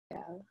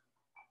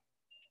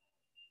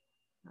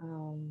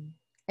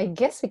I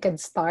guess we could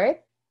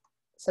start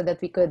so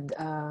that we could,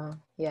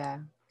 yeah.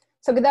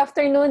 So good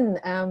afternoon,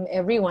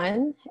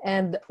 everyone,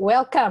 and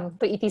welcome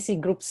to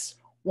ETC Group's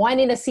one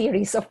in a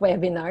series of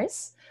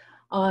webinars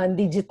on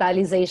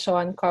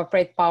digitalization,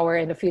 corporate power,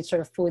 and the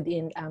future of food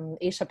in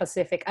Asia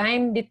Pacific.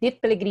 I'm Ditdit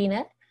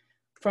Pelegrina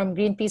from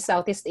Greenpeace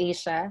Southeast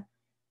Asia,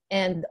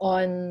 and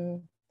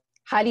on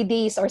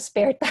holidays or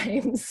spare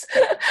times,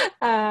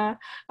 I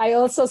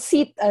also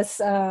sit as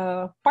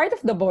part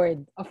of the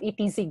board of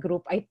ETC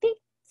Group, I think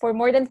for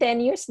more than 10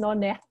 years, no,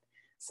 Neth?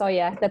 So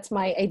yeah, that's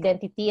my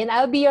identity. And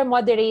I'll be your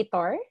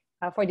moderator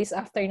for this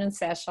afternoon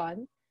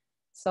session.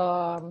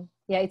 So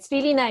yeah, it's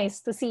really nice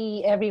to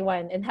see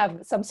everyone and have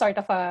some sort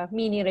of a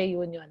mini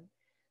reunion.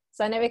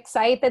 So I'm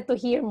excited to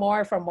hear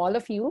more from all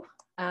of you,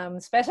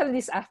 especially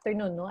this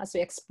afternoon, no, as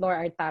we explore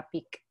our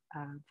topic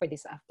for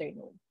this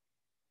afternoon.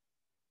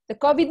 The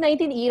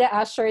COVID-19 era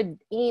ushered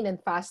in and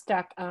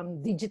fast-tracked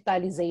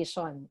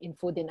digitalization in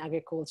food and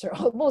agriculture,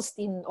 almost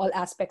in all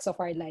aspects of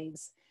our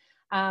lives.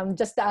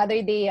 Just the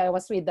other day, I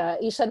was with the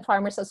Asian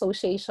Farmers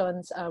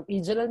Association's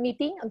regional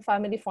meeting on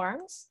family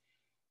farms.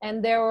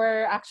 And there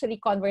were actually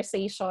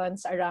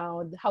conversations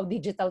around how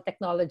digital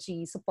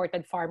technology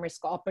supported farmers'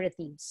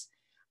 cooperatives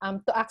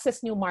to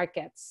access new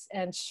markets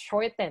and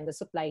shorten the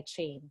supply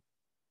chain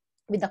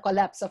with the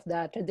collapse of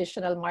the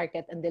traditional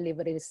market and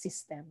delivery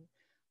system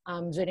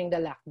during the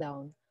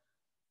lockdown.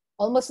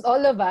 Almost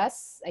all of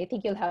us, I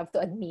think you'll have to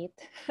admit,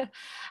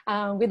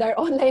 with our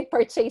online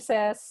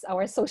purchases,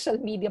 our social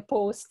media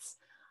posts,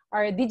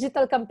 our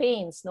digital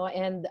campaigns, no,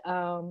 and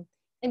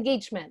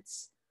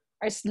engagements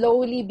are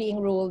slowly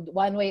being ruled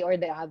one way or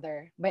the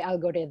other by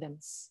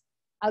algorithms.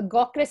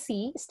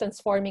 Algocracy is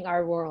transforming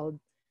our world.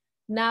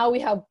 Now we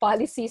have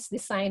policies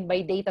designed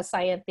by data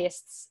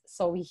scientists.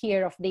 So we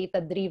hear of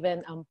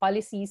data-driven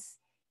policies,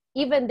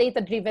 even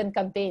data-driven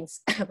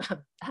campaigns.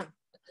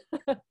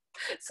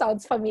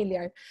 Sounds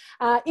familiar.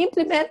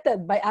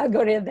 Implemented by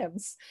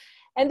algorithms.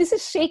 And this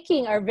is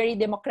shaking our very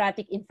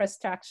democratic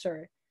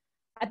infrastructure.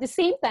 At the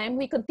same time,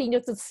 we continue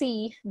to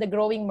see the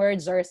growing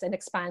mergers and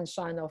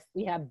expansion of,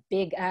 we have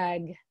big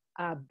ag,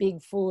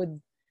 big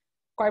food,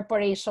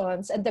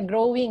 corporations, and their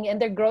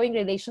growing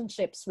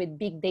relationships with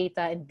big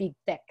data and big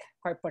tech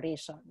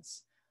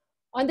corporations.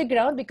 On the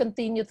ground, we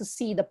continue to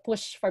see the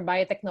push for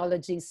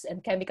biotechnologies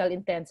and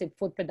chemical-intensive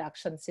food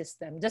production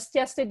system. Just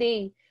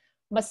yesterday,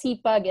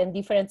 Masipag and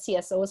different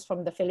CSOs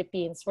from the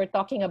Philippines were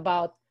talking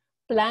about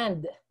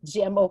planned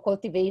GMO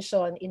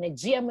cultivation in a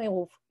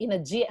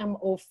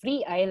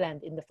GMO-free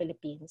island in the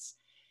Philippines,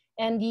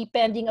 and the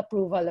pending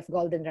approval of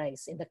golden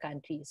rice in the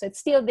country. So it's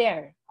still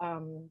there,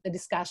 the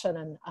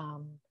discussion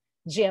on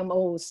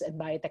GMOs and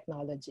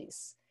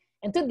biotechnologies.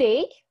 And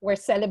today, we're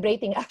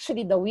celebrating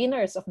actually the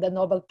winners of the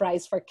Nobel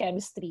Prize for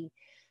Chemistry,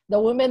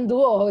 the women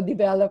duo who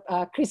developed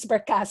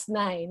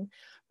CRISPR-Cas9,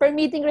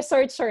 permitting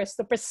researchers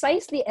to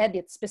precisely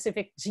edit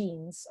specific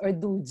genes or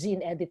do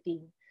gene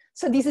editing.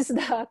 So this is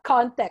the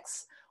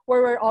context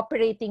where we're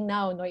operating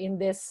now, no, in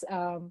this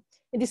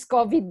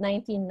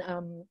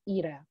COVID-19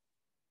 era.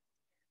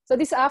 So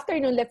this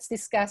afternoon, let's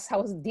discuss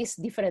how these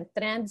different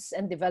trends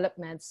and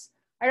developments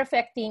are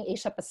affecting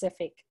Asia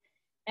Pacific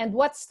and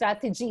what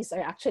strategies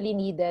are actually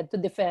needed to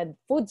defend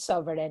food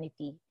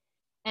sovereignty.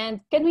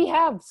 And can we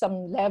have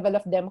some level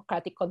of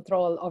democratic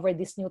control over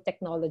these new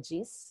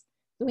technologies?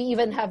 Do we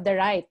even have the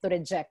right to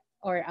reject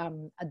or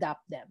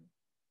adopt them?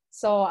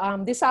 So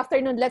this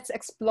afternoon, let's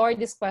explore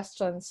these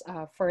questions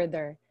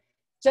further.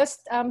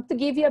 Just to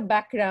give you a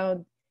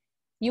background,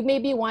 you may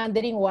be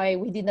wondering why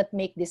we did not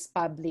make this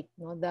public.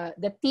 No?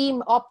 The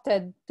team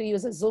opted to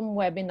use a Zoom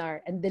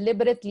webinar and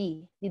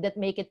deliberately did not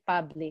make it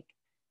public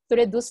to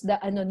reduce the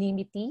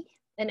anonymity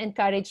and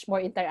encourage more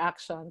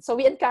interaction. So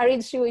we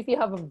encourage you, if you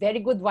have a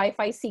very good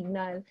Wi-Fi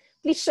signal,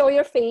 please show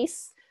your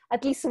face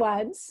at least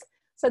once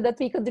so that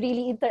we could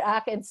really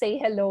interact and say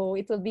hello.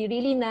 It will be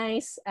really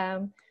nice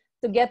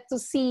to get to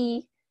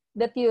see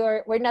that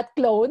we're not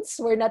clones,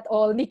 we're not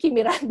all Nikki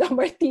Miranda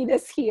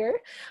Martinez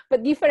here,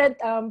 but different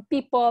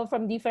people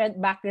from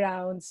different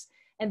backgrounds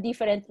and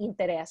different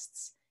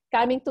interests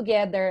coming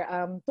together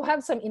to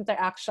have some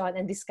interaction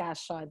and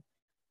discussion.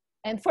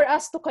 And for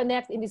us to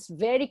connect in this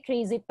very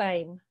crazy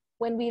time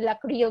when we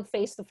lack real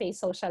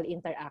face-to-face social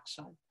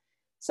interaction.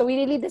 So we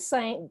really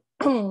designed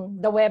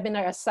the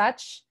webinar as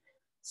such.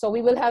 So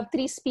we will have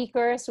 3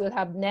 speakers. We'll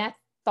have Neth,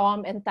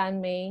 Tom, and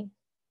Tanmay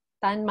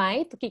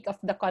to kick off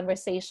the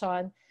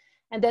conversation.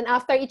 And then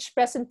after each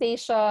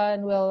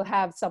presentation, we'll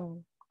have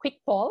some quick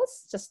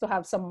polls just to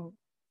have some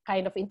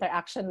kind of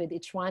interaction with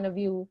each one of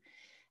you.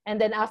 And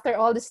then after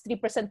all these 3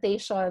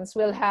 presentations,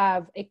 we'll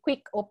have a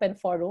quick open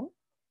forum.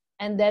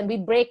 And then we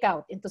break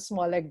out into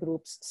smaller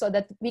groups so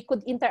that we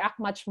could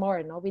interact much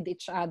more, no, with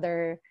each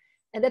other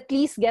and at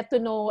least get to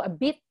know a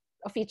bit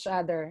of each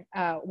other,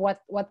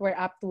 what we're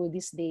up to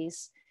these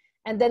days.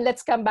 And then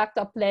let's come back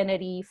to a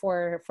plenary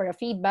for a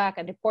feedback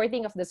and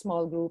reporting of the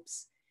small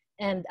groups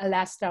and a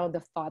last round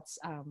of thoughts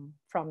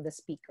from the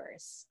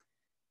speakers.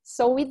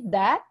 So with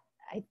that,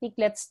 I think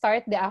let's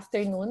start the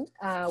afternoon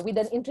with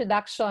an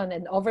introduction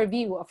and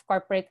overview of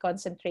corporate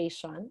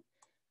concentration.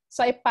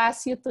 So I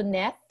pass you to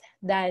Neth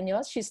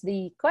Daño. She's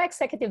the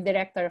co-executive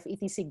director of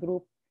ETC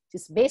Group.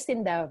 She's based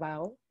in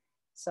Davao.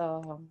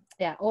 So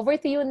yeah, over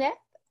to you, Neth.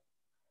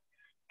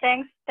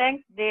 Thanks,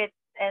 Dit,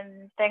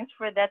 and thanks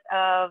for that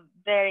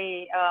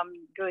very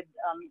good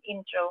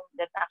intro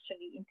that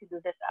actually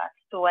introduces us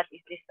to what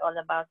is this all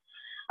about.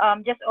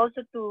 Just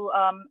also to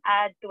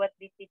add to what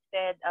Ditdit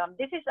said,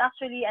 this is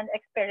actually an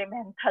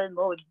experimental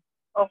mode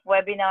of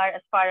webinar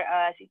as far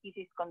as it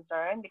is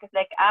concerned, because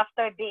like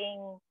after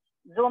being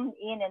zoomed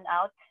in and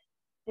out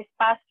this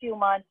past few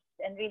months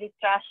and really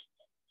trashed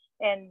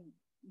and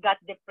got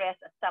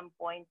depressed at some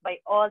point by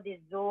all these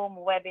Zoom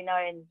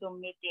webinar and Zoom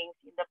meetings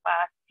in the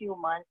past few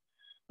months,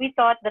 we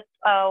thought that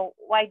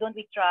why don't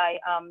we try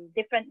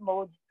different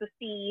modes to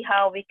see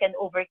how we can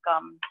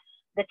overcome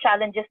the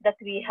challenges that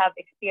we have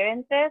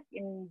experienced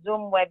in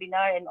Zoom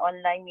webinar and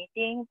online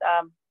meetings,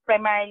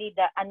 primarily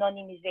the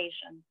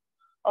anonymization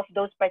of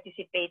those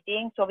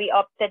participating. So we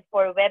opted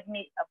for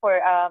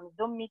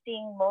Zoom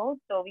meeting mode,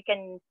 so we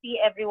can see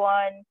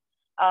everyone.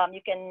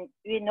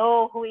 We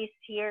know who is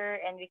here,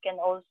 and we can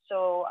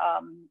also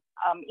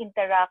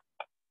interact.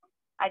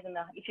 I don't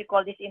know if you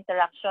call this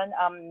interaction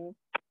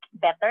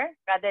better,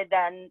 rather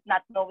than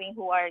not knowing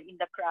who are in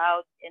the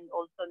crowd and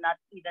also not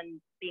even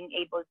being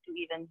able to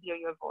even hear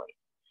your voice.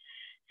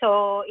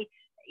 So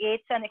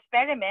it's an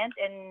experiment,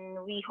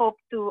 and we hope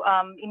to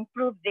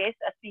improve this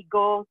as we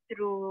go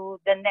through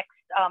the next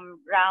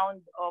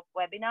round of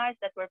webinars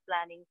that we're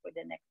planning for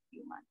the next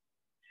few months.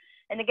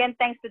 And again,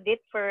 thanks to Dit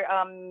for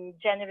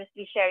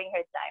generously sharing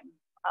her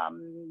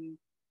time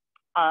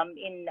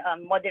in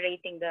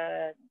moderating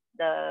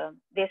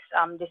this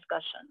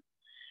discussion.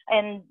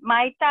 And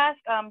my task,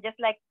 just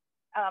like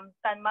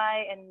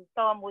Tanmay and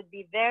Tom, would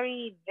be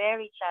very,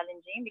 very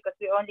challenging, because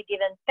we're only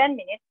given 10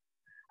 minutes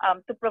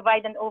to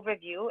provide an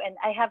overview. And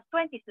I have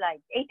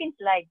 18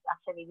 slides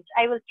actually, which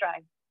I will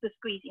try to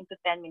squeeze into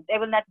 10 minutes. I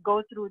will not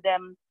go through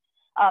them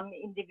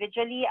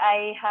individually.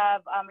 I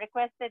have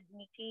requested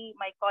Nikki,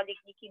 my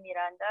colleague Nikki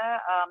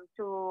Miranda,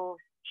 to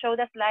show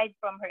the slide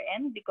from her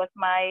end, because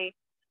my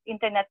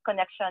internet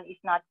connection is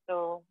not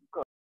so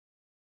good.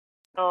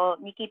 So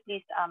Nikki,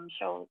 please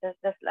show the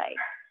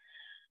slide.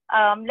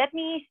 Let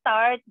me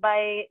start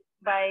by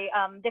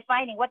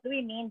defining what do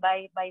we mean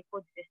by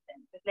food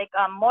systems. It's like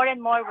more and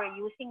more we're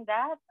using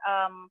that,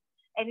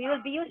 and we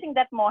will be using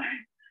that more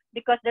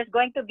because there's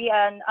going to be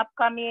an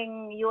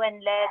upcoming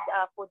UN-led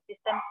food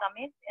system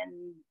summit,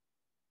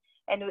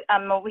 and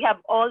we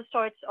have all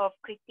sorts of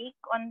critique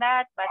on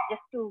that. But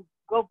just to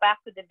go back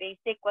to the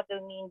basic, what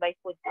do we mean by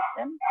food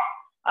systems?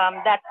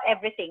 That's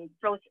everything,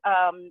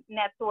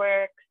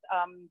 networks,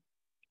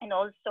 and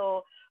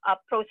also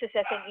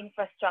processes and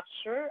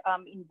infrastructure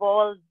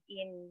involved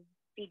in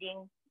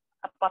feeding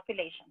a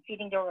population,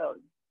 feeding the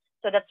world.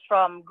 So that's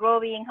from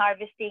growing,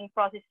 harvesting,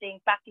 processing,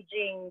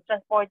 packaging,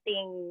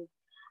 transporting,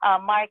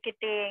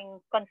 marketing,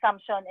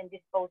 consumption, and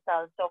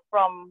disposal. So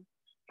from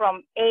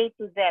A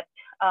to Z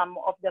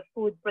of the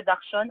food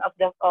production of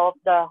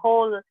the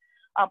whole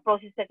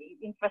process and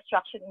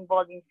infrastructure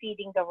involved in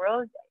feeding the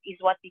world is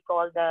what we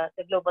call the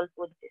global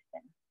food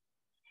system.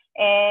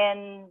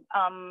 And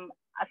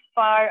as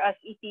far as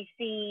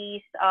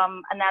ETC's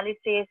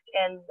analysis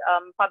and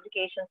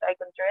publications are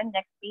concerned,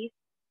 next please,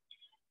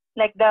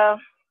 like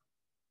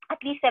at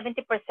least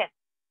 70%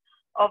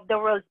 of the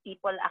world's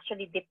people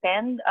actually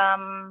depend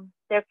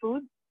their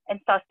food and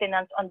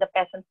sustenance on the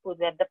peasant food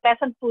web. The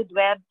peasant food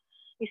web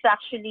is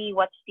actually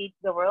what feeds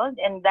the world,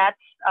 and that's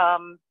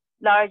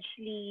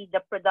largely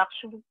the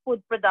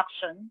food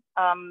production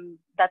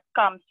that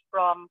comes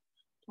from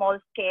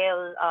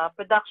small-scale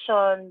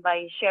production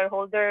by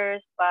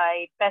shareholders,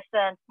 by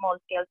peasants,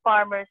 small-scale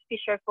farmers,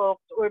 fisher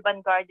folks,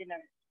 urban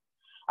gardeners,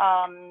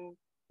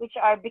 which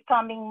are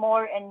becoming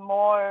more and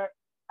more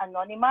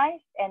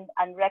anonymized and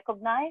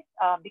unrecognized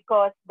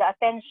because the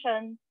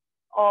attention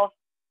of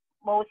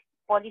most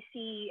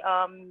policy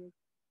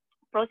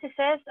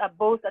processes,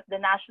 both at the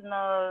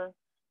national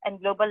and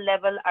global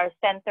level, are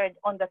centered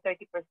on the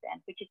 30%,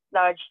 which is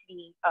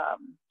largely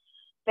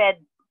fed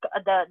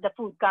the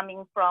food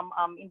coming from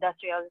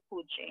industrial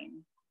food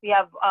chain. We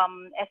have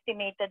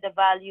estimated the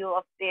value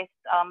of this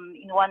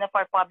in one of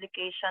our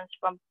publications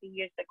from 3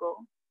 years ago.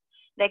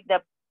 Like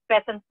the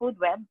peasant food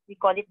web, we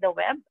call it the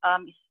web,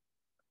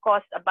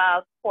 cost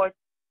about $4.5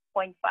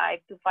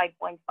 to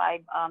 $5.5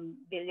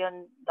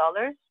 billion.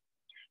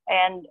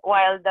 And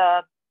while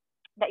the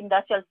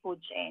industrial food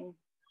chain,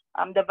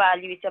 the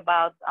value is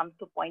about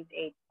 1.8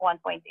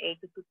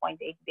 to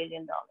 $2.8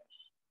 billion.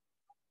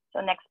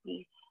 So next,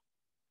 please.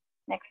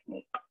 Next,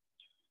 Nick.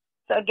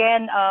 So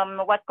again,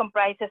 what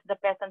comprises the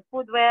peasant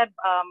food web?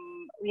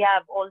 We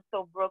have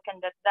also broken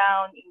that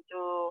down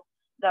into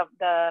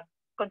the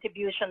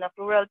contribution of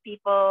rural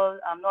people,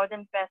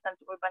 northern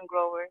peasants, urban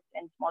growers,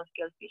 and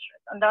small-scale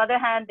fishers. On the other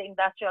hand, the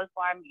industrial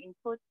farm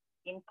input,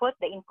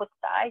 the input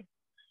side,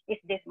 is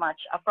this much.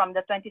 From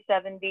the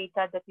 27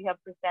 data that we have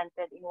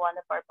presented in one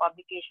of our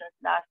publications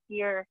last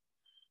year,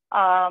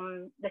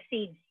 The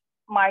seeds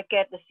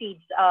market, the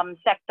seeds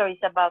sector is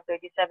about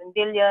 $37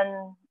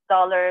 billion,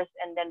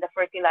 and then the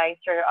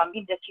fertilizer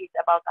industry is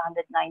about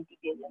 $190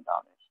 billion.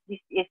 This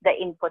is the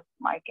input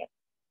market.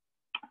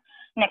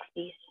 Next,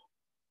 please.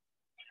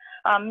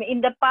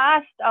 In the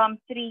past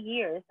 3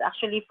 years,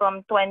 actually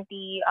from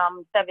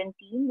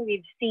 2017,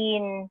 we've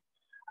seen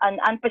an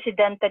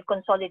unprecedented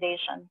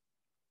consolidation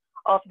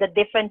of the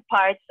different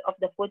parts of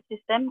the food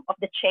system, of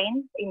the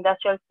chain,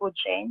 industrial food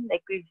chain.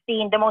 Like we've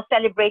seen the most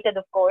celebrated,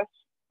 of course,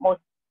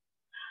 most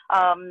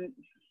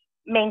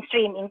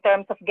mainstream in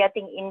terms of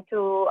getting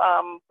into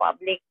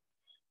public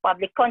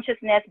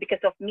consciousness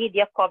because of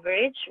media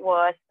coverage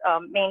was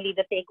mainly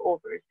the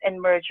takeovers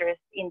and mergers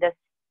in the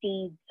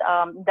seeds,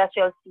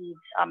 industrial seeds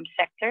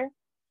sector.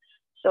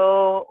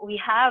 So we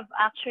have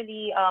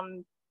actually a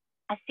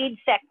seed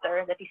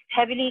sector that is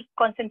heavily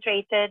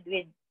concentrated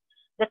with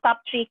the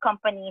top 3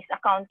 companies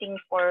accounting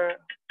for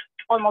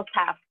almost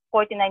half,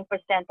 49%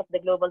 of the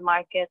global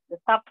market. The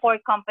top 4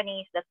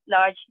 companies, that's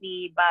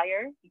largely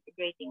Bayer,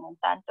 integrating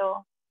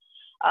Monsanto.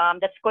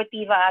 That's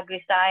Corteva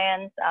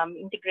AgriScience,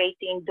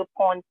 integrating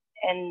DuPont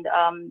and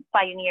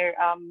Pioneer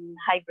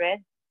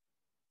Hybrid.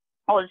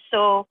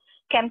 Also,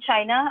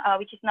 ChemChina,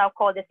 which is now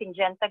called the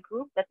Syngenta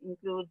Group, that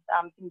includes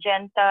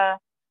Syngenta,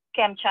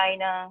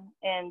 ChemChina,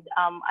 and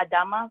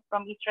Adama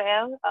from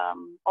Israel,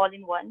 all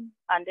in one,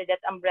 under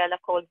that umbrella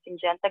called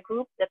Syngenta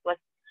Group, that was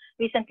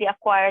recently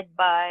acquired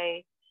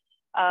by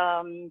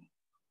Sinochem,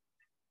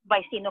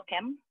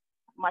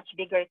 much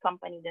bigger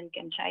company than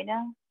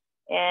ChemChina.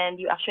 And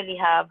you actually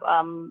have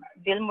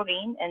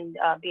Vilmorin and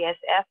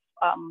BSF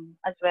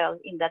as well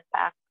in that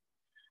pack.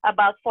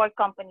 About 4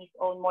 companies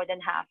own more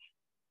than half,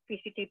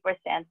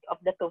 53% of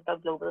the total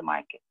global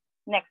market.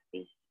 Next,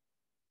 please.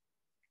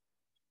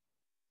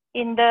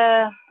 In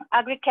the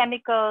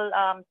agrochemical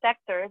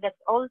sector,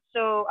 that's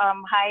also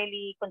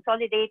highly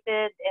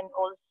consolidated and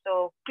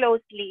also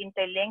closely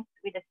interlinked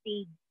with the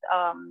seeds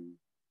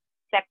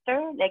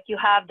sector. Like you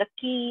have the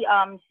key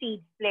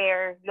seeds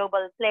player,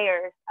 global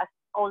players, as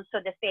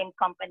also the same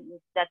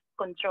companies that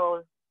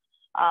control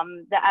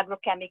the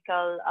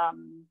agrochemical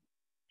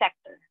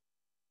sector.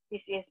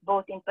 This is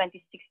both in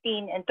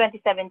 2016 and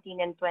 2017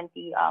 and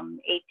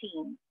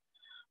 2018,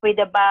 with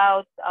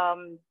about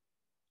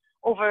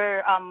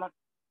over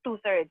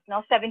 2/3,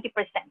 no, 70%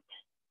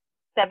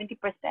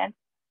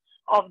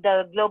 of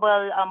the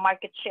global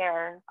market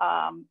share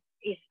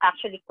is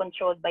actually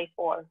controlled by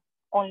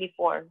only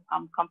four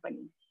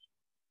companies.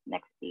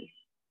 Next, please.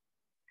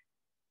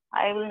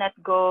 I will not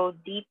go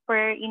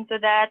deeper into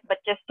that,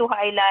 but just to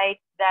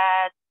highlight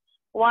that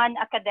one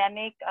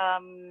academic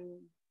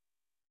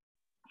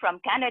from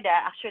Canada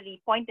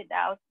actually pointed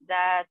out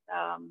that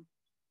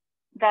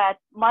that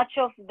much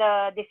of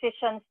the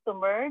decisions to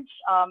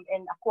merge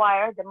and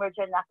acquire, the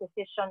merger and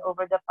acquisition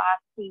over the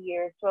past 2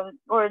 years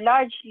were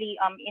largely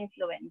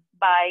influenced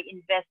by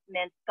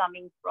investments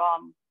coming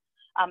from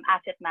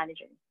asset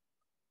managers.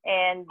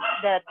 And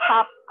the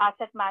top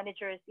asset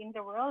managers in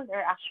the world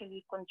are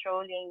actually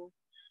controlling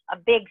a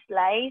big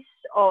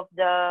slice of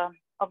the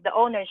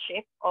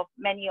ownership of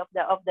many of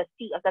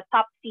the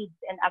top seeds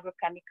and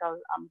agrochemical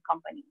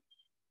companies.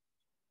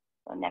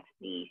 So next,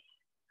 please.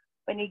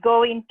 When we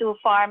go into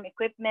farm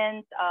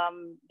equipment,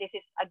 this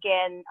is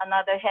again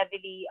another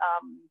heavily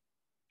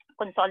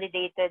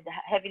consolidated,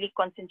 heavily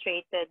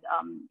concentrated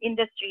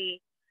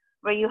industry,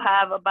 where you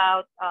have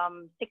about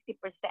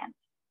 60%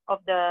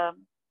 of the,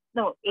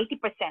 no,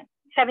 80%,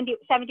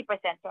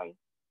 70%, sorry,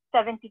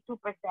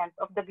 72%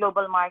 of the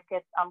global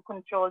market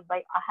controlled by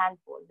a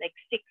handful, like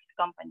 6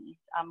 companies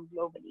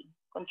globally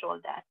control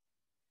that.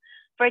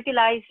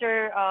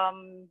 Fertilizer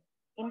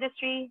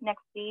industry,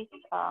 next please,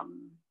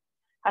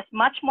 has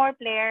much more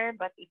player,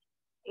 but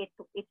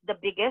it's the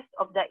biggest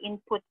of the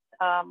input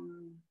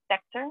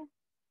sector.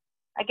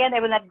 Again, I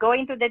will not go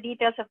into the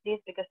details of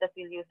this because that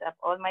will use up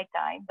all my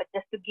time, but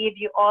just to give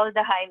you all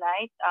the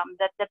highlights,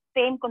 that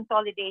same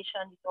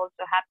consolidation is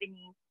also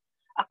happening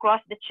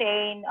across the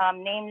chain,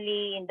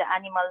 namely in the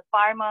animal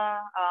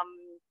pharma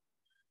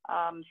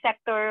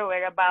sector,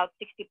 where about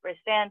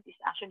 60% is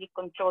actually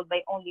controlled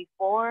by only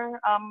 4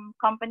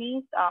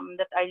 companies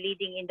that are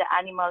leading in the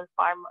animal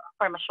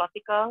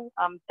pharmaceutical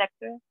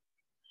sector.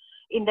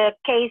 In the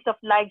case of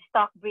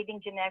livestock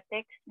breeding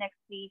genetics, next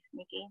please,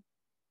 Nikki.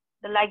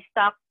 The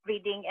livestock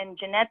breeding and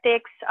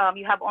genetics,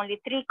 you have only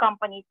 3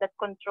 companies that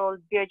control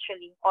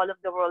virtually all of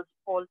the world's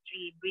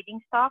poultry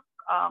breeding stock.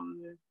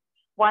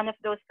 One of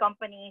those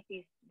companies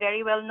is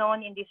very well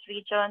known in this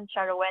region,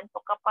 Charawen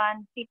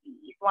Tokapan. CP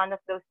is one of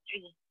those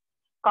 3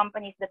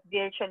 companies that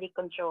virtually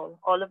control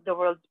all of the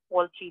world's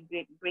poultry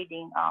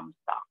breeding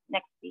stock.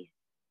 Next, please.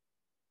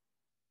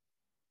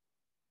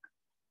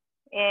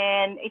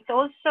 And it's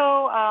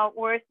also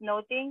worth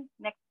noting,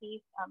 next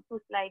please,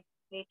 2 slides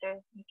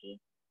later, Nikki,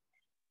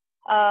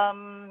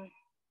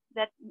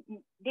 that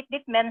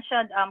Ditdit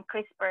mentioned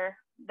CRISPR,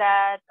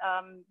 that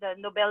the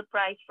Nobel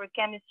Prize for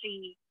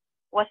Chemistry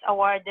was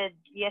awarded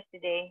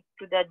yesterday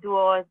to the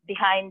duo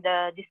behind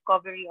the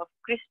discovery of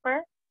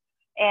CRISPR.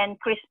 And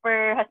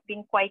CRISPR has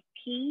been quite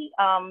key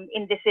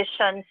in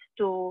decisions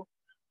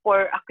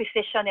for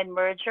acquisition and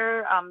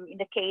merger in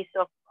the case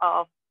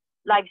of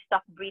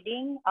livestock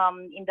breeding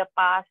in the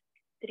past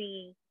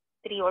three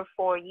or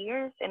 4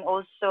 years. And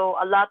also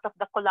a lot of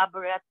the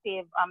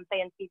collaborative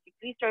scientific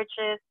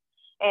researches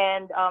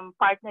and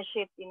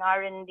partnerships in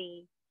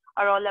R&D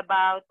are all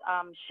about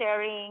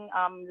sharing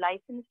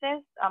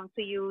licenses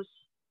to use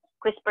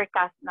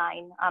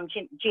CRISPR-Cas9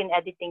 gene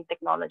editing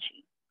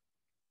technology.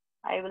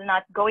 I will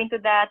not go into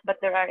that, but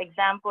there are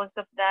examples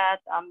of that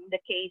in the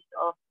case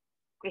of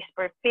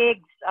CRISPR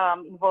pigs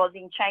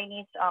involving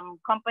Chinese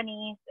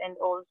companies, and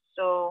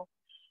also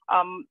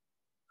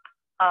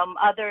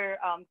other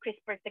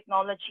CRISPR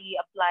technology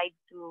applied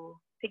to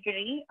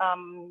piggery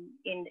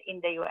in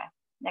the US.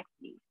 Next,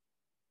 please.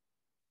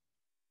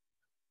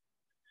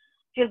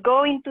 If you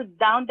go into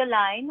down the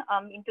line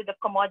into the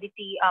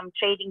commodity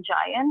trading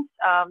giants,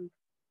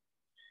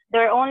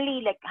 there are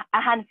only like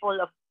a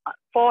handful of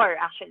 4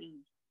 actually.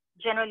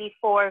 Generally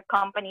 4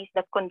 companies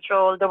that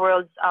control the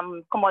world's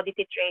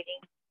commodity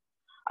trading,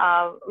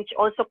 which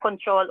also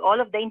control all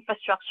of the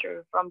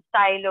infrastructure from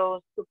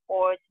silos to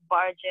ports,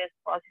 barges,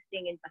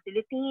 processing and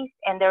facilities.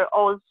 And they're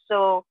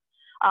also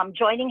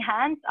joining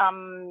hands.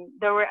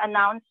 There were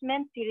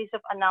series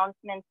of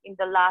announcements in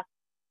the last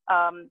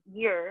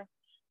year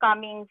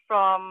coming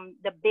from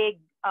the big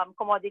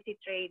commodity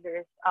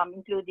traders,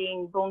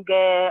 including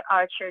Bunge,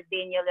 Archer,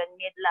 Daño, and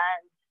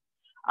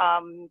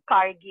Midland,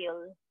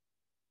 Cargill,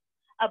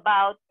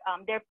 about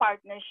their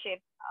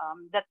partnerships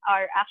that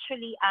are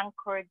actually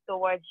anchored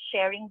towards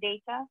sharing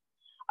data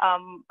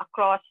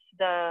across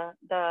the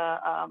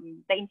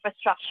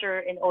infrastructure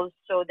and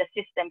also the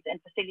systems and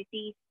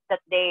facilities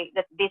that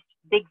this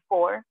big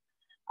 4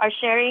 are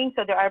sharing.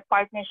 So there are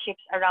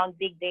partnerships around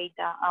big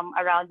data,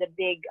 around the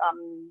big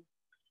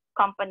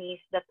companies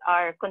that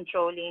are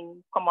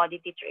controlling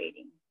commodity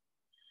trading.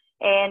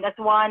 And as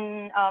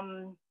one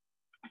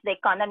the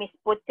Economist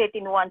puts it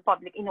in one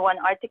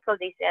article,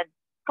 they said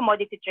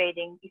commodity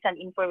trading is an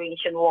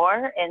information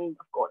war, and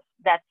of course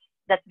that's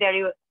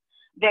very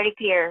very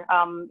clear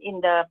in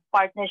the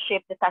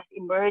partnership that has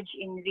emerged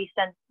in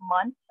recent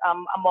months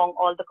among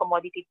all the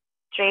commodity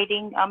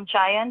trading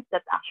giants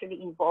that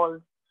actually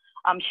involve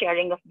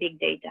sharing of big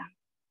data.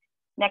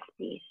 Next,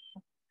 please.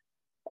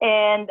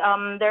 And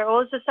there are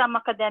also some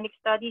academic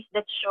studies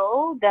that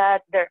show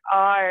that there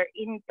are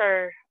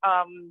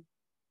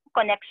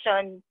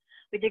connection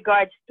with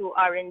regards to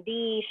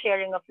R&D,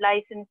 sharing of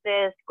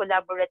licenses,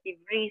 collaborative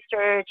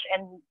research,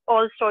 and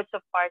all sorts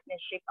of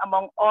partnership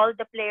among all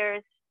the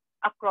players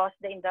across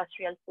the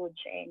industrial food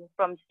chain,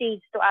 from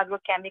seeds to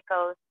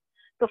agrochemicals,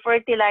 to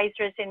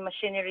fertilizers and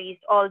machineries,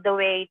 all the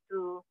way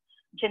to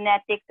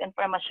genetics and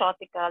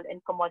pharmaceutical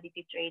and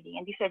commodity trading.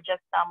 And these are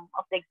just some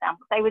of the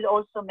examples. I will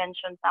also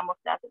mention some of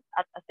that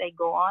as I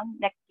go on.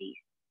 Next, please.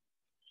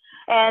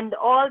 And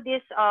all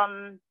these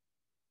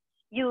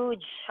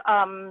huge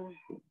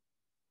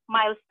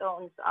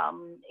milestones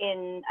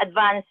in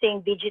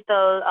advancing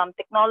digital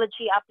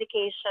technology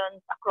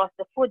applications across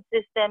the food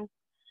systems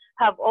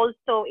have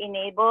also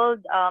enabled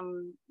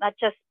not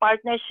just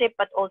partnership,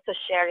 but also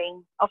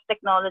sharing of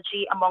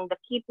technology among the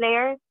key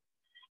players,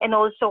 and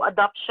also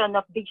adoption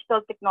of digital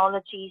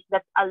technologies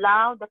that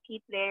allow the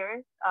key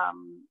players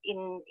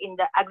in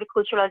the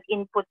agricultural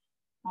input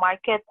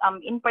market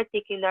in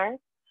particular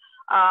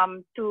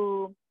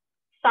to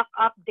suck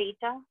up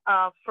data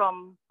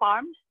from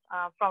farms,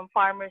 from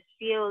farmers'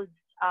 fields,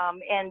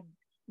 and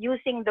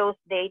using those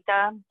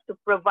data to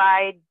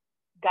provide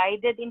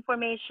guided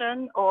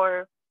information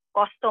or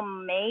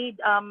custom-made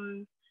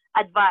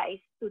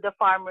advice to the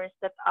farmers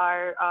that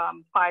are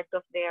part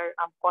of their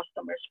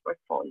customers'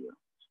 portfolio.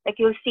 Like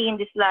you'll see in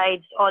the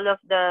slides, all of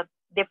the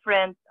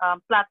different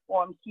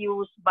platforms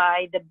used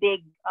by the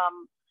big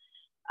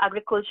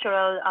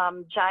agricultural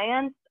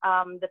giants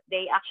that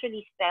they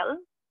actually sell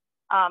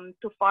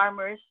to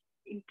farmers,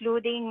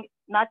 including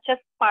not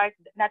just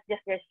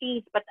their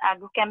seeds, but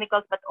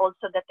agrochemicals, but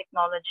also the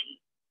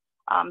technology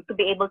to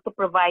be able to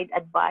provide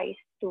advice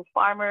to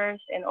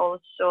farmers and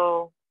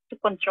also to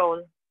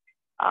control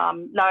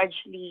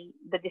largely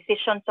the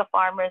decisions of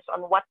farmers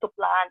on what to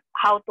plant,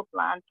 how to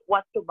plant,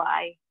 what to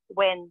buy,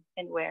 when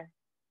and where.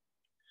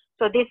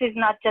 So this is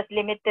not just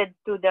limited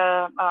to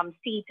the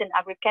seeds and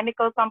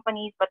agrochemical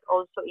companies, but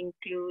also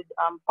include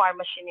farm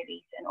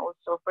machineries and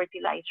also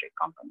fertilizer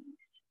companies.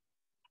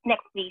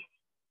 Next, please.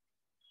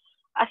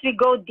 As we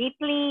go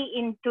deeply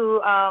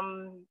into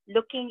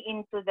looking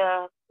into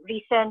the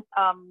recent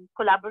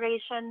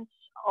collaborations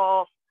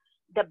of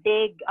the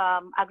big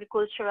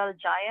agricultural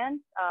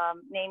giants,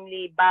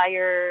 namely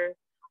Bayer,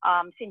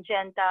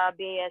 Syngenta,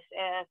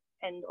 BASF,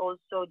 and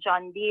also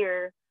John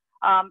Deere,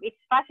 it's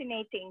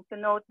fascinating to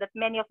note that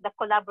many of the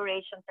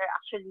collaborations are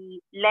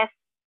actually less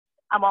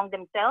among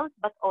themselves,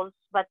 but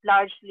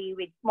largely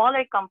with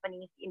smaller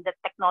companies in the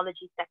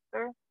technology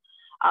sector,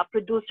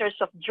 producers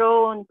of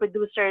drone,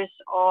 producers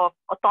of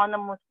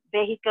autonomous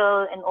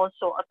vehicle, and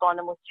also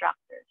autonomous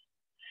tractors.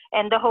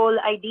 And the whole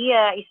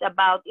idea is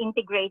about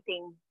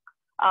integrating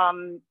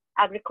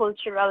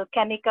agricultural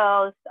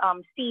chemicals,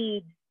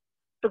 seeds,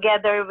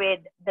 together with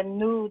the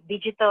new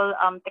digital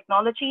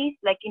technologies.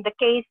 Like in the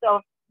case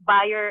of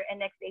Bayer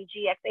and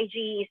XAG,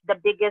 XAG is the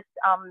biggest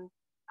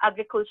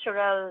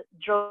agricultural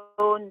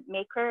drone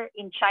maker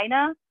in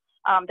China.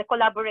 The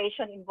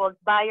collaboration involves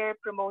Bayer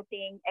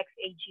promoting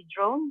XAG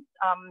drones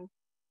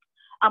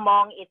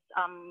among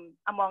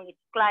its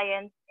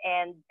clients,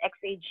 and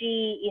XAG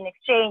in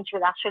exchange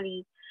will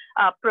actually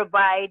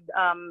provide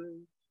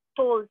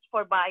tools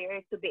for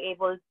buyers to be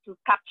able to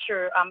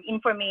capture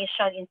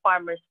information in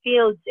farmers'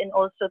 fields, and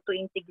also to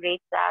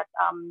integrate that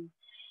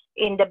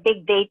in the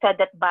big data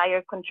that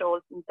buyer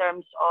controls in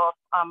terms of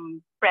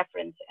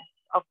preferences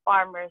of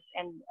farmers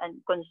and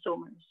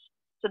consumers.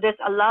 So there's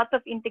a lot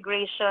of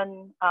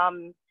integration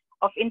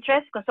of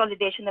interest,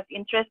 consolidation of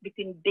interest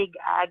between big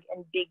ag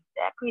and big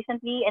tech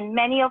recently. And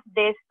many of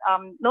this,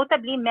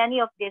 notably many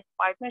of these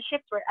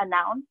partnerships were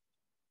announced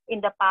in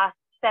the past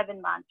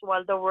 7 months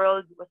while the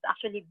world was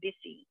actually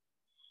busy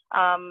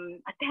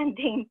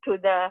attending to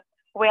the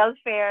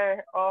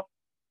welfare of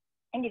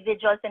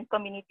individuals and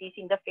communities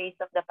in the face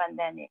of the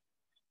pandemic.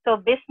 So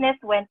business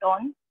went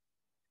on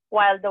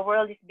while the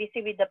world is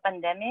busy with the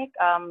pandemic.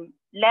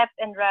 Left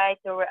and right,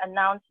 there were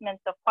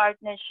announcements of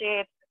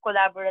partnerships,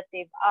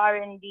 collaborative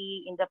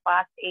R&D in the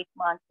past 8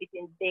 months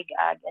between big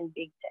ag and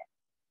big tech.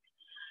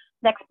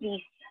 Next,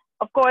 please.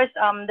 Of course,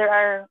 there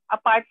are,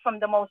 apart from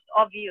the most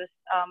obvious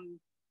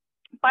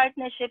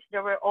partnerships,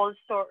 there were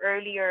also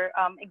earlier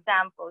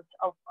examples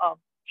of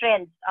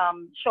trends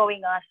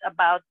showing us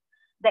about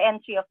the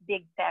entry of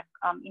big tech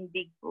in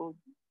big food.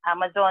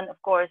 Amazon, of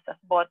course, has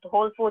bought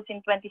Whole Foods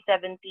in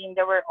 2017.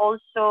 There were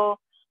also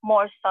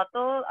more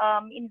subtle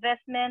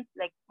investments,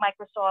 like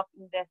Microsoft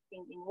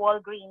investing in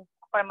Walgreens,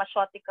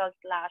 pharmaceutical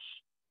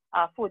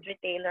 / food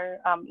retailer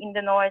in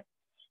the north.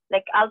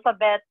 Like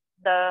Alphabet,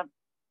 the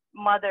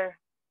mother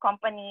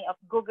company of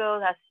Google,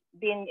 has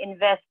been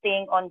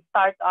investing on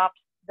startups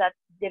that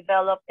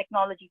develop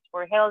technologies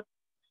for health,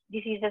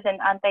 diseases, and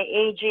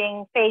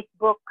anti-aging.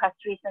 Facebook has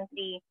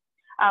recently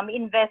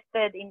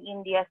invested in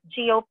India's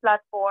Geo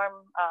platform,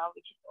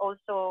 which is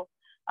also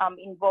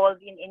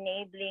involved in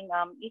enabling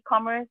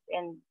e-commerce.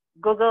 And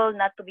Google,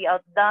 not to be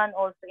outdone,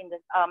 also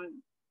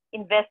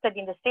invested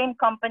in the same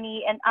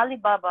company. And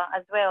Alibaba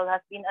as well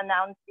has been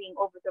announcing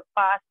over the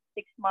past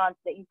 6 months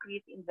the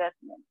increased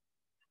investment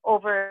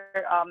over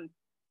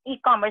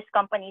e-commerce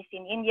companies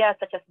in India,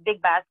 such as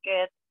Big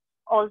Basket,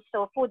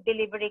 also food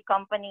delivery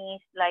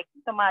companies like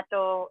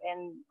Tomato,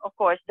 and of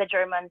course the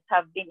Germans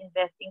have been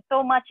investing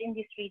so much in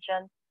this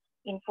region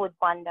in Food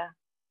Panda.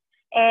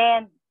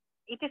 And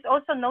it is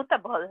also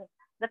notable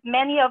that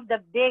many of the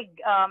big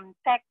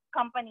tech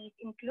companies,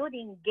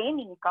 including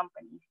gaming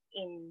companies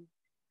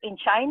in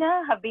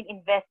China, have been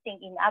investing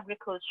in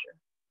agriculture.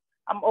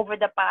 Over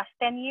the past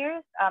 10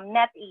 years,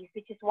 NetEase,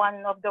 which is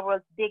one of the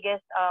world's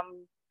biggest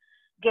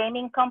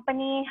gaming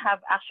company, have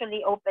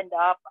actually opened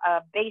up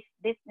a base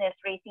business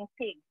raising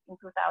pigs in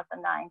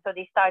 2009. So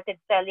they started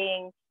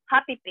selling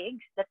happy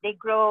pigs that they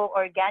grow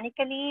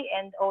organically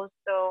and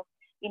also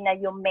in a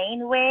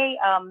humane way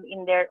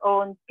in their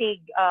own pig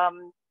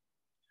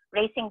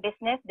raising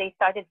business. They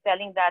started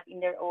selling that in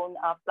their own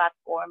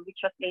platform,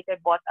 which was later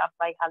bought up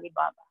by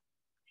Alibaba.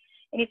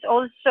 And it's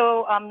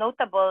also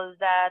notable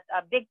that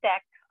big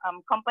tech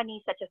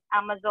companies such as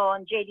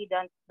Amazon,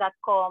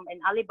 JD.com, and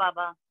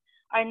Alibaba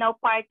are now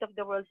part of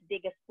the world's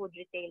biggest food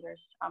retailers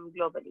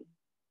globally.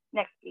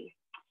 Next, please.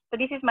 So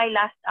this is my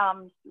last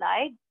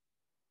slide.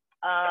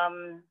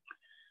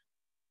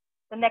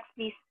 The next,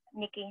 please,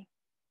 Nikki.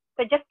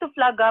 So just to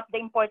flag up the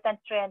important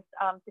trends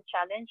to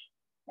challenge.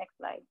 Next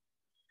slide.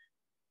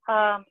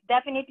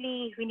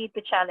 Definitely, we need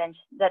to challenge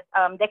that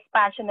the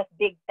expansion of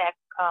big tech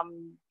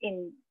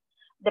in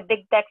the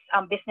big tech's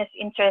business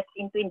interest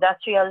into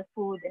industrial,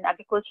 food, and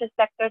agriculture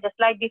sector. The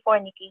slide before,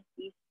 Nikki,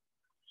 please.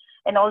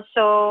 And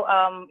also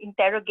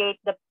interrogate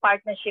the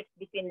partnerships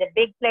between the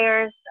big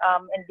players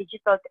and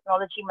digital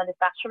technology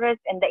manufacturers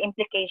and the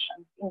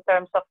implications in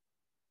terms of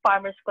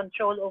farmers'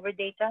 control over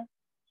data.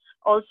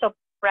 Also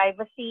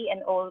privacy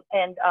and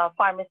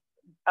farmers'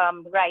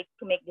 right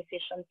to make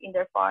decisions in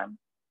their farm.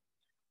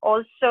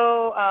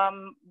 Also,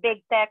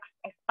 big tech's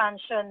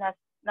expansion has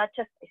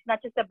it's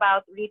not just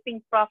about reaping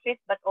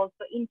profits, but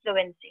also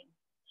influencing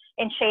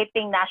and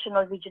shaping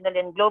national, regional,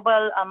 and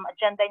global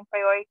agenda and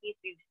priorities.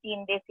 We've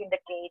seen this in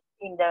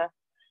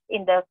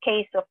the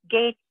case of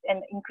Gates,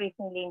 and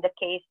increasingly in the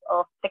case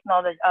of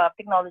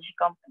technology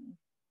companies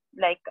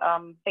like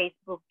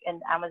Facebook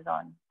and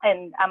Amazon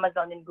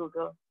and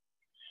Google.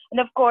 And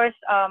of course,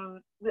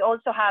 we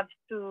also have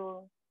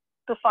to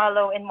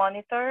follow and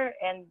monitor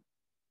and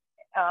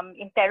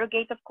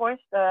interrogate, of course,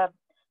 the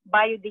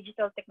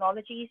biodigital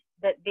technologies,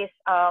 that this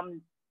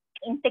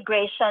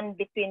integration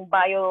between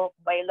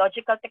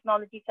biological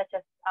technologies such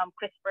as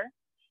CRISPR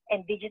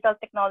and digital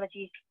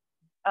technologies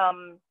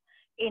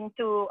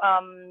into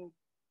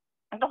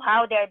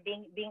how they're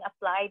being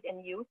applied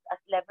and used as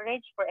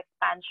leverage for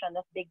expansion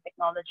of big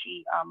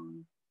technology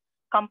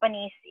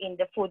companies in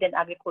the food and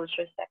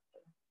agriculture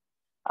sector.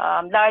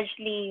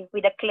 largely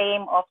with a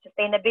claim of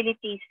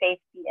sustainability,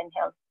 safety, and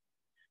health.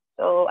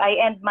 So I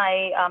end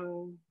my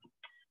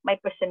my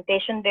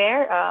presentation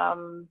there.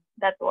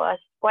 That was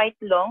quite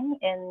long,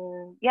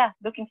 and yeah,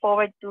 looking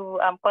forward to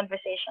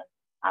conversation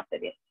after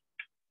this.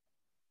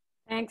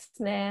 Thanks,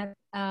 Neth.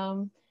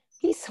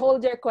 Please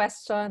hold your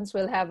questions.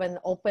 We'll have an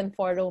open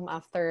forum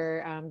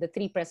after the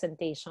 3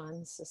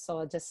 presentations.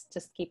 So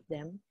just keep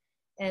them.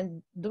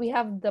 And do we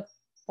have the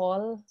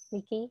poll,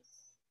 Nikki,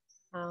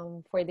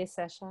 for this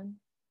session?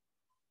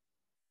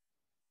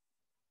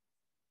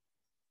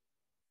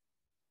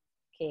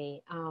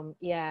 Okay.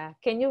 Yeah.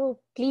 Can you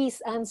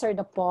please answer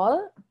the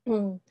poll?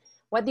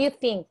 What do you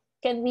think?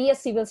 Can we as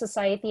civil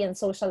society and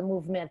social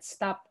movements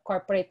stop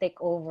corporate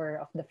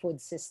takeover of the food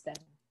system?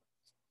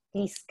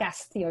 Please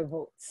cast your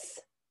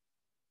votes.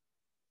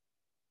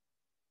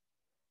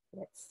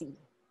 Let's see.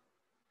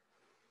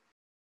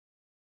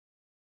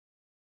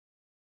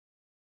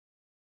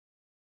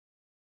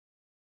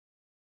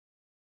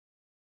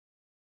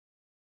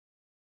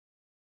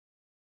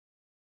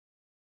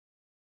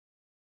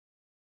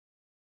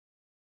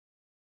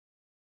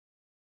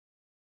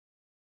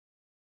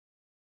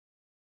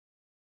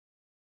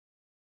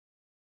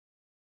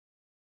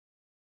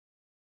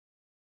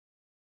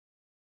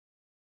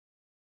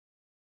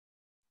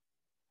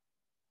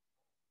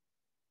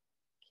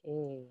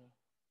 Okay.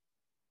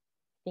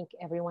 I think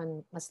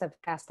everyone must have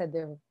casted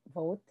their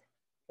vote.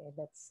 Okay,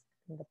 that's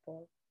in the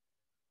poll.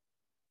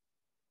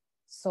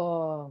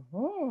 So,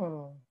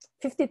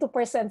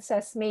 52%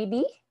 says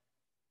maybe.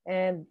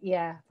 And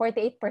yeah,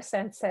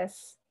 48%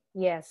 says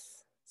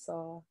yes.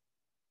 So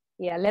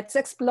yeah, let's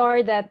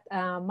explore that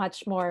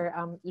much more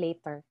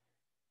later.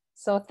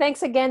 So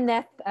thanks again,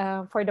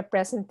 Neth, for the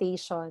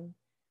presentation.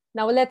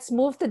 Now let's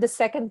move to the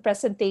second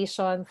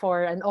presentation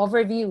for an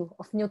overview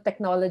of new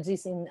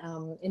technologies in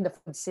the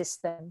food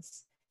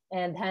systems,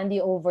 and hand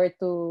you over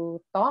to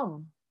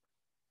Tom.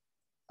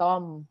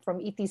 Tom from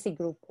ETC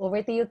Group.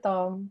 Over to you,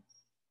 Tom.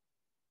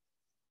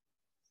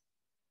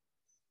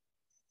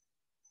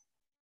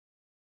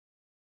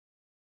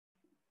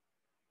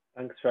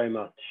 Thanks very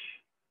much.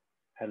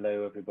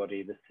 Hello,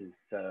 everybody. This is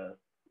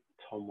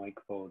Tom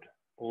Wakeford,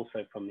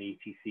 also from the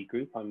ETC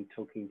Group. I'm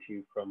talking to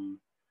you from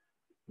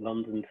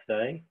London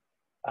today.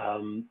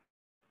 And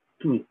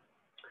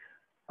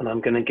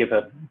I'm going to give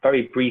a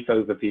very brief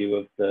overview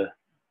of the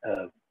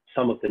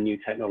some of the new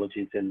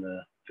technologies in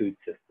the food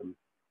system.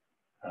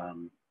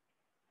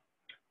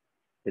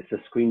 Is the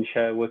screen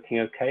share working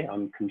okay?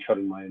 I'm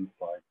controlling my own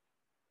slides,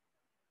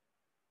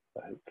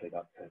 so hopefully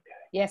that's okay.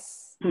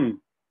 Yes.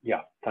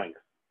 Yeah,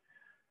 thanks.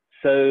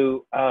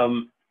 So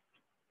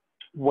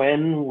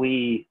when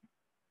we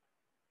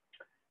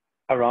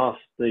are asked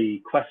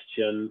the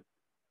question,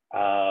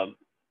 sorry,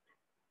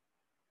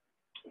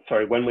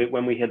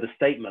 when we hear the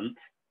statement,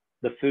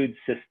 the food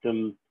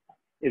system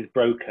is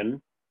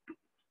broken,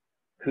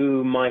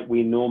 who might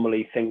we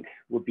normally think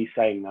would be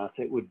saying that?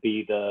 It would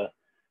be the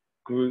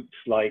groups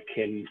like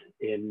in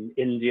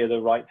India, the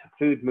Right to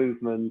Food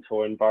movement,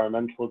 or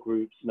environmental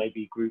groups,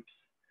 maybe groups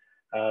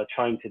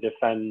trying to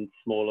defend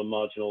small and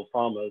marginal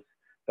farmers.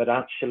 But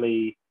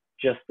actually,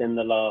 just in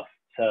the last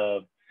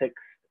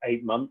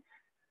 6-8 months,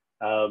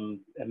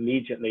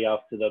 immediately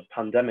after the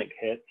pandemic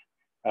hit,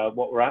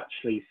 what we're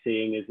actually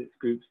seeing is it's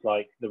groups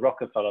like the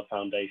Rockefeller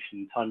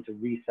Foundation, Time to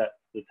Reset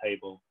the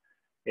Table.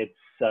 It's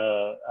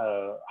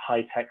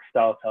high-tech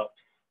startups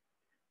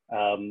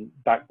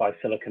backed by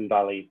Silicon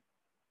Valley.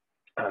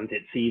 And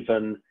it's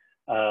even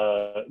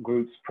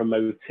groups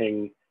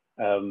promoting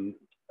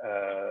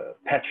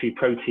Petri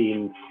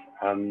proteins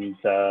and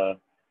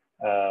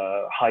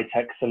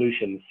high-tech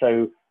solutions.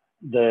 So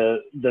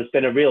there's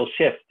been a real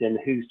shift in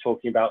who's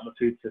talking about the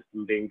food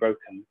system being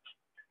broken.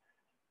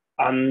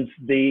 And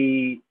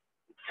the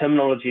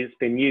terminology that's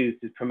been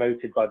used is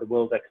promoted by the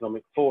World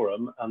Economic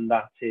Forum, and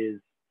that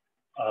is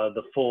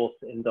the fourth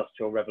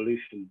industrial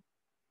revolution.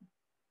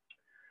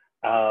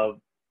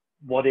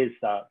 What is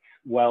that?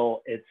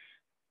 Well, it's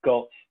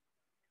got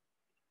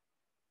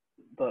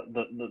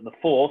the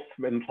fourth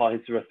implies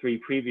there are 3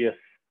 previous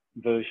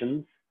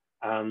versions,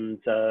 and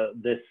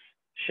this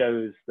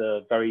shows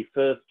the very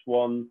first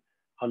one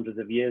hundreds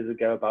of years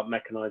ago about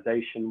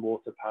mechanization,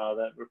 water power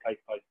that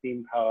replaced by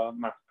steam power,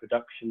 mass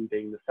production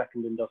being the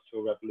second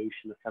industrial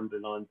revolution, assembly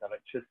lines,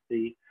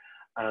 electricity,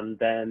 and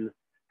then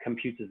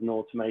computers and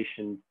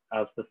automation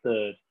as the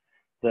third.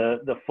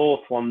 The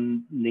fourth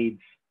one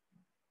needs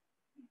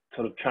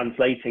sort of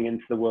translating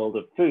into the world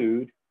of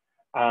food,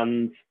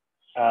 and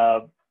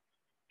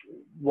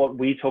what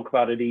we talk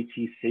about at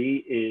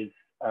ETC is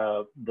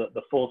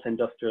the fourth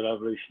industrial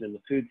revolution in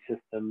the food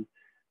system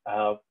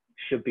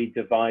should be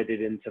divided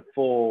into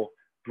 4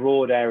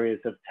 broad areas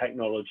of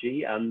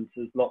technology, and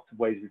there's lots of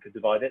ways we could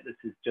divide it. This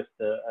is just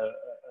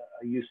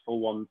a useful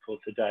one for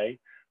today,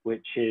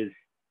 which is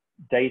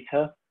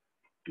data,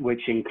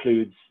 which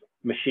includes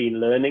machine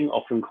learning,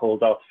 often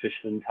called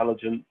artificial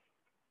intelligence,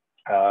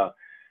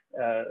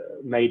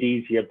 made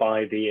easier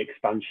by the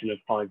expansion of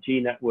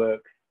 5G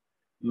networks,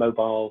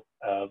 mobile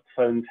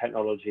phone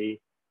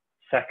technology.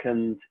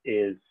 Second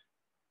is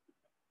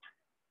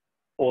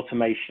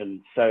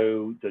automation.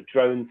 So the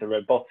drones, the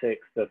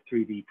robotics, the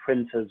 3D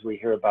printers we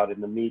hear about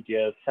in the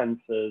media,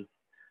 sensors,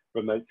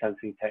 remote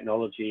sensing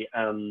technology,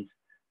 and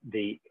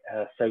the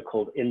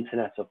so-called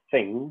Internet of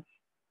Things.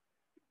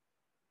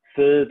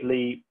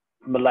 Thirdly,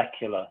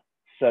 molecular.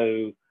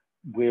 So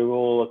we're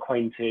all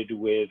acquainted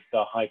with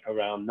the hype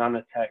around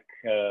nanotech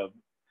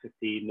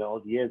 15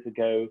 odd years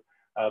ago,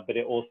 but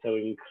it also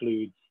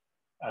includes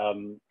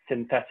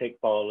synthetic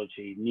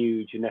biology,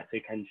 new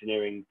genetic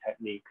engineering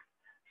techniques,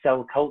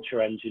 cell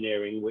culture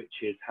engineering, which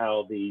is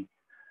how these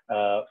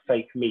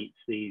fake meats,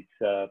 these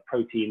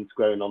proteins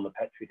grown on the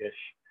Petri dish,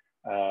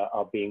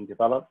 are being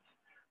developed.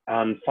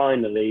 And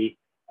finally,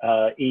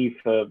 E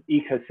for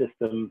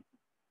ecosystem.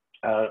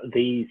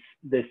 These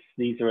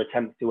are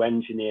attempts to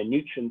engineer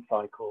nutrient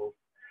cycles,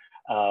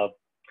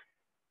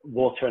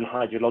 water and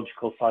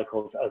hydrological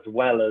cycles, as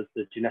well as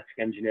the genetic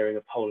engineering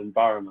of whole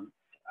environments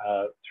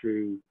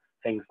through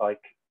things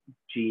like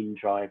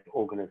gene-derived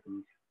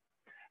organisms.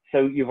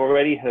 So you've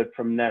already heard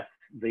from Neth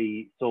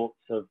the sorts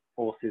of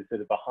forces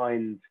that are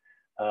behind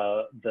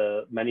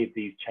many of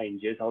these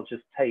changes. I'll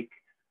just take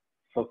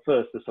for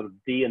first the sort of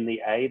D and the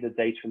A, the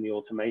data and the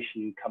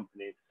automation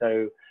companies.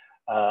 So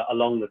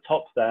along the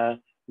top there,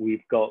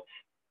 we've got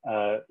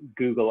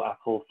Google,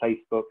 Apple,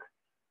 Facebook,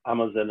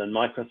 Amazon, and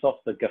Microsoft,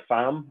 the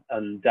GAFAM,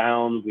 and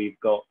down we've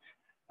got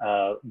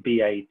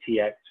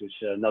BATX,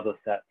 which is another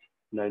set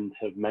known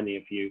to many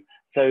of you.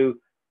 So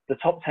the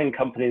top 10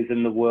 companies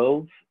in the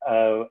world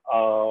are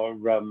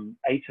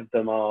 8 of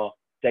them are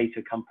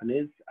data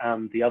companies,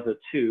 and the other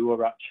 2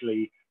 are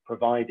actually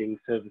providing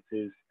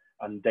services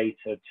and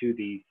data to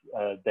these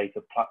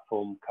data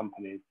platform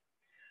companies.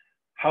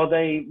 How are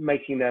they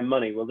making their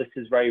money? Well, this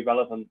is very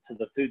relevant to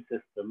the food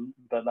system,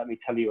 but let me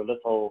tell you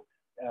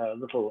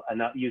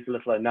use a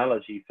little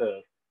analogy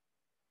first.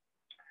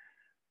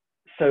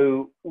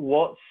 So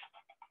what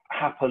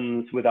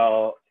happens with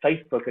our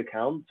Facebook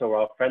accounts or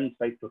our friends'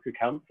 Facebook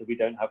accounts, if we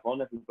don't have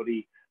one,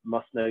 everybody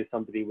must know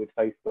somebody with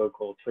Facebook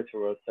or Twitter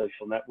or a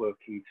social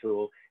networking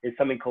tool, is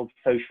something called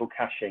social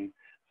caching.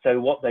 So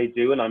what they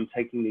do, and I'm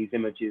taking these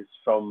images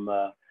from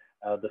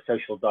The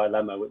Social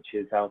Dilemma, which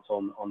is out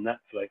on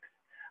Netflix,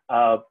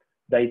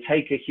 they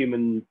take a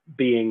human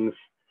being's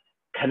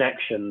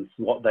connections,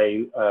 what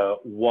they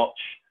watch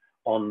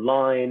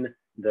online,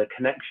 the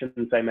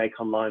connections they make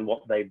online,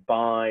 what they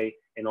buy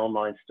in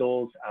online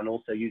stores, and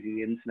also using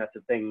the Internet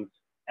of Things,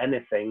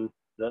 anything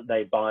that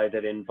they buy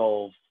that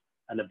involves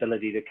an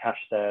ability to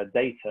cache their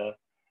data.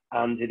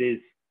 And it is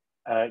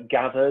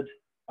gathered,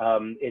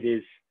 it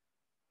is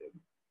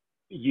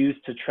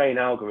used to train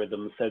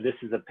algorithms. So this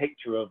is a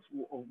picture of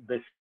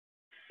this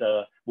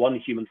one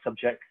human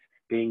subject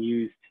being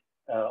used,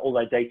 all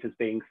their data is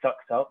being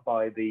sucked up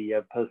by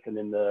the person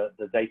in the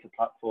data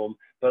platform.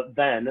 But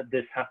then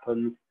this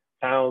happens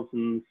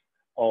thousands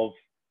of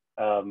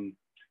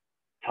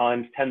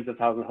times, tens of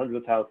thousands, hundreds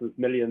of thousands,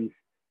 millions,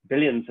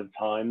 billions of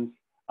times,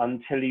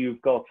 until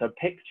you've got a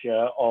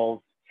picture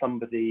of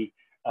somebody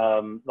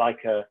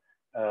like a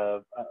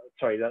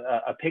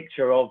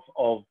picture of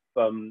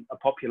a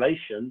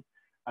population,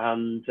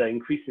 and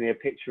increasingly a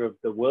picture of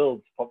the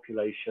world's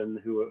population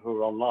who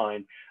are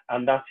online.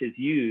 And that is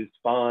used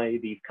by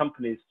these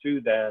companies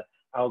through their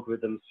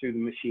algorithms, through the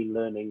machine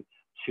learning,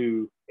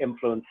 to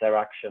influence their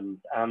actions.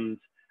 And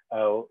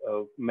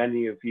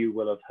many of you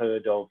will have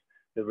heard of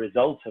the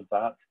result of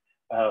that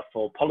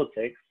for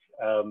politics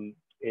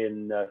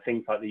in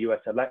things like the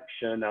US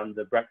election and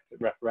the Brexit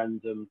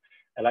referendum,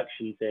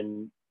 elections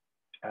in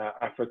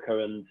Africa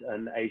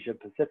and Asia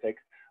Pacific,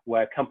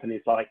 where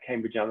companies like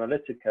Cambridge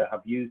Analytica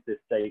have used this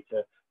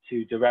data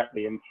to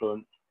directly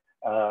influence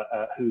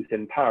who's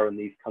in power in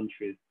these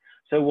countries.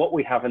 So what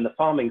we have in the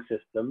farming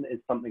system is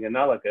something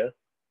analogous.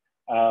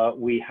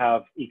 We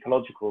have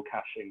ecological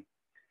caching.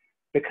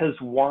 Because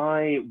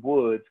why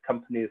would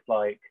companies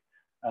like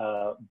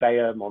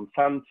Bayer,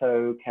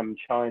 Monsanto,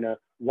 ChemChina,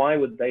 why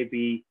would they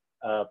be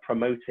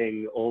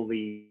promoting all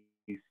these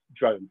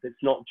drones?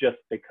 It's not just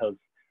because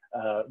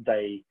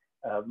they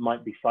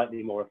might be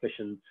slightly more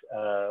efficient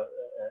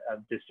at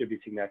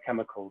distributing their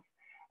chemicals.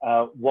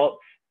 What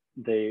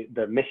the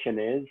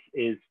mission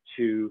is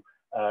to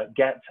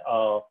get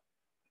our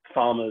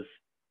farmers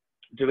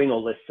doing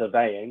all this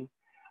surveying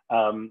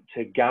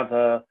to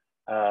gather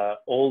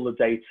all the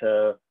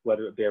data,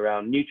 whether it be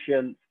around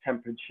nutrients,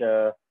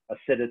 temperature,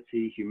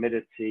 acidity,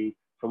 humidity,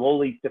 from all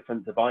these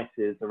different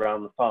devices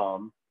around the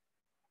farm.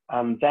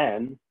 And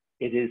then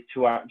it is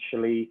to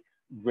actually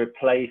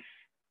replace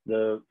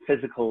the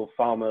physical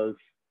farmers,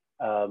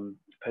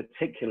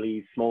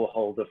 particularly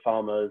smallholder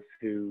farmers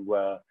who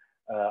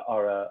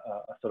are a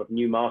sort of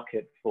new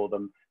market for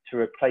them, to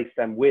replace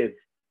them with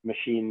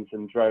machines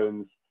and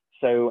drones.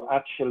 So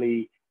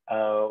actually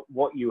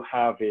what you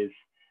have is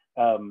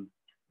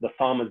the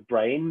farmer's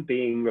brain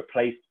being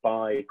replaced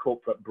by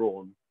corporate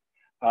brawn.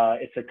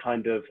 It's a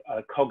kind of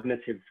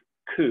cognitive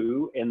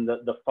coup in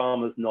that the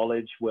farmer's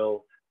knowledge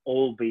will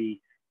all be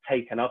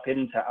taken up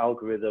into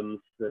algorithms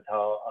that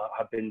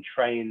have been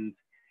trained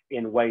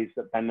in ways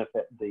that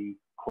benefit the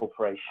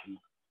corporation.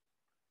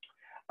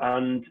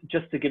 And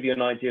just to give you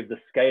an idea of the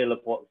scale of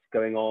what's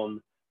going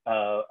on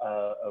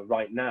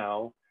right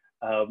now,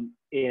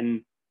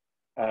 in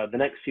the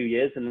next few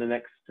years, in the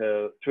next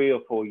 3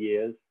 or 4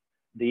 years,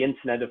 the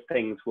Internet of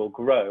Things will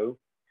grow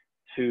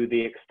to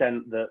the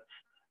extent that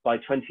by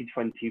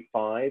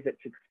 2025,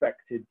 it's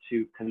expected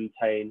to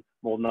contain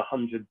more than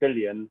 100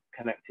 billion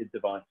connected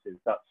devices.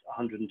 That's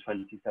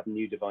 127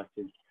 new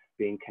devices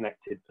being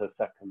connected per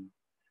second.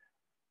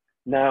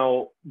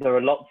 Now, there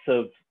are lots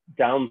of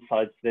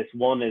downsides to this.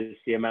 One is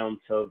the amount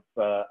of,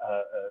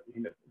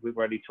 you know, we've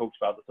already talked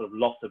about the sort of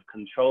loss of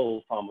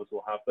control farmers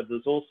will have, but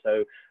there's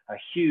also a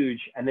huge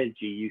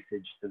energy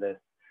usage to this.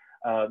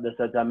 There's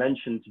a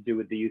dimension to do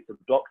with the use of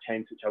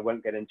blockchains, which I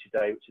won't get into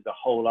today, which is a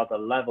whole other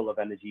level of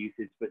energy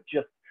usage. But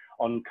just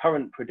on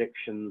current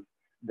predictions,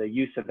 the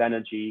use of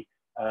energy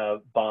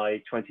by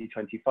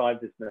 2025,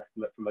 this is an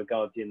estimate from a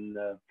Guardian,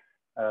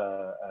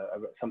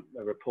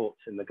 a report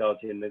in the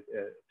Guardian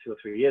 2 or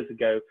 3 years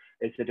ago,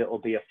 is that it will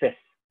be a fifth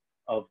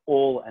of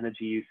all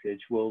energy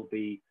usage will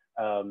be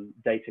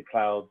data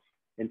clouds,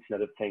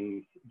 Internet of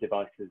Things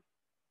devices.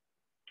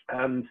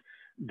 And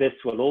this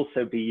will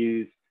also be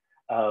used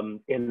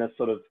in the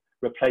sort of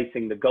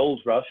replacing the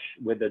gold rush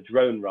with a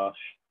drone rush.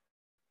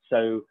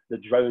 So the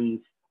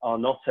drones are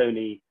not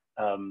only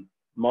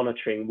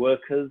monitoring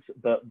workers,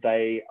 but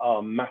they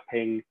are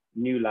mapping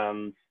new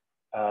lands,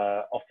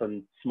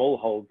 often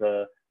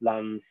smallholder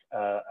lands,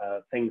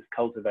 things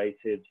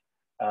cultivated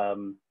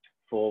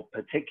for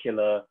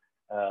particular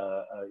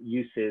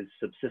uses,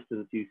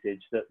 subsistence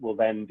usage, that will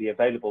then be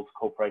available to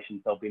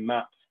corporations. There'll be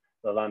maps,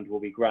 the land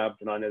will be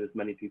grabbed, and I know there's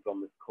many people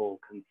on this call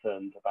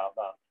concerned about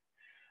that.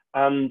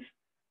 And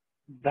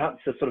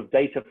that's a sort of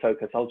data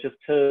focus. I'll just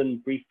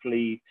turn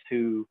briefly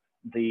to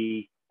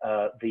the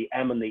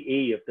M and the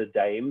E of the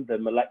DAME, the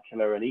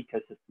molecular and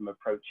ecosystem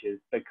approaches,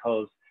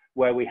 because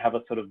where we have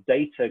a sort of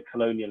data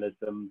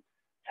colonialism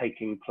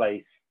taking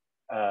place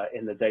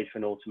in the data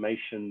and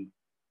automation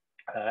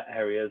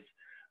areas,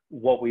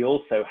 what we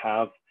also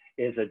have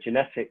is a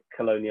genetic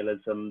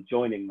colonialism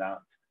joining that.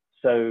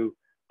 So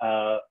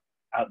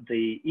at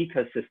the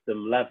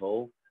ecosystem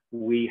level,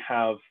 we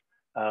have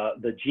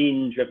the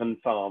gene-driven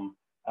farm.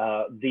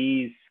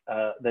 This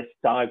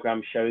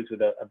diagram shows,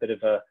 with a bit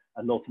of a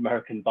North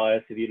American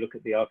bias, if you look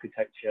at the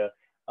architecture,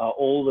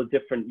 all the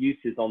different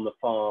uses on the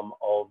farm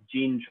of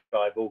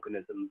gene-drive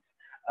organisms.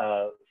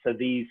 So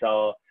these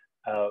are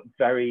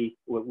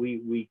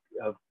we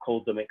have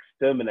called them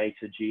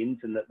exterminator genes,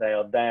 in that they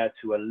are there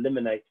to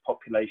eliminate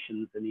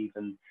populations and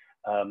even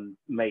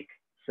make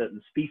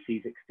certain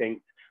species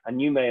extinct. And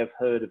you may have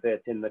heard of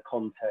it in the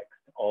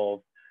context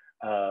of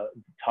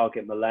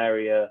target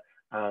malaria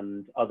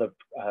and other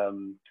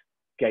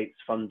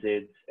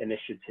Gates-funded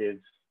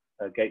initiatives,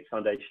 Gates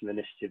Foundation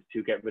initiatives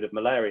to get rid of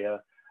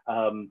malaria.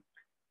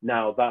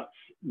 Now that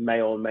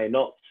may or may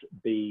not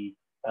be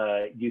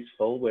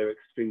useful. We're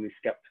extremely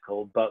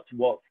skeptical, but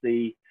what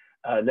the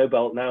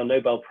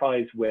Nobel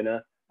Prize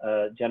winner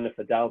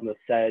Jennifer Doudna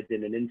said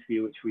in an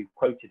interview, which we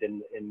quoted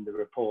in the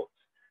report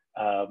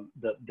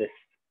that this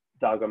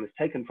diagram is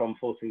taken from,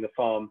 Forcing the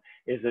Farm,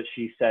 is that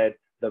she said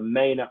the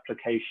main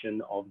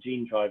application of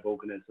gene-drive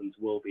organisms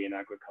will be in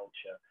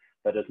agriculture.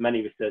 But as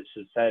many researchers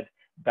have said,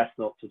 best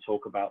not to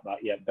talk about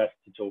that yet, best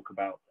to talk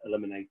about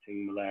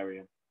eliminating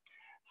malaria.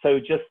 So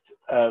just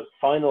a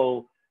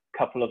final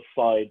couple of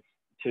slides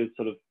to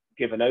sort of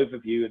give an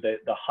overview.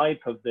 The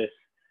hype of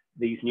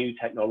these new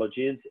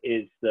technologies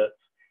is that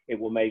it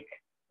will make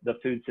the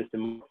food system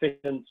more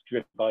efficient,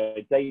 driven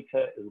by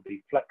data. It will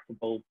be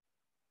flexible.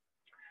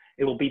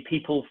 It will be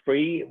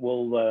people-free.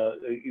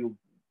 You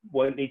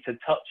won't need to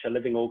touch a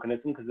living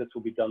organism, because this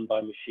will be done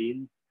by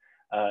machines.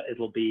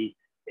 It'll be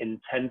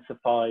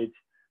intensified.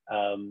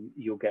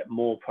 You'll get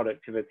more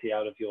productivity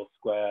out of your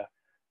square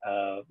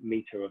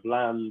meter of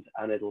land,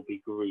 and it'll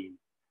be green.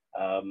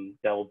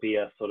 There will be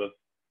a sort of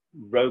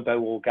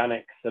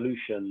robo-organic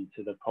solution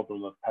to the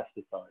problem of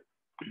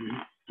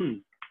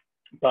pesticides.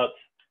 But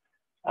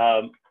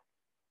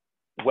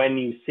when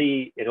you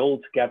see it all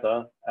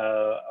together,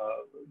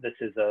 this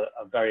is a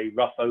very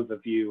rough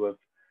overview of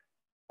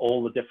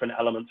all the different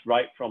elements,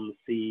 right from the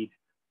seed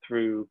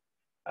through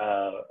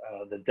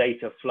the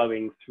data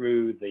flowing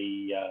through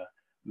the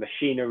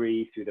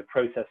machinery, through the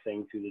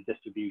processing, through the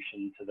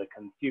distribution to the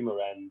consumer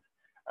end,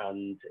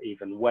 and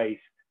even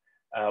waste.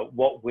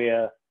 What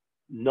we're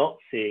not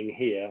seeing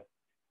here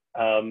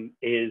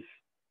is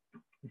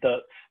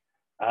that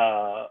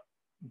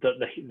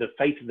the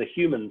fate of the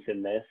humans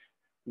in this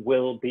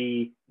will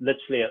be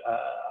literally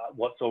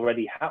what's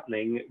already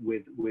happening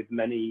with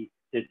many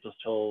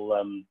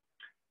digital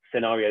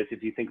scenarios.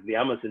 If you think of the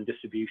Amazon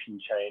distribution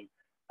chain,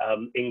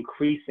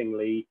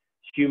 increasingly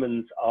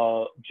humans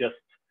are just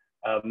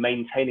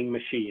maintaining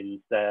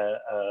machines. They're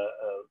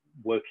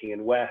working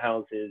in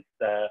warehouses.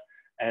 They're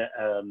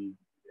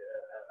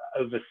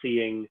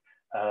overseeing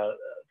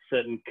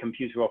certain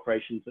computer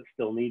operations that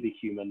still need a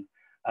human.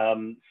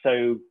 All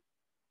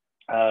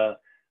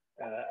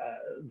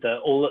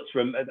that's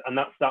and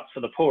that's for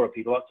the poorer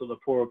people. That's what the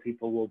poorer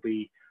people will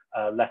be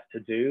left to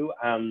do,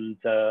 and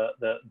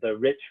the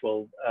rich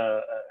will,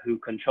 who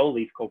control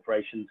these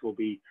corporations, will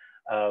be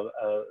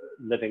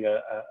living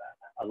a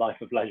life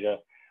of leisure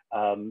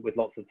with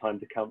lots of time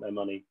to count their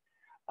money.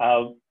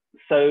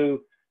 So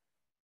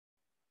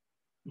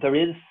there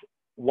is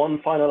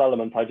one final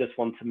element I just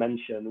want to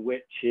mention,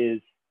 which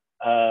is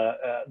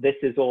this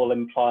is all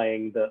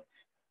implying that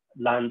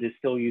land is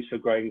still used for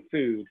growing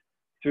food.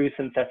 Through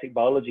synthetic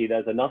biology,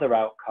 there's another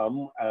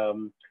outcome.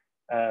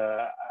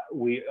 I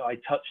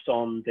touched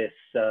on this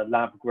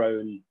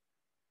lab-grown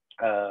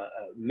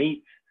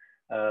meat,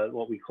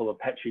 what we call a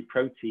petri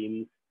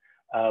proteins,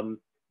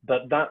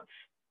 but that's,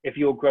 if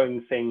you're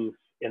growing things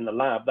in the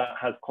lab, that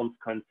has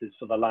consequences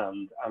for the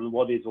land, and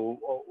what is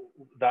all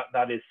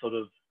that is sort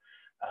of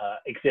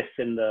exists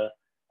in the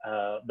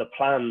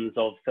plans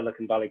of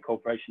Silicon Valley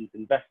corporations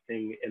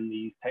investing in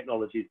these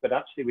technologies. But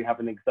actually, we have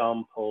an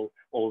example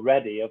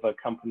already of a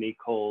company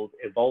called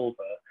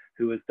Evolver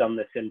who has done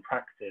this in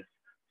practice.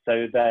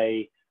 So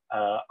they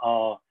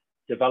are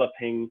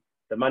developing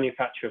the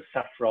manufacture of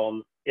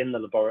saffron in the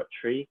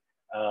laboratory.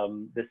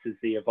 This is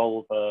the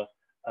Evolver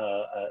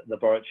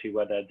laboratory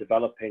where they're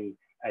developing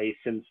a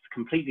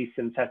completely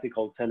synthetic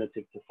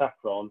alternative to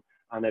saffron.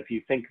 And if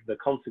you think of the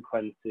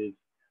consequences,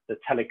 the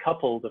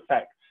telecoupled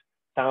effects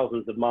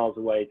thousands of miles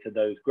away to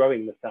those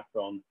growing the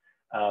saffron,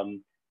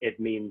 it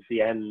means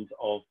the end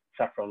of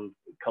saffron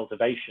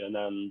cultivation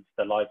and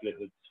the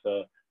livelihoods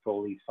for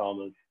all these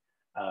farmers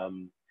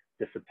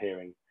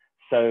disappearing.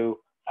 So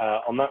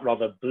on that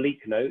rather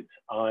bleak note,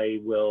 I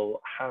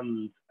will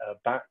hand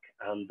back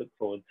and look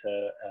forward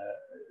to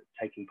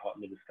taking part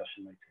in the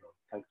discussion later on.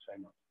 Thanks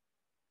very much.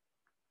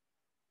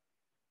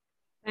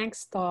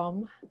 Thanks,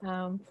 Tom,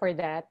 for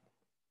that.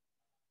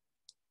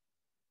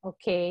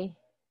 Okay.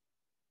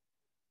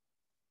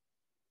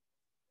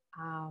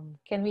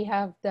 Can we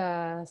have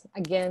the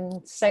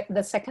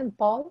second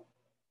poll?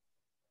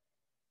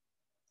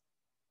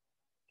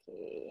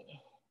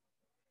 Okay.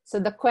 So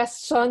the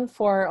question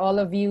for all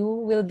of you: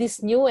 will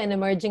these new and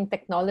emerging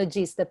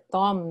technologies that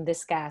Tom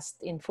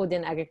discussed in food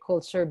and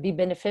agriculture be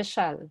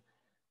beneficial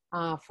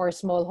for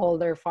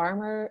smallholder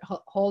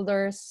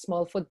holders,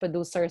 small food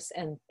producers,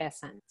 and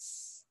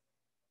peasants?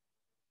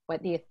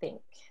 What do you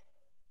think?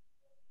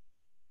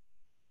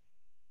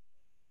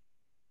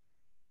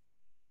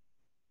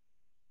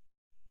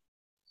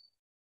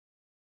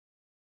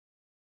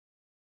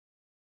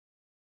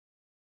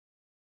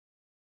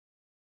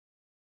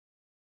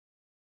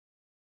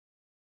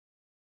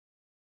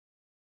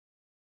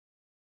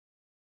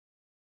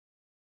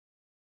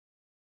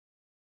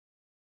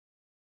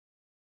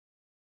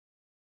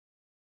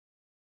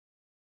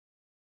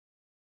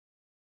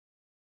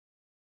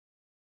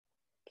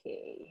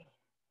 Okay.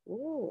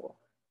 Ooh.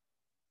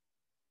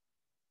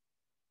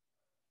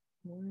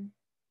 More.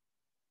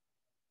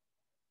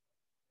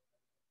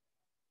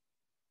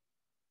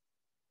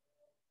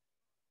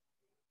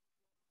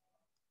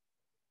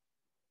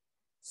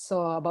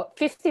 So about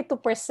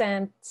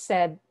 52%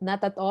 said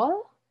not at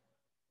all.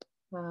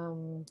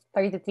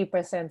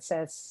 33%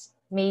 says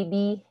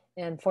maybe,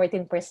 and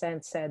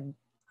 14% said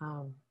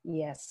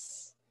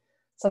yes.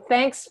 So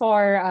thanks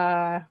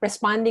for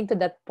responding to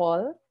that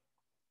poll.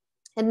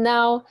 And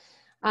now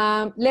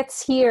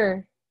let's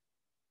hear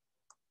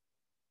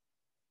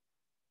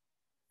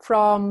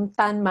from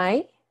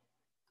Tanmay,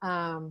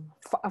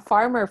 a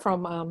farmer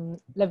from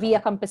La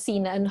Via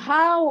Campesina, and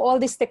how all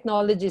these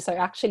technologies are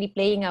actually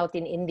playing out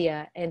in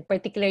India, and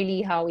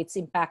particularly how it's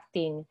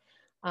impacting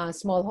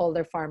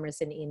smallholder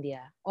farmers in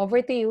India.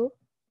 Over to you,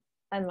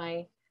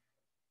 Tanmay.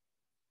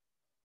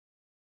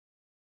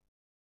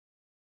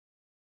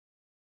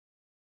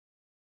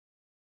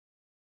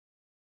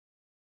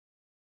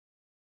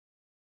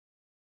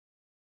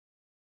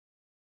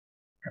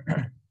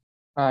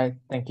 Hi,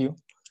 thank you.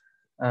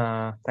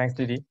 Thanks,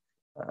 Didi.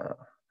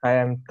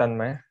 Hi, I'm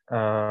Tanmay.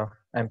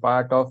 I'm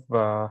part of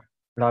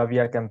La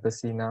Via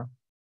Campesina,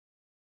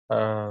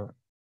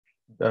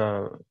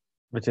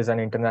 which is an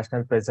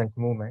international peasant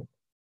movement,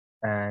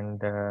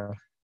 and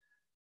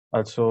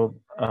also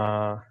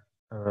I'm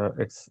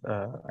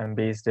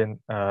based in.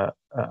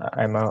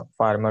 I'm a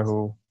farmer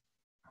who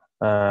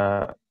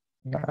I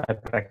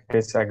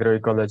practice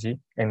agroecology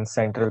in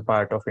central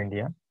part of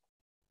India.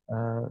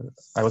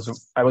 I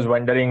was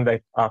wondering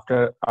that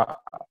after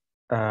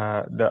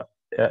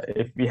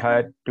if we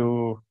had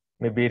to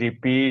maybe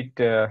repeat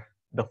the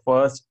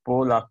first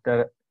poll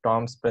after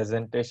Tom's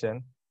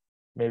presentation,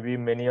 maybe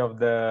many of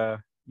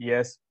the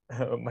yes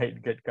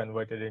might get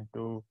converted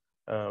into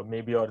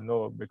maybe or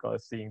no,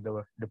 because seeing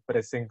the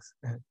depressing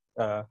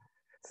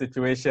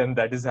situation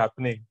that is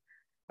happening.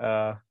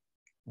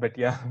 But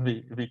yeah,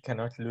 we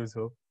cannot lose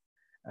hope.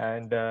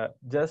 And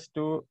just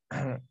to,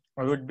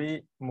 I would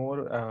be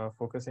more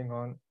focusing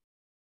on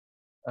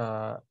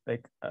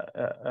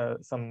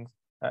some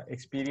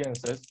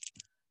experiences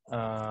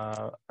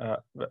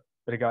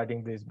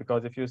regarding this,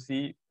 because if you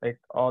see, like,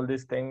 all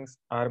these things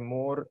are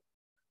more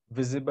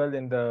visible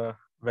in the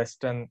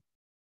Western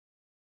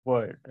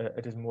world.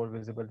 It is more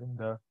visible in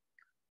the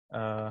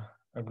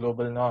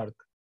global North.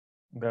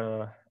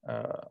 the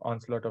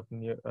onslaught of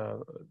new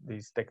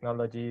these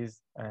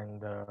technologies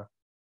and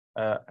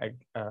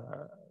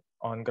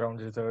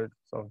on-ground results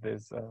of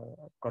this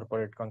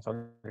corporate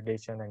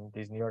consolidation and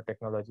these newer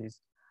technologies,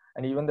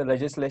 and even the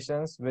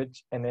legislations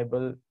which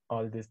enable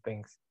all these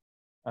things.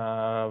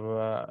 And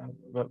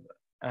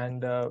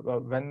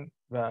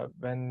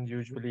when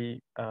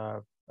usually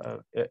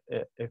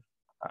if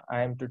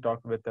I am to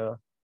talk with a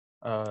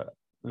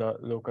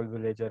local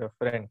villager, a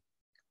friend,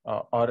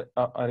 or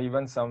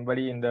even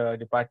somebody in the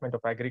Department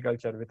of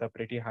Agriculture with a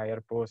pretty higher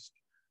post,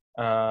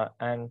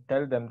 and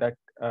tell them that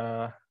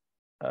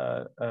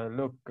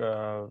look,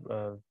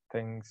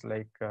 things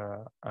like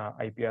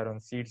IPR on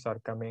seeds are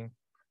coming,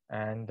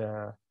 and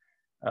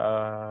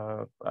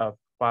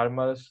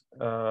farmers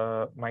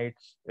might,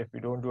 if we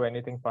don't do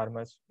anything,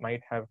 farmers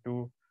might have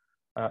to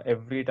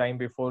every time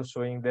before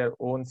sowing their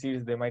own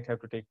seeds, they might have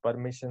to take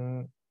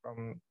permission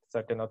from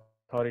certain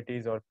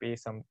authorities or pay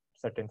some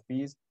certain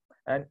fees,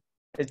 and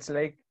it's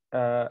like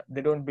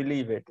they don't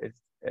believe it.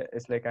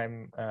 It's like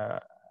I'm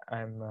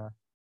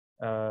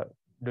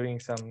doing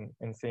some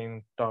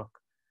insane talk,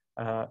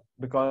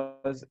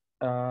 because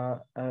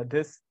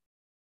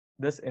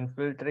this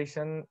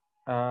infiltration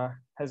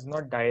has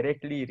not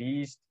directly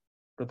reached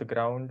to the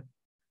ground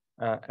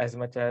as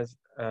much as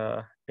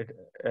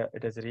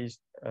it has reached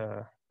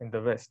in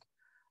the West.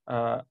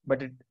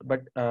 But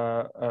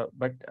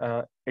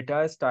it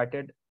has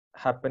started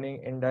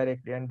happening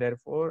indirectly, and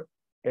therefore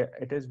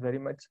it is very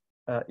much,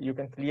 you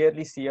can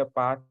clearly see a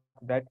path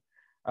that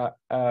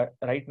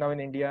right now in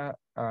India,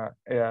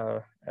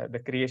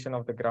 the creation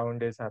of the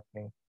ground is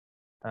happening.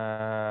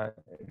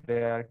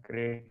 They are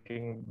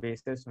creating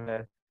bases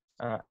where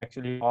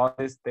actually all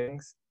these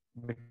things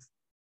becomes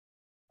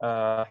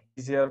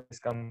easier for this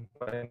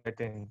company to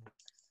get in.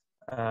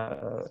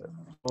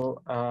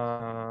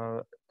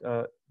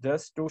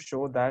 Just to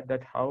show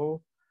that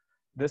how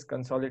this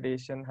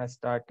consolidation has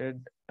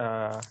started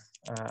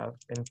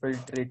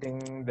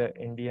infiltrating the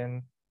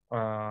Indian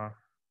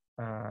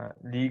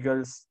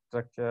legal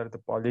structure, the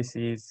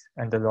policies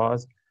and the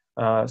laws,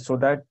 so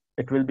that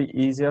it will be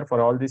easier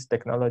for all these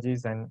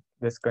technologies and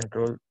this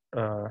control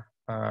to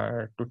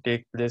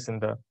take place in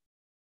the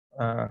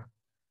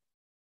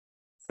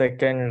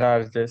second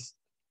largest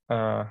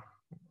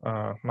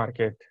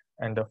market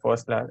and the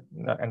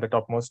and the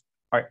topmost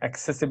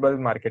accessible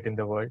market in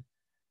the world,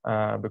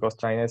 because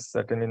China is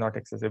certainly not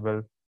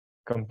accessible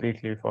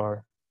completely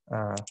for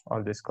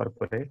all these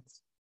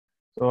corporates.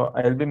 So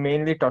I'll be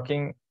mainly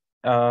talking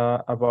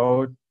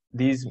about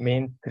these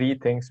main three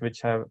things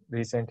which have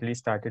recently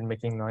started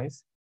making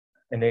noise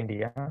in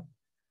India.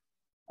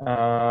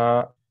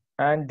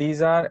 And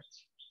these are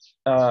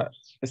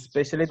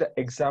especially the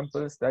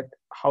examples that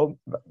how,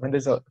 when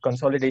there's a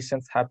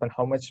consolidations happen,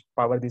 how much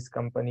power these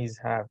companies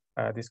have,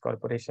 these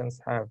corporations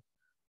have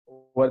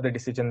over the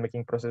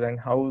decision-making process, and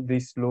how they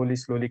slowly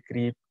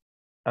creep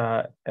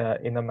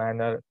in a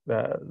manner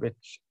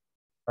which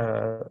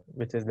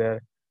is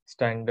their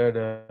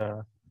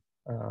standard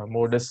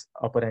modus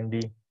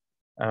operandi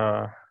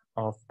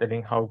of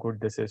telling how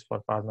good this is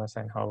for farmers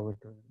and how it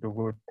will do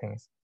good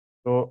things.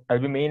 So I'll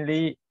be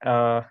mainly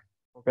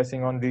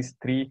focusing on these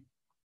three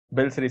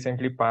bills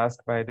recently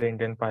passed by the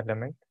Indian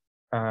Parliament,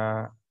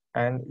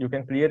 and you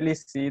can clearly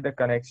see the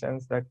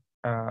connections that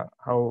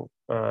how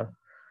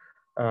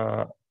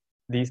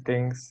these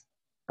things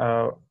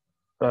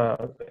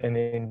in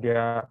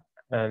India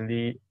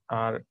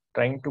are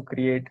trying to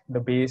create the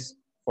base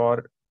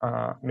for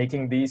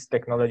making these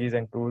technologies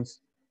and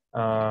tools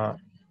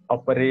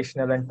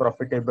operational and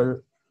profitable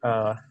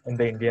in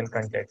the Indian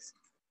context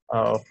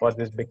for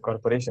these big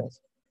corporations.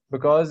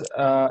 Because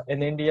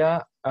in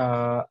India,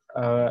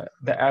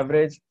 the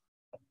average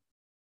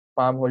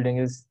farm holding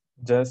is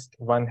just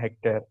 1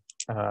 hectare.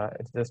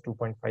 It's just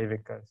 2.5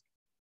 acres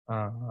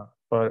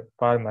per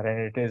farmer, and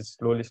it is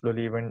slowly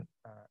even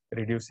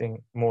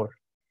reducing more.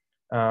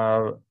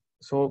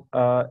 So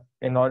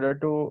in order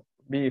to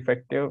be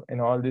effective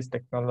in all these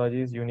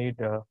technologies, you need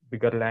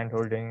bigger land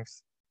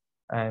holdings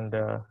and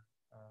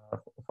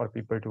for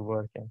people to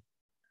work in.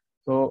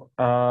 So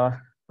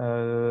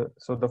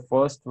so the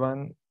first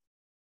one,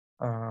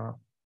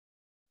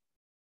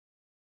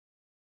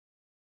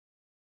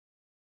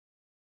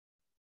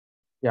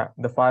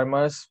 the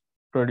Farmers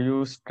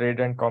Produce Trade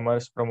and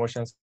Commerce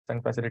Promotions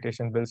and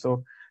Facilitation Bill.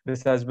 So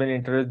this has been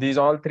introduced. These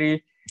all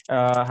three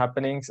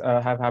happenings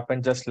have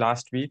happened just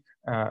last week,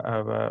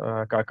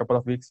 a couple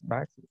of weeks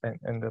back,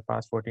 in the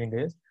past 14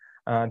 days.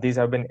 These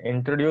have been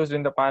introduced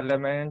in the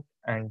parliament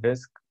and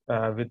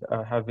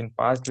have been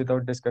passed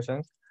without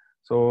discussions.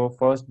 So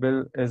first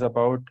bill is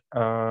about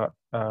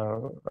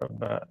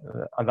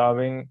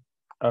allowing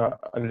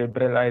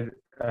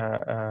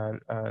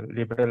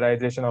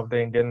liberalization of the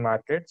Indian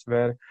markets,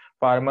 where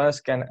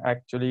farmers can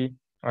actually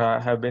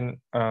have been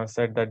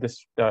said that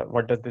this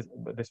what does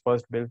this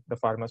first bill, the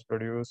Farmers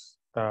Produce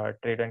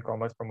Trade and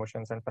Commerce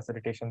Promotions and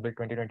Facilitation Bill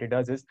 2020,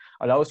 does is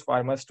allows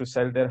farmers to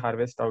sell their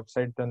harvest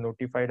outside the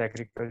notified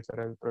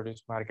agricultural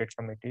produce market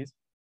committees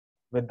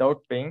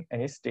without paying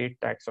any state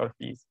tax or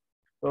fees.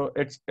 So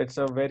it's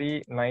a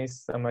very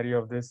nice summary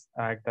of this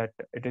act, that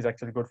it is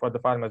actually good for the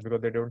farmers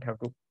because they don't have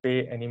to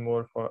pay any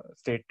more for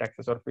state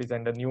taxes or fees,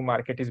 and a new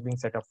market is being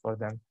set up for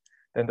them.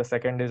 Then the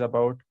second is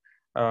about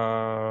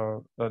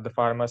the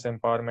farmers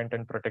empowerment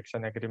and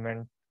protection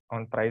agreement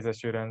on price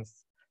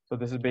assurance. So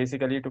this is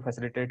basically to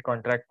facilitate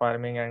contract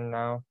farming, and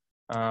now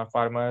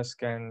farmers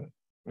can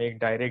make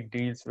direct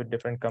deals with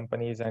different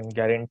companies and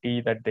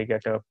guarantee that they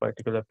get a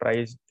particular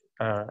price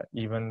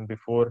even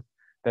before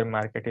their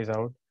market is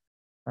out.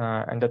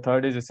 And the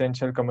third is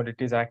Essential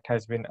Commodities Act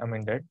has been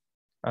amended.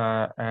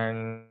 So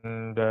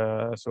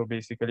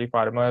basically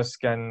farmers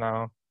can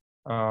now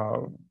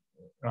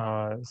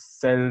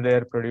sell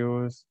their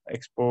produce,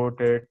 export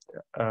it,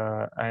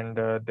 and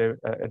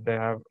they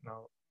have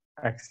now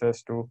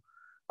access to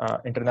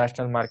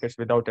international markets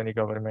without any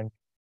government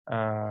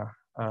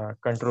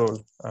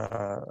control.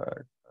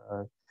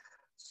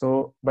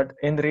 But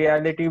in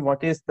reality,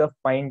 what is the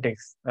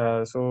findings?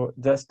 So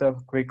just a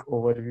quick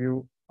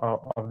overview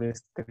of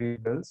these three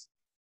bills.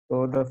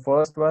 So the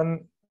first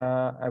one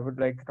I would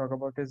like to talk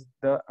about is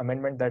the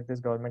amendment that this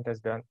government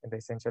has done in the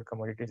Essential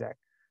Commodities Act.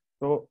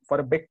 So for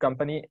a big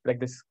company like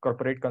this,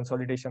 corporate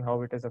consolidation,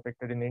 how it is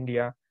affected in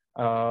India,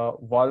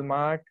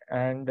 Walmart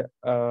and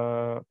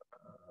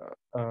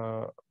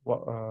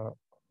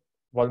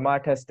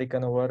Walmart has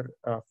taken over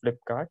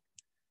Flipkart,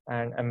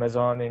 and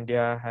Amazon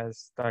India has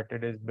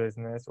started its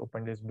business,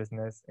 opened its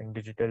business in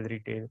digital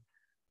retail.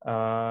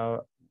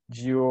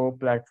 Geo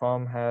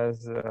platform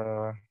has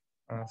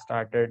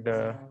started,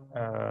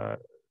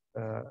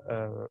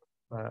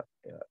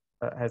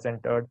 has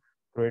entered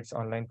through its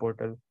online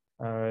portal,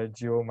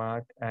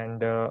 GeoMart,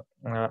 and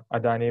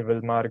Adani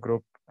Wilmar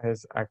Group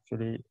is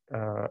actually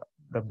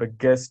the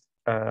biggest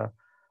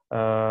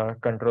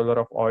controller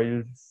of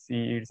oil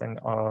seeds and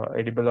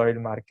edible oil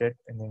market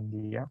in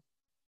India.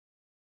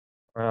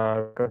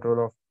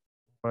 Control of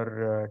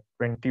over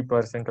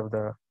 20% of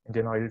the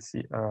Indian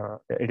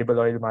edible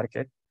oil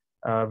market,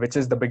 which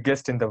is the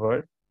biggest in the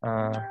world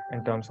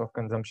in terms of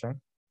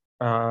consumption.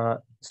 As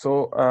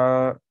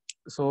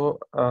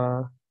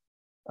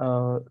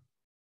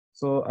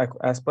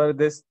per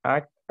this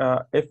act,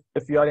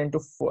 if you are into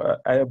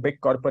a big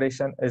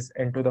corporation is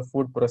into the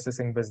food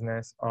processing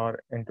business or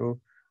into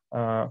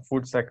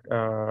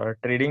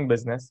trading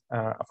business,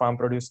 farm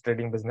produce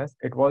trading business,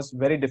 it was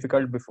very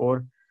difficult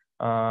before.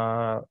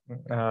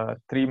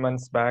 3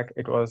 months back,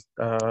 it was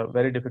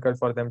very difficult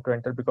for them to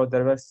enter because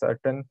there were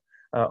certain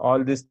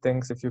all these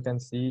things, if you can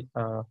see,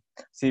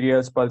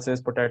 cereals, pulses,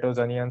 potatoes,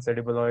 onions,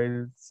 edible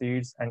oil,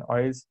 seeds, and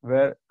oils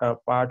were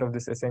part of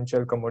this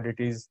Essential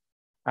Commodities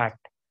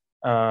Act.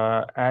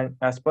 And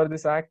as per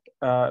this act,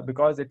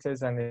 because it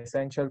is an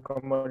essential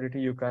commodity,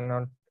 you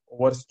cannot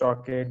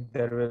overstock it.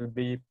 There will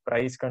be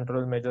price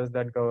control measures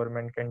that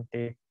government can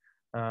take.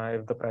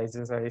 If the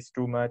prices are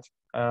too much,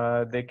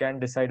 they can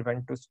decide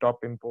when to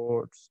stop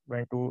imports,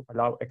 when to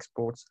allow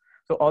exports.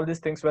 So all these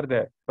things were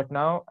there. But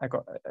now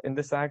in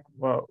this act,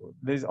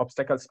 these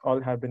obstacles all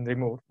have been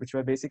removed, which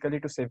were basically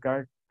to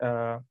safeguard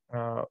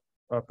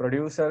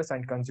producers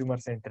and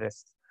consumers'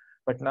 interests.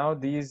 But now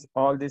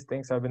all these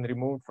things have been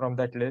removed from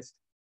that list,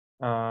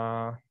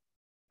 and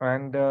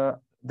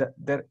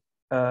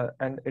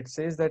it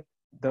says that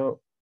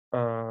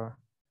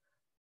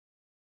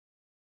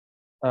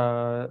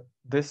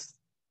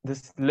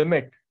this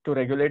limit to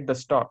regulate the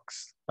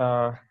stocks,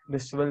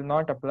 this will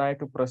not apply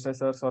to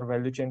processors or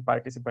value chain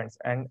participants.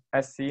 And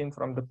as seen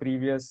from the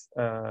previous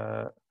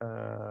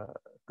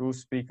two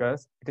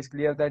speakers, it is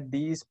clear that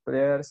these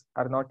players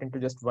are not into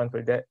just one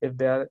field. If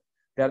they are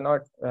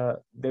not,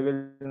 they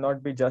will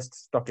not be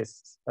just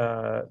stockists.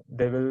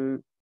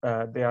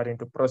 They are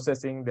into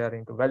processing, they are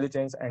into value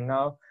chains, and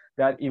now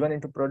they are even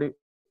into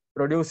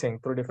producing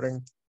through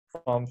different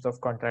forms of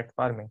contract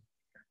farming.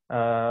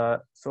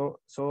 So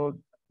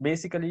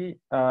basically,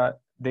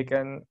 they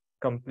can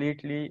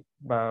completely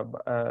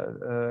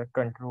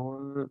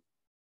control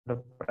the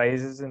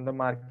prices in the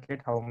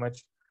market, how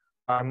much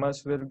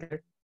farmers will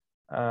get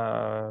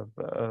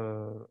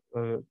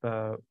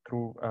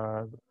through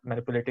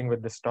manipulating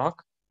with the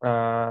stock.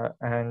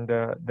 And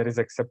there is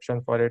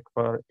exception for it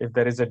for if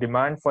there is a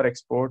demand for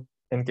export.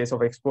 In case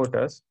of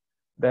exporters,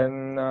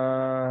 then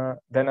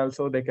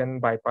also they can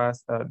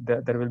bypass.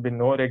 There will be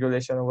no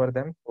regulation over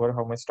them or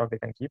how much stock they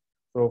can keep.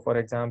 So, for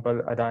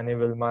example, Adani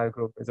Wilmar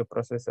Group is a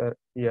processor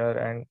here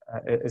and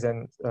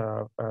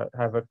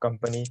have a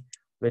company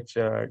which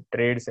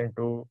trades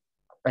into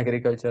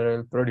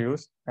agricultural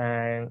produce,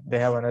 and they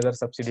have another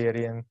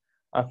subsidiary in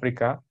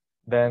Africa.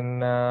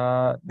 Then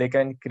they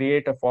can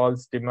create a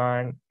false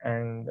demand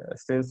and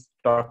still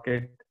stock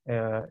it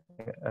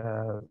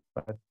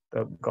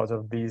because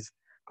of these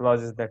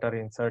clauses that are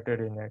inserted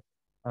in it.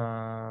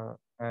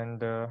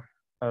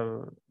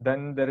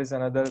 Then there is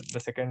the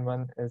second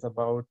one is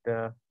about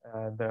the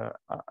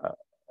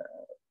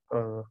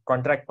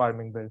contract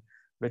farming bill,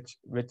 which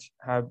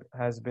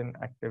has been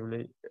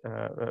actively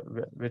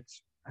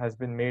which has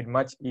been made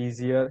much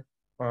easier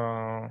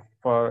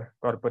for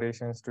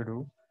corporations to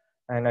do.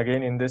 And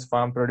again, in this,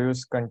 farm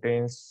produce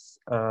contains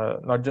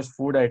not just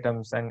food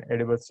items and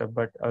edible stuff,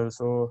 but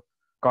also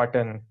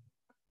cotton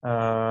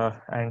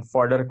and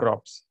fodder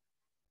crops.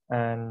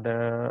 And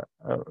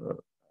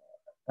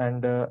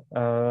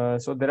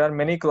so there are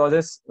many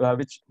clauses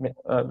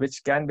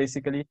which can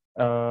basically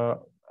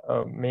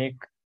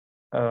make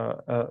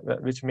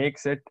which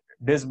makes it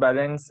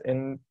disbalance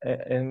in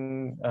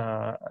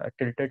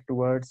tilted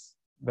towards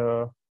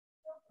the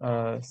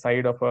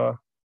side of a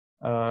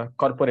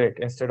corporate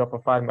instead of a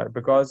farmer,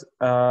 because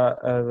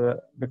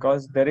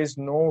there is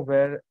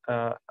nowhere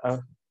a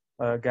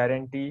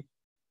guarantee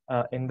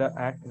in the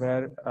act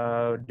where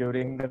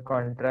during the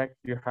contract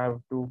you have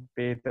to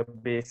pay the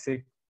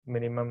basic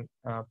minimum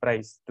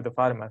price to the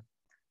farmer.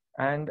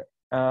 And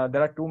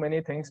there are too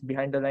many things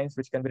behind the lines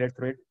which can be read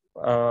through it.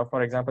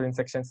 For example, in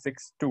section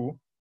 6.2,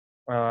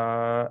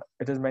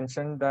 it is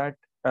mentioned that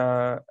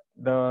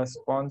the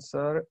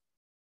sponsor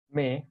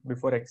may,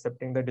 before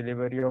accepting the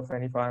delivery of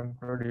any farm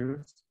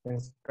produce,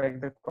 inspect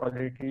the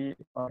quality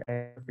or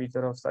any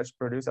feature of such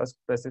produce as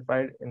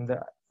specified in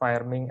the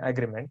farming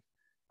agreement.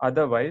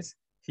 Otherwise,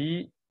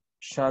 he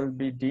shall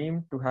be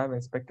deemed to have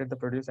inspected the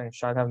produce and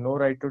shall have no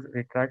right to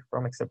retract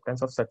from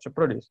acceptance of such a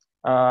produce.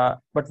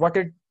 But what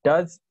it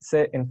does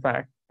say, in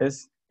fact,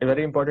 is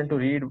very important to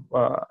read.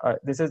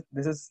 This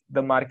is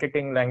the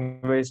marketing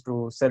language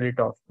to sell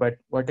it off. But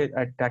what it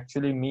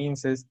actually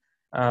means is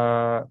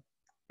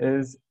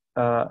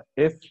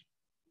if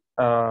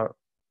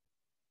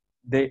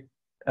they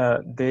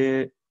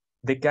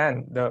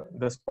can,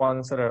 the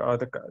sponsor or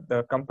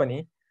the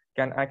company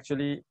can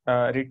actually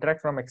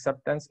retract from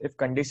acceptance if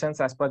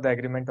conditions as per the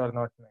agreement are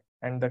not met.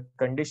 And the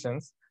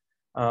conditions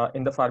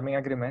in the farming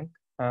agreement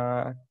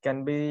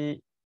can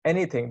be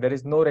anything. There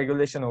is no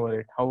regulation over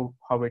it, how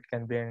it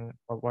can be and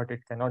what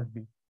it cannot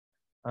be.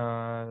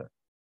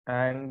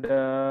 And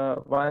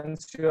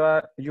once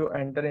you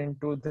enter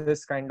into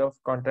this kind of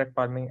contract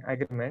farming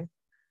agreement,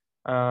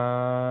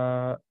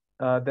 then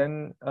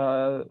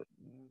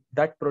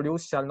that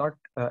produce shall not,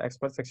 as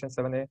per section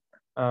 7A,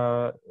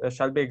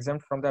 shall be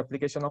exempt from the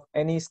application of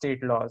any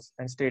state laws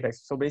and state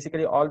acts. So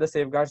basically, all the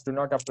safeguards do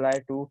not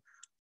apply to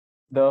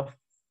the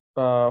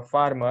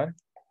farmer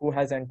who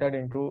has entered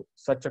into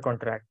such a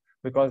contract,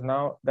 because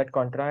now that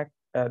contract,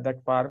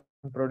 that farm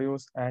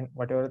produce and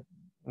whatever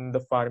the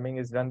farming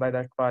is done by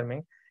that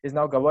farming is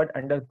now governed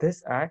under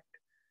this act,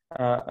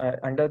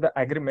 under the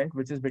agreement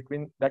which is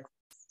between that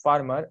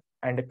farmer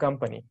and a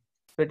company.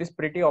 So it is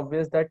pretty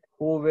obvious that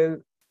who will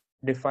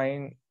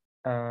define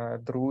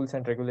the rules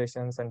and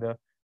regulations and the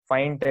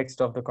fine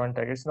text of the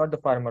contract. It's not the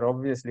farmer,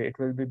 obviously. It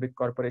will be big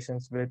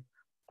corporations with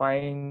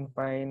fine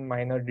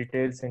minor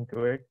details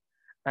into it.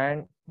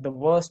 And the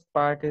worst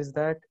part is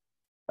that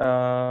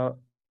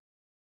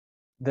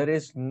there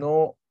is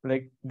no,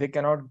 like, they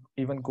cannot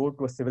even go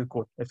to a civil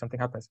court if something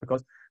happens,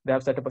 because they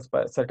have set up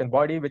a certain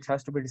body which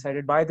has to be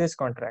decided by this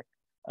contract,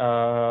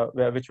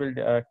 which will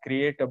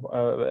create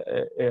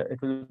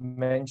it will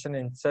mention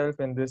itself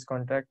in this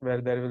contract,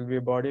 where there will be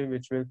a body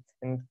which will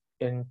in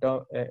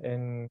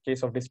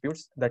case of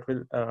disputes that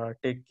will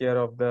take care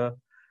of the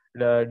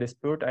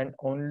dispute. And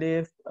only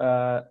if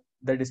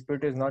the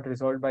dispute is not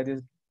resolved by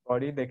this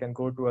body, they can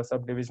go to a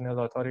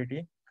subdivisional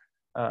authority,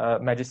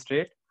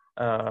 magistrate,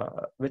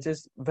 which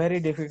is very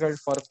difficult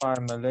for a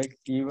farmer. Like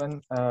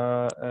even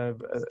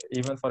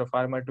for a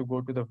farmer to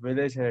go to the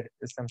village head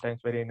is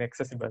sometimes very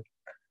inaccessible,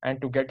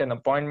 and to get an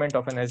appointment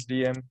of an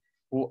SDM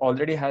who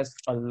already has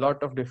a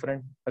lot of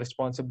different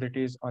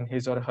responsibilities on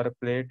his or her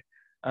plate,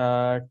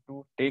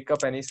 to take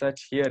up any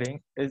such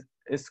hearing is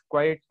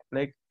quite,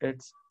 like,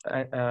 it's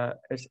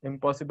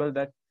impossible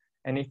that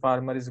any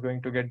farmer is going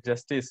to get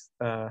justice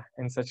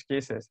in such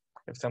cases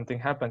if something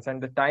happens.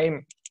 And the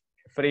time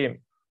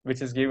frame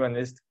which is given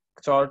is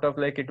sort of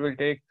like, it will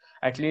take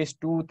at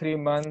least 2-3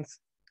 months,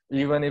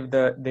 even if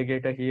they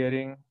get a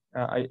hearing,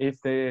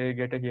 if they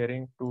get a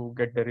hearing to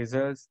get the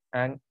results,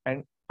 and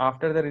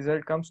after the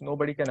result comes,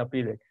 nobody can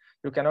appeal it.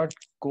 You cannot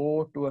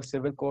go to a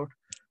civil court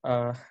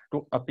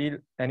to appeal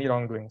any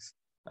wrongdoings.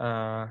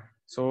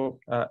 So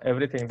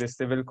everything, this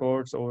civil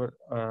courts over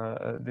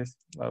this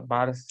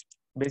bars,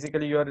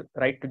 basically your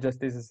right to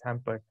justice is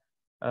hampered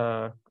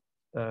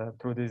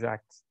through these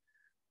acts.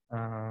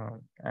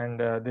 And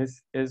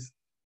this is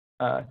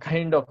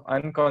kind of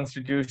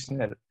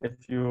unconstitutional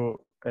if you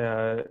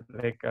go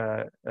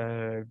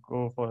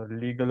for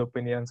legal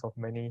opinions of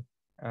many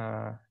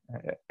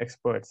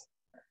experts.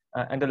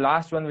 And the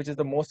last one, which is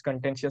the most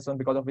contentious one,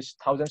 because of which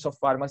thousands of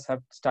farmers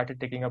have started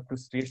taking up to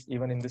streets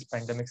even in this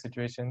pandemic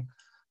situation,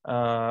 we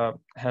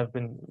have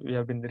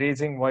been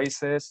raising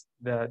voices.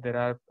 There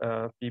are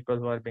people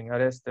who are being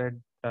arrested,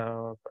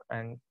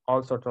 and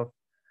all sorts of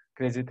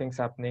crazy things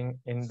happening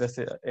in this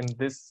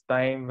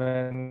time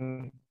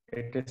when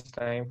it is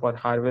time for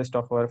harvest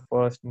of our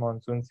first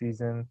monsoon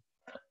season.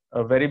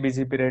 A very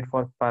busy period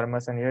for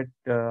farmers, and yet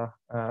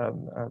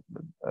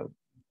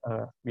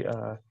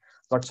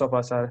lots of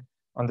us are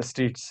on the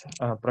streets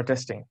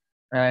protesting.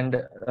 And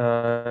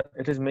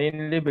it is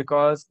mainly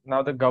because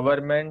now the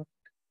government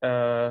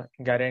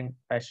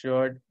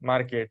assured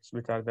markets,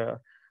 which are the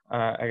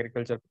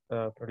agriculture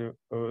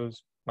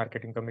produce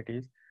marketing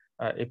committees,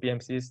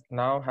 APMCs,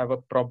 now have a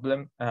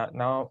problem.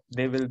 Now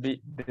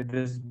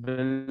this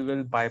bill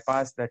will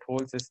bypass that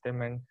whole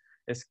system and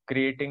is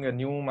creating a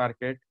new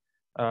market,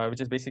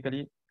 which is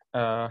basically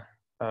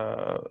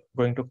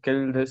going to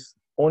kill this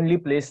only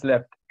place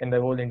left in the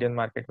whole Indian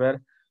market,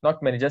 where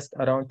not many, just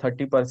around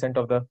 30%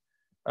 of the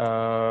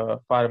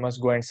farmers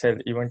go and sell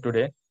even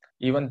today.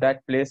 Even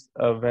that place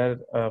where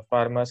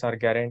farmers are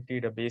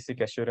guaranteed a basic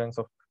assurance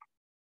of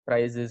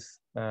prices,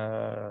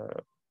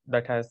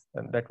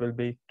 that will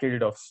be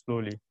killed off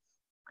slowly.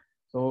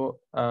 So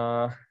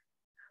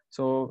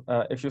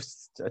if you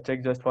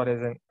check just for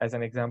as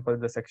an example,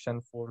 the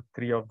section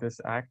 4.3 of this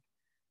act,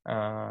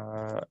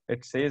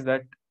 it says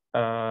that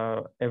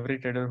every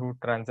trader who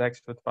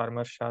transacts with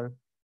farmers shall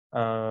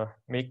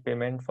make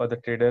payment for the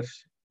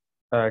traders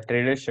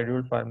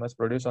scheduled farmers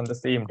produce on the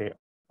same day,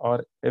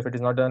 or if it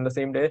is not done on the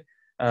same day,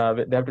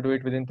 they have to do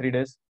it within 3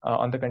 days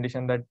on the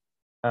condition that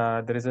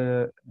there is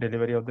a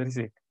delivery of the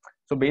receipt.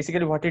 So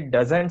basically what it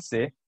doesn't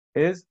say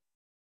is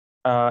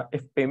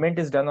if payment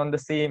is done on the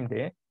same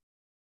day,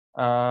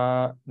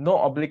 no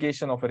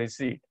obligation of a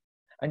receipt.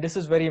 And this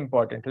is very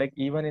important. Like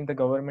even in the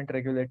government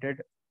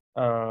regulated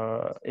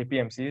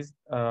APMCs,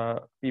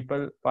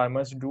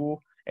 farmers do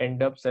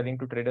end up selling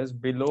to traders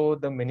below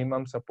the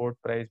minimum support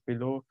price,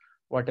 below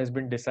what has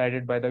been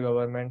decided by the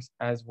governments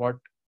as what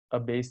a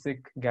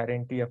basic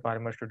guarantee a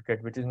farmer should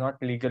get, which is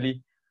not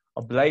legally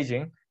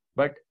obliging.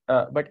 But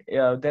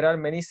there are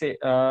many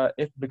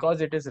if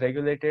because it is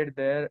regulated,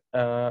 there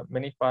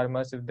many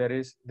farmers, if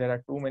there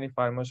are too many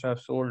farmers who have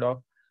sold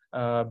off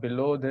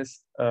below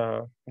this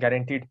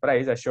guaranteed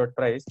price, assured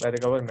price by the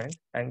government,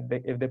 and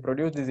if they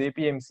produce these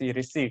APMC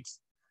receipts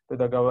to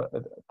the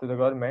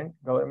government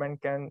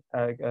can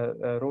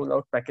roll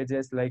out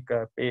packages like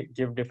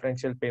give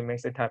differential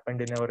payments. It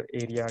happened in our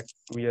area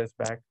 2 years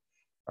back.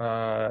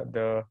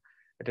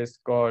 It is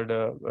called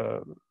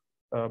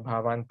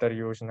Bhavantar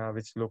Yojana,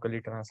 which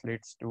locally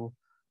translates to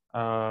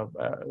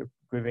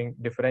giving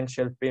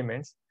differential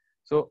payments.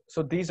 So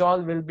these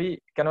all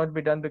cannot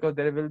be done because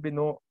there will be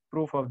no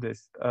proof of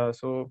this.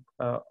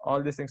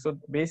 All these things. So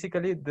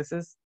basically, this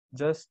is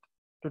just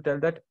to tell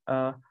that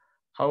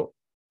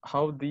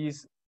how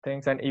these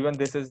things, and even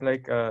this is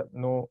like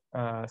no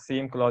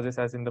same clauses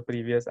as in the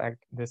previous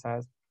act. This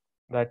has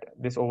that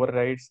this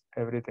overrides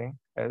everything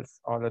else,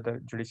 all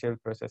other judicial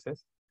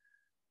processes.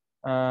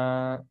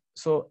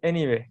 So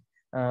anyway,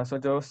 so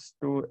just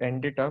to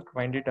wind it up,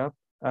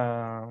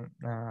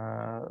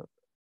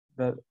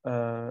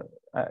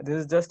 this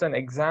is just an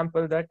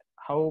example that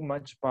how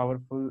much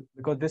powerful,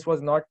 because this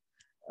was not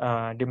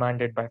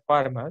demanded by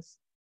farmers.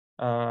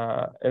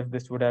 If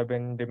this would have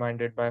been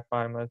demanded by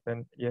farmers,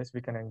 then yes,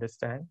 we can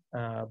understand.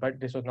 But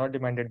this was not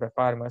demanded by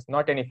farmers,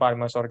 not any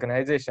farmers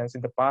organizations.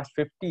 In the past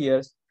 50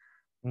 years,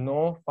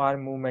 no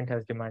farm movement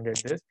has demanded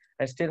this.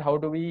 And still, how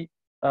do we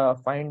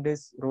find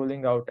this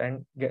rolling out?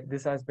 And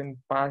this has been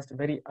passed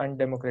very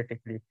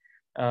undemocratically.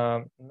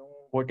 No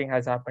voting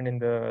has happened in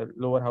the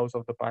lower house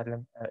of the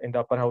parliament, in the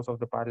upper house of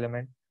the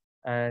parliament,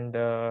 and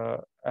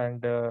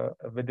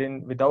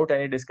without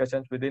any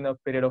discussions, within a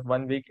period of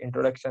 1 week,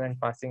 introduction and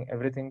passing,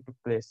 everything took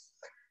place.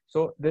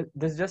 So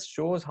this just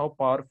shows how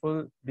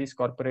powerful these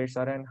corporates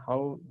are and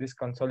how this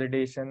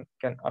consolidation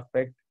can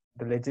affect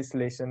the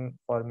legislation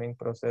forming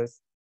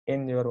process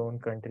in your own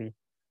country,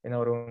 in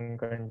our own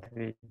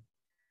country.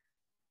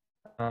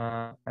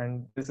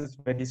 And this is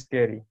very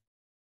scary.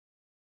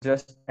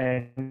 Just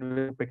end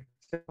with a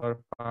picture of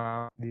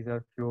farm. These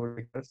are few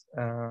pictures.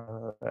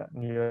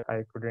 Near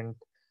I couldn't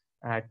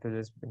add to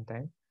this in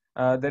time.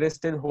 There is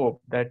still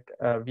hope that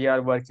we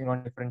are working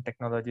on different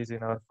technologies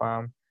in our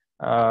farm,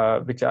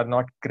 which are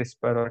not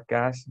CRISPR or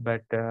Cas,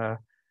 but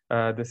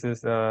this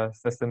is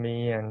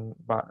sesame and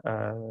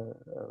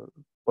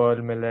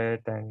pearl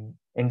millet and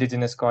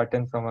indigenous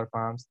cotton from our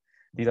farms.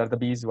 These are the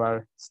bees who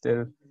are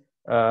still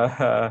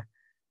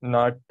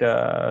not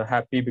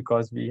happy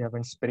because we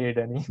haven't sprayed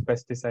any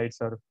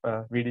pesticides or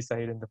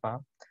weedicide in the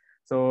farm.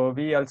 So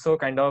we also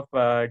kind of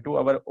do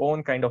our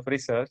own kind of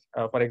research.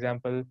 For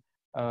example,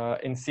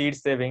 in seed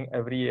saving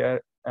every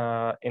year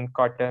in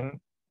cotton,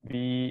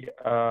 we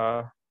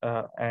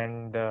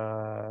and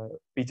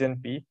pigeon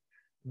pea,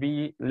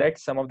 we let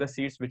some of the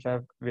seeds which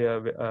have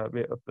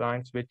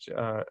plants which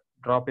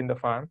drop in the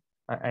farm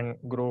and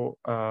grow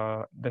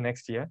the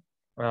next year.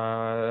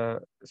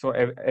 So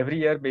every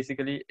year,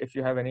 basically, if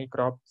you have any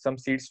crop, some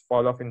seeds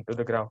fall off into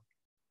the ground,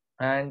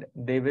 and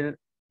they will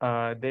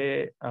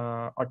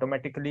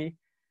automatically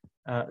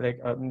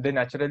they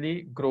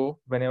naturally grow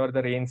whenever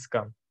the rains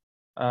come.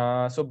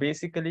 So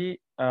basically,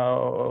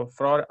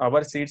 for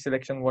our seed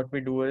selection, what we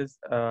do is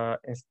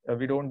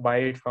we don't buy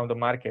it from the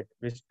market,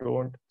 because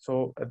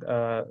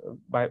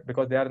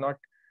they are not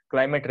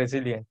climate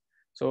resilient.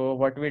 So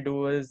what we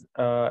do is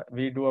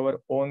we do our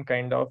own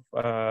kind of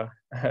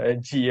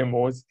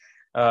GMOs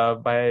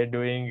by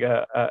doing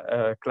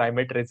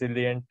climate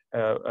resilient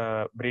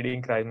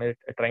breeding,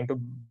 trying to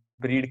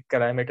breed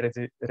climate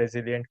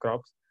resilient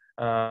crops.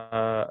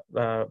 for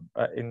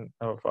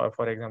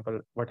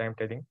example, what I'm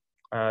telling,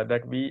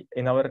 that we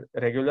in our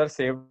regular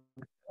saved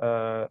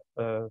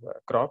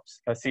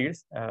crops,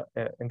 seeds,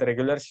 in the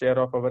regular share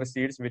of our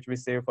seeds which we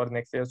save for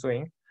next year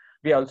sowing,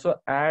 we also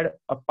add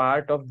a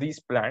part of these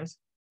plants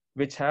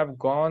which are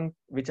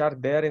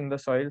there in the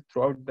soil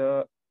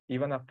throughout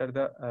even after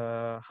the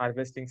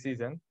harvesting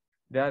season.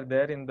 They are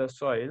there in the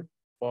soil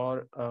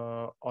for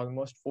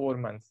almost 4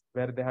 months,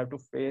 where they have to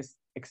face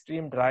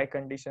extreme dry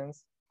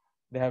conditions.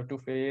 They have to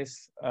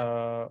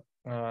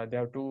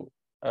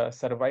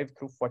survive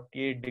through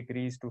 48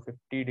 degrees to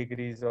 50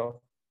 degrees of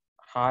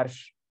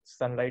harsh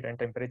sunlight and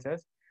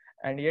temperatures,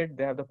 and yet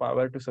they have the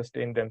power to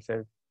sustain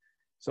themselves.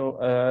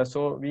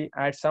 So we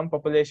add some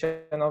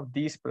population of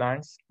these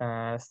plants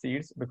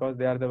seeds, because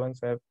they are the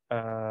ones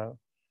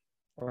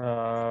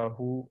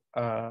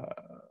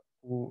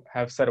who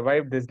have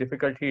survived this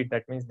difficult heat.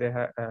 That means they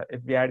have.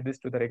 If we add this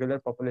to the regular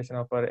population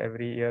of our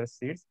every year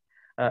seeds,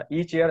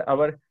 each year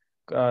our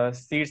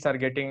seeds are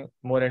getting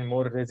more and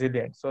more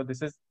resilient. So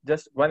this is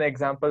just one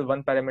example,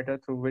 one parameter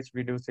through which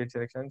we do seed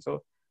selection.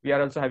 So we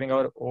are also having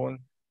our own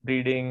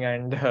breeding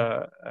and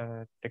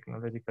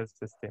technological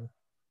system.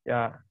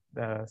 Yeah.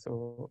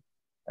 So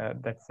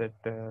that's it.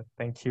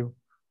 Thank you.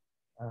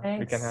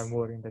 We can have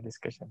more in the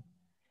discussion.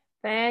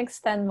 Thanks,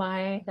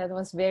 Tanmay. That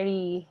was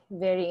very,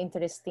 very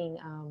interesting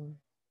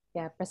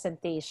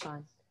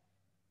presentation.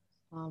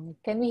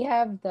 Can we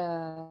have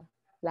the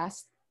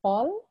last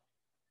poll?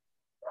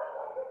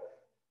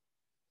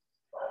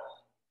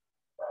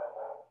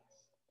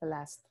 The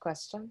last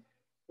question?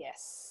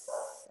 Yes.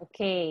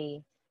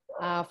 Okay.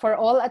 For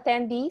all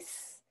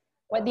attendees,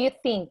 what do you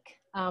think?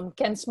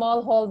 Can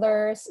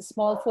smallholders,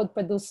 small food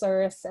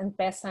producers, and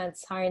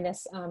peasants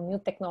harness new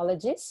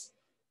technologies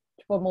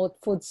to promote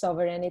food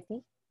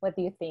sovereignty? What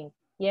do you think?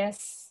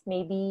 Yes,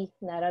 maybe,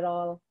 not at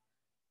all.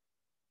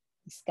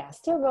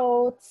 Discuss your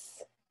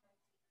votes.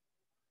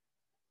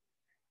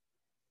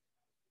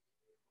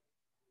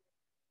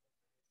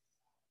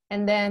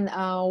 And then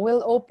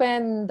we'll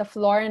open the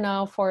floor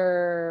now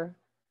for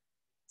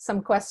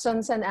some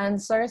questions and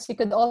answers. You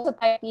could also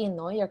type in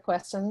your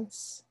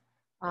questions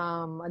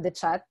on the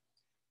chat.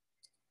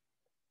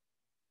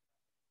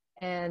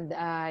 And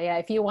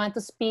if you want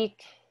to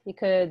speak, you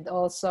could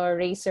also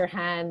raise your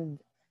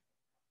hand,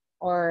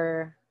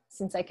 or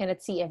since I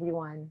cannot see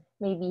everyone,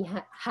 maybe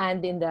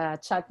hand in the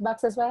chat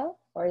box as well,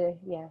 or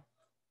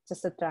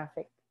just the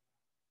traffic,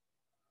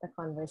 the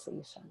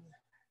conversation.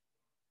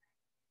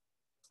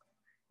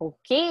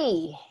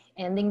 Okay,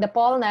 ending the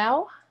poll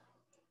now.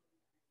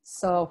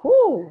 So,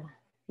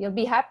 you'll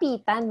be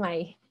happy,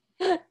 Tanmay.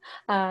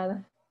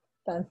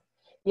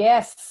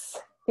 Yes,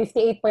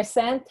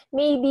 58%,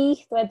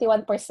 maybe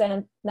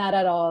 21%, not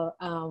at all,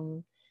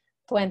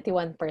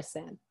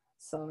 21%.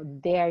 So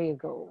there you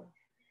go.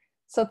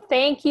 So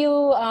thank you,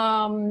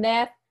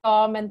 Neth,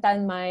 Tom, and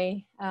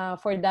Tanmay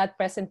for that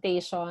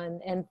presentation.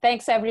 And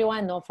thanks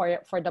everyone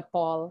for the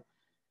poll.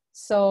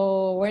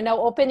 So we're now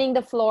opening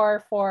the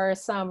floor for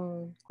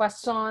some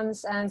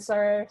questions,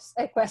 answers,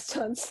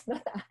 questions,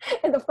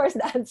 and of course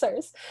the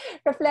answers,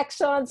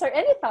 reflections, or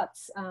any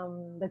thoughts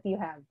that you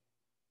have.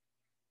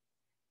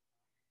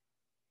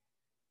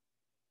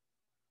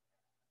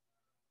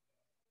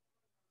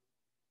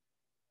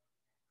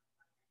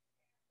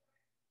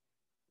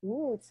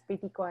 Ooh, it's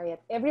pretty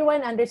quiet.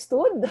 Everyone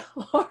understood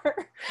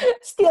or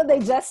still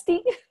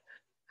digesting?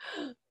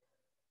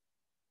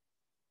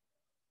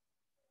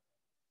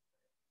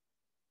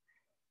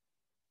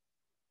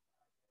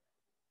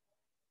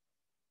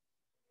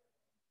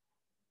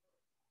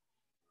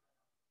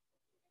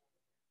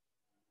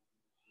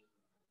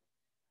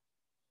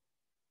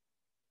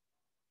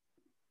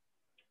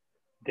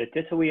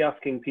 Ditdit, are we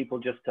asking people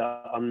just to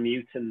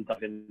unmute and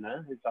dive in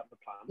there? Is that the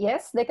plan?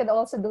 Yes, they could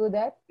also do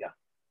that. Yeah.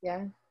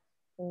 Yeah.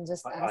 And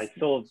just I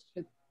saw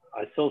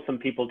some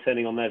people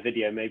turning on their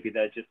video. Maybe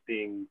they're just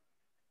being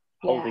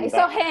holding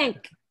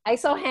back. I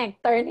saw Hank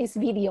turn his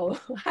video.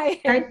 Hi,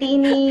 Hank.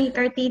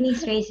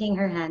 Kartini's raising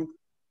her hand.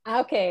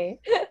 Okay.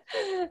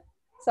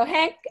 So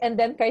Hank and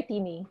then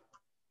Kartini.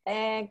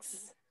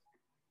 Thanks.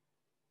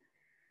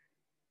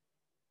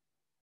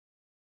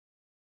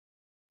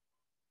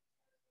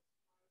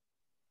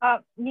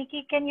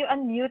 Nikki, can you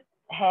unmute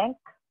Hank?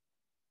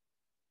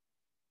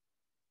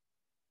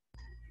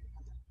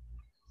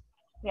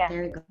 Yeah.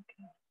 There we go.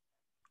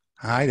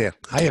 Hi there.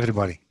 Hi,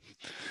 everybody.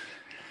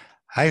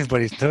 Hi,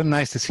 everybody. It's so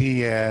nice to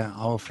see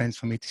our friends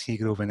from ETC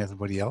Group and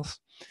everybody else.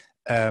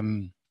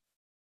 I'm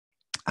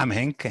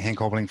Henk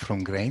Hobbeling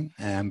from Grain.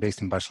 I'm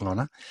based in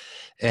Barcelona.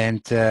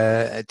 And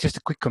just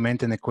a quick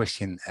comment and a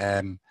question.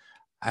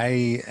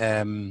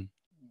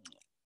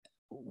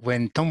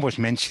 When Tom was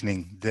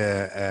mentioning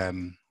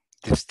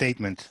the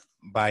statement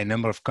by a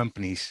number of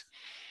companies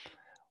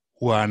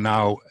who are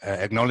now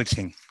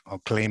acknowledging or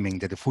claiming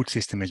that the food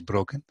system is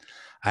broken,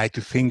 I had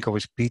to think of a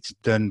speech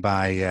done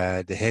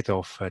by the head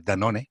of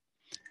Danone.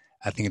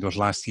 I think it was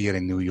last year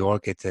in New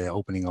York at the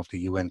opening of the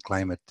UN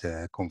Climate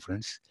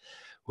Conference,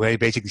 where he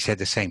basically said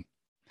the same.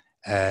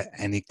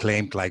 and he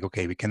claimed like,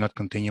 okay, we cannot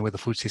continue with the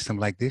food system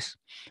like this,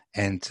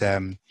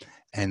 and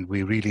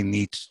we really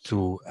need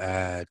to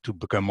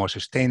become more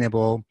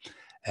sustainable.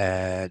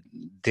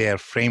 Their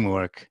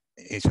framework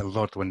is a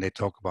lot when they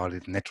talk about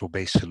it,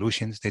 natural-based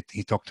solutions that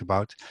he talked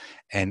about,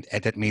 and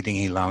at that meeting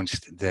he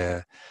launched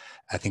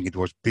I think it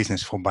was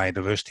Business for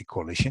Biodiversity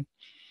Coalition,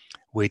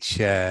 which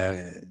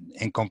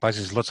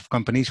encompasses lots of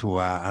companies who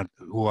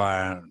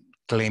are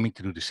claiming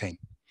to do the same.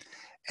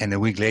 And a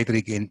week later,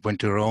 he went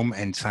to Rome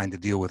and signed a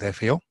deal with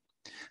FAO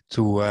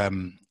to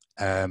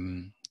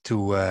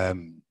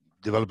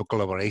develop a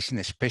collaboration,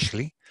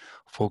 especially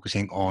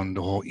focusing on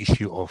the whole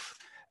issue of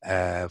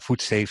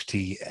food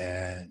safety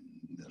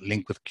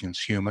linked with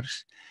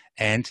consumers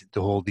and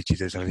the whole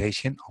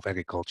digitization of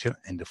agriculture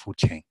and the food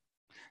chain.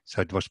 So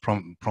it was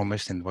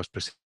promised and was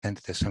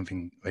presented as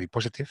something very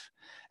positive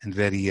and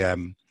very as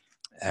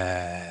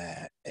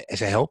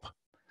a help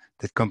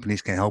that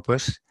companies can help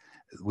us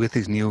with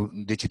these new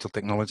digital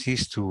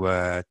technologies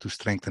to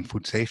strengthen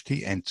food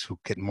safety and to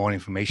get more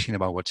information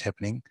about what's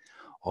happening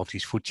of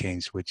these food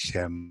chains, which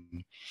have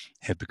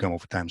become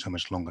over time so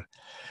much longer.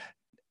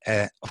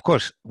 Of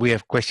course, we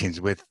have questions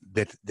with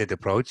that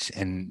approach,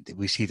 and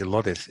we see it a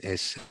lot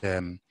as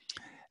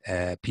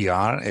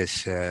PR,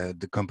 as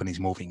the companies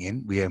moving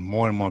in. We have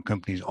more and more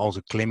companies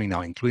also claiming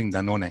now, including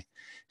Danone,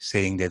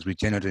 saying that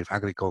regenerative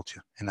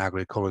agriculture and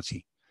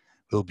agroecology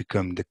will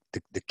become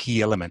the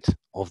key element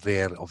of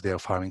their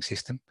farming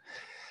system.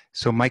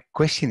 So my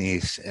question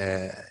is,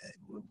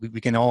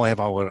 we can all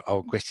have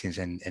our questions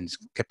and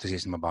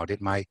skepticism about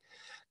it. My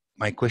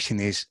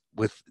question is,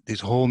 with this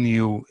whole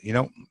new,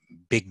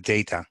 big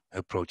data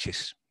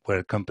approaches,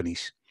 where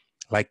companies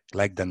like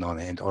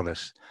Danone and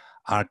others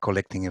are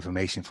collecting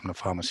information from the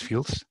farmers'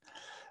 fields.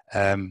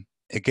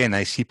 Again,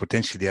 I see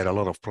potentially there are a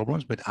lot of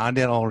problems, but are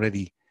there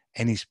already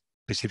any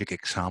specific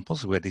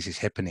examples where this is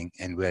happening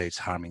and where it's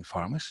harming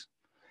farmers?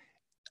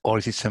 Or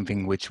is it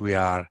something which we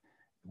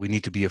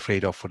need to be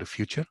afraid of for the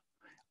future?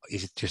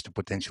 Is it just a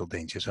potential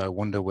danger? So I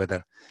wonder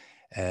whether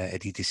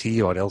at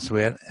ETC or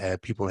elsewhere,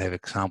 people have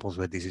examples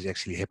where this is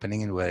actually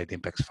happening and where it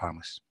impacts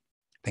farmers.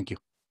 Thank you.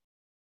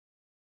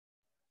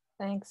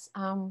 Thanks.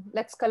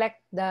 Let's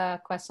collect the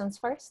questions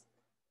first.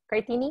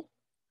 Kartini?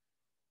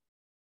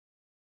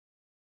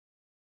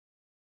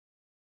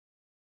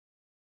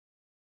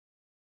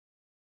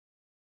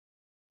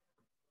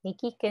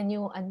 Nikki, can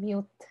you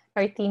unmute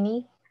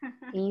Kartini,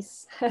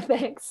 please?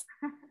 Thanks.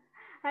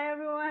 Hi,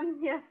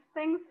 everyone. Yes,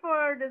 thanks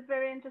for this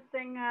very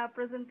interesting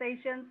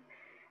presentation.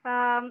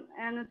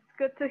 And it's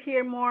good to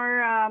hear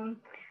more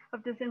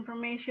of this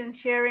information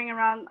sharing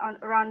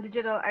around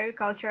digital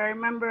agriculture. I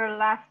remember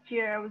last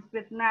year I was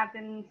with Neth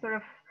in sort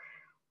of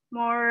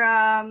more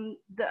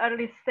the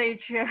early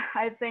stage,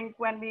 I think,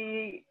 when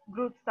the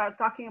group started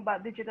talking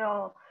about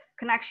digital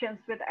connections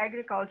with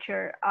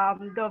agriculture.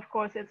 Though, of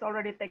course, it's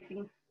already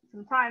taking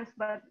some time,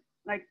 but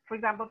like, for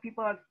example,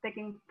 people are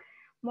taking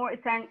more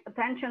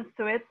attention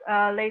to it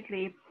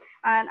lately.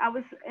 And I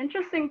was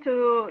interesting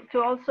to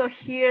also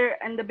hear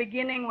in the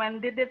beginning when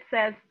Ditdit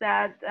says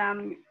that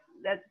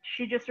that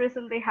she just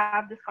recently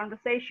had these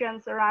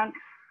conversations around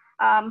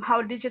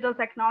how digital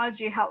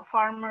technology help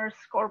farmers,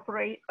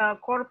 cooperatives,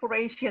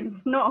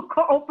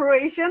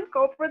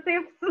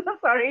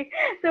 sorry,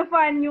 to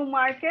find new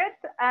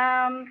markets.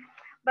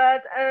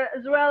 But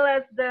as well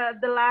as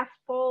the last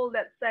poll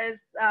that says,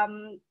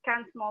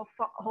 can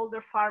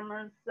smallholder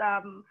farmers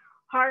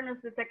harness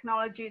the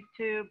technology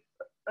to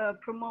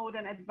promote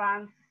and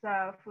advance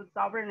food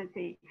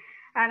sovereignty?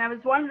 And I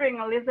was wondering,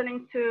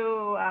 listening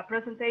to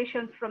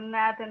presentations from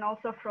Neth and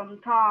also from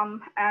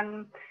Tom,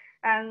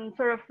 and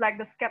sort of like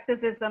the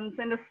skepticisms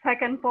in the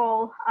second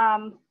poll,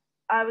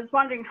 I was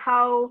wondering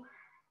how,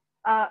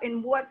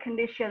 in what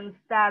conditions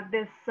that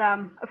this,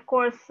 of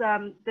course,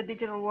 the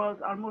digital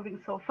worlds are moving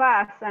so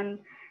fast, and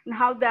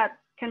how that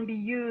can be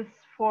used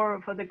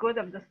for the good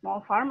of the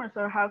small farmers,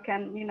 or how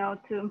can,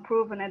 to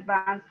improve and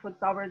advance food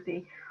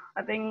sovereignty.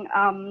 I think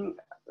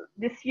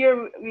this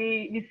year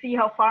we see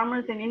how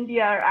farmers in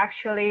India are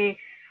actually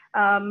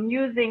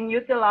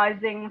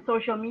utilizing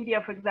social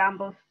media, for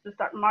example, to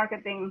start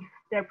marketing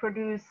their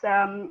produce,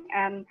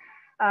 and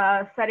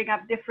setting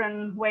up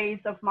different ways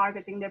of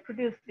marketing their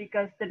produce,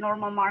 because the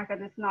normal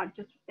market is not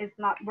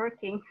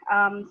working.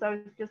 So I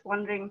was just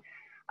wondering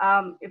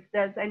if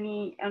there's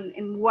any,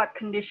 in what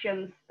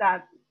conditions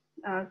that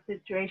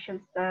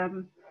situations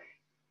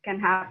can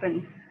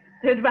happen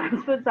to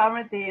advance food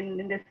sovereignty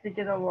in this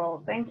digital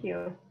world. Thank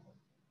you.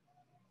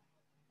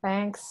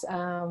 Thanks,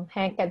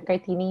 Hank and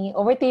Kartini.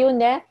 Over to you,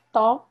 Neth,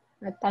 Tom,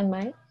 and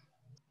Tanmay.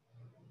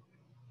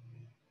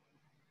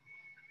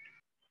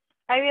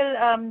 I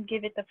will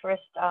give it the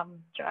first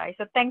try.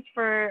 So thanks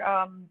for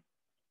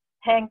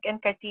Hank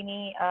and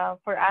Kartini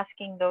for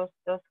asking those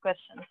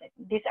questions.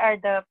 These are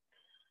the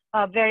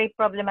very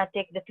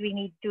problematic that we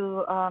need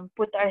to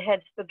put our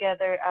heads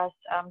together as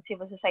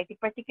civil society,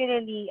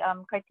 particularly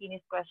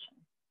Kartini's question.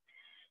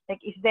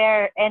 Like, is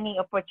there any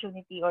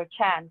opportunity or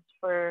chance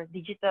for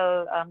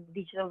digital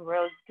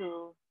world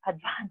to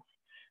advance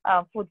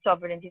food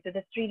sovereignty. So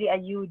that's really a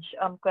huge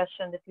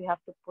question that we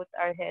have to put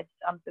our heads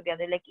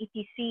together. Like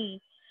ETC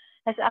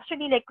has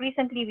actually, like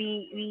recently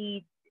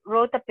we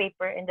wrote a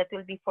paper, and that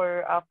will be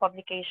for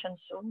publication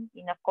soon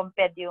in a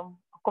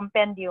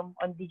compendium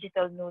on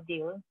digital New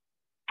Deal,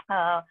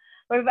 where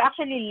we've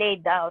actually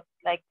laid out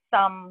like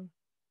some,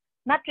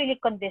 not really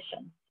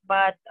conditions,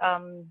 but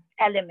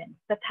elements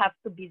that have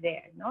to be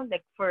there, you know,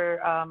 like for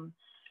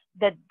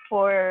that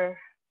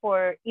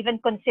for even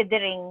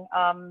considering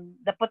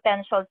the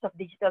potentials of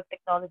digital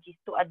technologies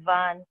to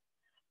advance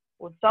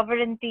food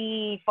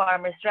sovereignty,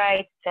 farmers'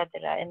 rights,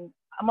 etc. And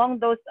among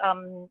those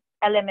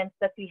elements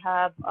that we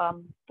have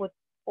put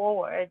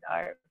forward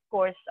are, of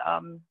course,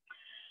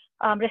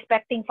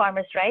 respecting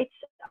farmers' rights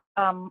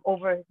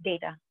over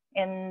data.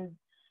 And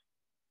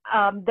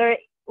there,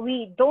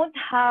 we don't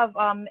have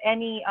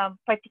any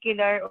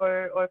particular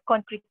or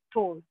concrete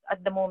tools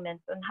at the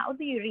moment on how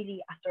do you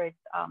really assert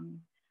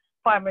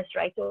farmers'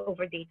 rights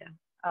over data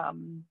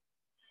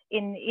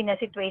in a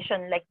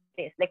situation like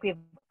this. Like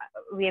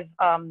we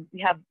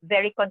have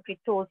very concrete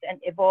tools and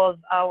evolve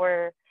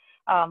our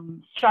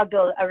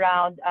struggle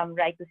around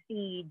right to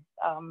seeds,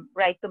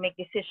 right to make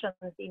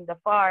decisions in the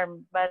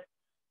farm. But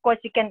of course,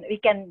 we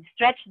can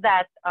stretch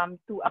that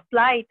to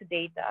apply to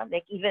data,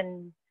 like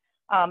even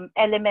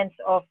elements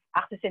of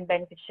access and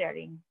benefit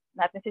sharing,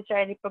 not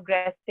necessarily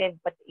progressive,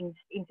 but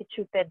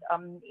instituted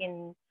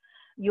in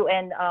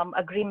UN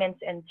agreements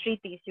and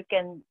treaties. You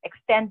can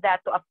extend that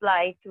to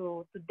apply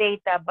to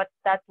data, but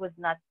that would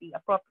not be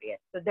appropriate.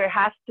 So there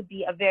has to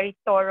be a very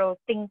thorough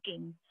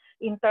thinking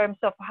in terms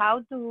of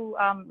how to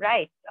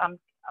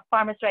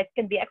farmers' rights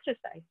can be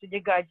exercised with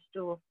regards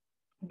to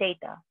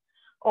data.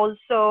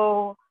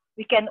 Also,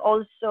 we can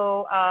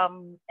also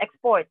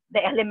export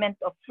the element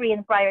of free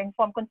and prior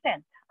informed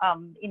consent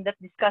in the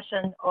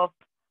discussion of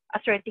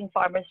asserting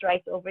farmers'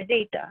 rights over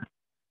data.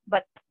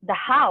 But the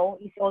how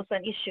is also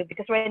an issue,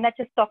 because we're not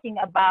just talking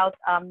about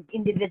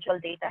individual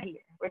data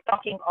here. We're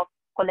talking of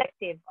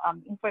collective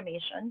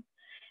information,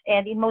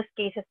 and in most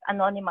cases,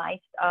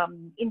 anonymized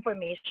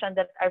information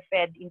that are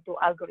fed into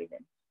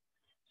algorithms.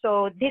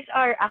 So these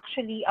are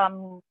actually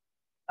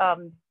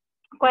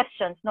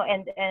questions, no,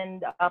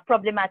 and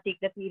problematic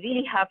that we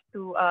really have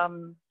to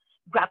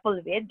grapple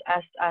with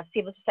as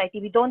civil society.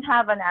 We don't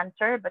have an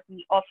answer, but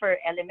we offer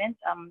elements.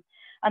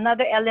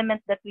 Another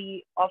element that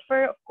we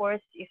offer, of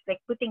course, is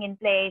like putting in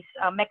place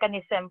a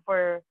mechanism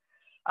for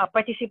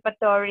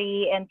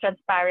participatory and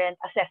transparent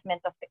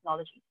assessment of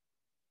technologies.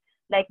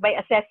 Like by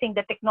assessing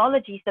the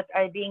technologies that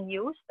are being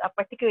used,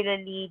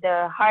 particularly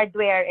the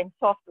hardware and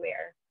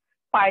software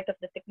part of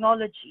the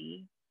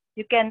technology,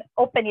 you can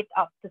open it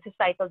up to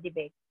societal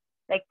debate.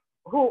 Like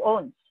who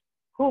owns,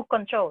 who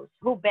controls,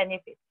 who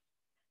benefits,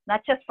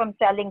 not just from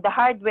selling the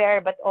hardware,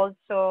 but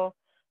also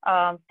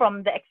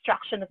from the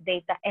extraction of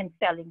data and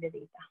selling the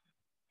data.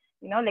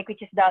 You know, like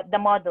which is the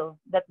model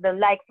that the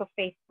likes of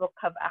Facebook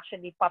have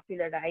actually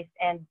popularized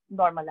and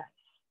normalized.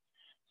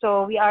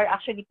 So we are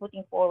actually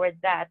putting forward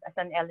that as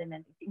an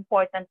element. It's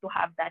important to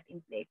have that in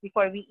place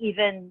before we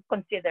even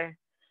consider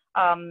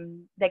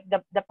like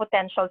the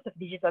potentials of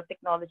digital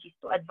technologies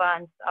to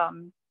advance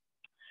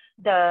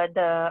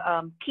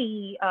the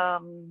key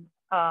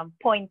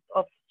point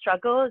of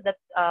struggle that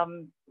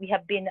we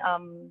have been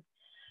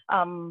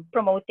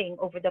promoting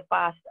over the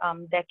past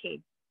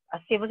decade as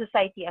civil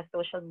society, as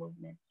social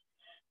movements.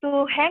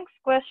 To Hank's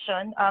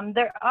question,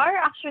 there are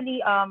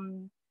actually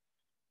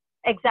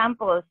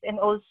examples and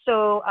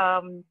also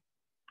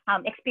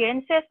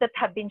experiences that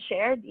have been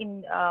shared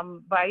in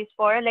various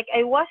fora. Like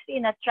I was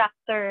in a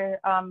tractor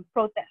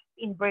protest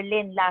in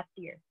Berlin last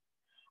year,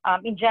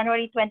 in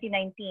January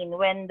 2019,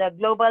 when the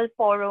Global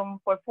Forum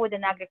for Food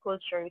and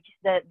Agriculture, which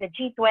is the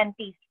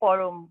G20's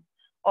forum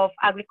of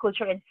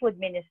agriculture and food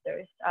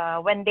ministers,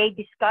 when they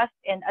discussed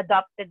and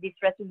adopted this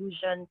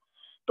resolution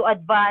to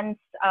advance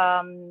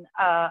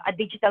a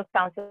digital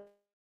council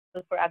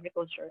for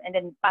agriculture and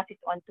then pass it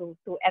on to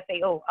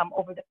FAO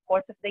over the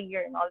course of the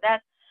year and all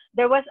that,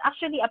 there was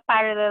actually a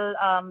parallel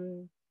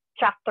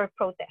tractor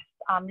protest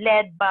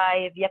led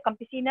by Via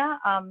Campesina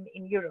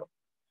in Europe,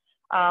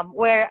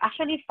 where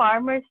actually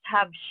farmers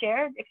have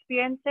shared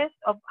experiences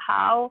of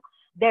how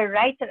their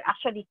rights are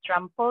actually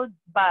trampled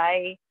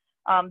by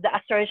the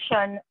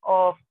assertion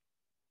of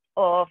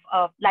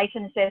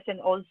licenses and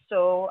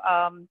also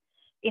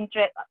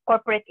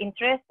corporate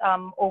interest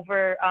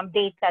over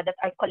data that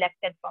are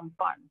collected from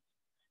farms.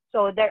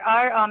 So there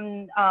are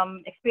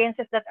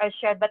experiences that are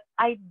shared, but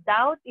I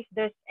doubt if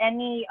there's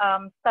any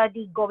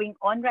study going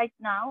on right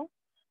now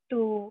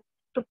to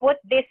put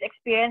these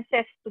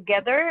experiences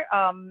together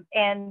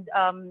and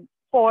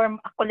form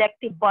a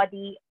collective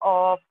body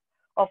of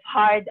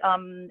hard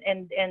and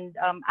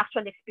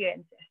actual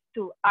experiences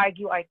to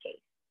argue our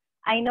case.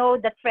 I know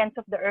that Friends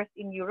of the Earth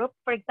in Europe,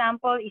 for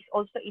example, is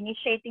also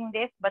initiating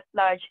this, but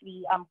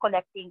largely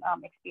collecting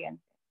experiences.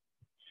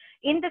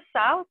 In the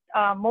South,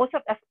 most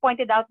of, as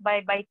pointed out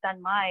by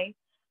Tanmay,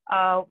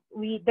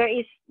 there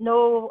is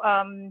no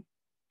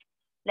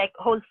like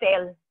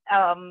wholesale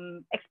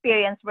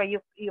experience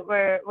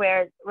where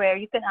where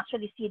you can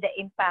actually see the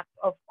impact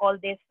of all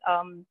this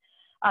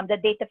the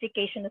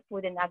datafication of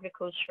food and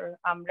agriculture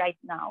right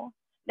now.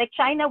 Like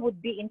China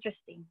would be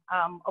interesting,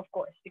 of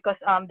course, because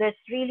there's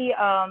really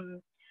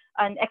an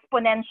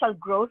exponential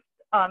growth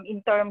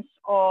in terms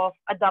of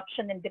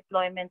adoption and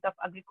deployment of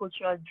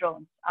agricultural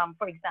drones.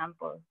 For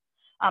example,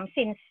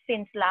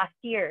 since last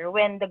year,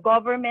 when the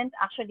government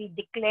actually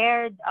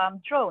declared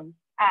drones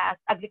as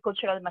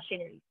agricultural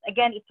machinery.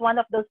 Again, it's one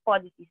of those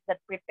policies that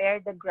prepare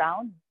the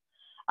ground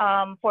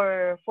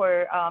for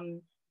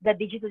the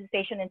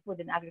digitalization in food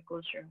and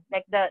agriculture.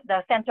 Like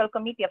the Central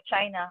Committee of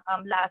China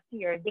last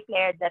year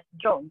declared that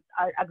drones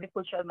are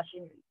agricultural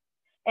machinery.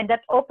 And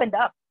that opened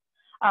up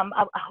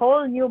a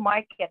whole new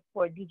market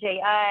for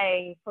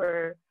DJI,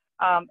 for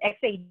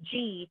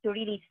XAG to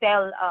really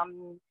sell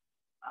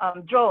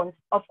drones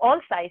of all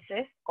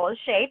sizes, all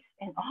shapes,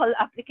 and all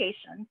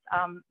applications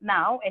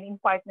now, and in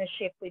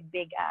partnership with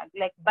Big Ag.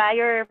 Like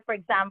Bayer, for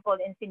example,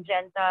 in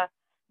Syngenta,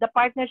 the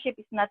partnership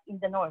is not in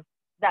the north.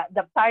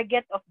 The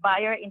target of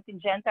Bayer in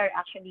Syngenta are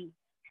actually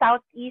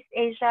Southeast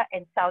Asia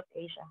and South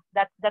Asia.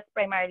 That's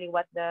primarily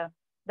what the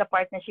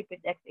partnership with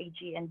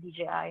XAG and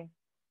DJI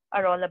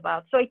are all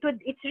about. So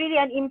it's really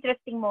an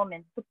interesting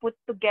moment to put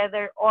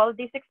together all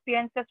these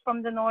experiences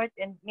from the north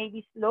and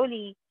maybe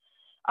slowly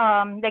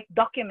like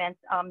document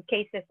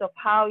cases of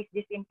how is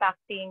this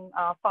impacting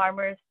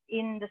farmers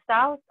in the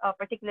south,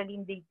 particularly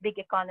in the big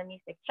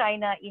economies like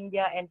China,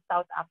 India, and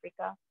South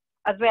Africa,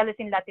 as well as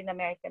in Latin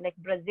America, like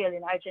Brazil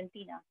and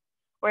Argentina,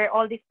 where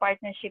all these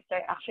partnerships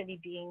are actually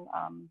being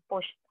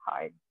pushed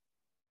hard.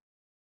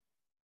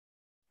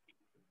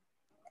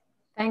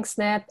 Thanks,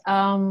 Neth.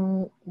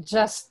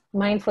 Just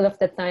mindful of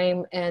the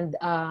time, and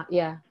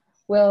yeah,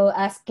 we'll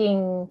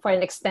asking for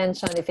an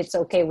extension if it's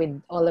okay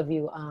with all of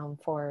you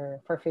for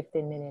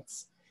 15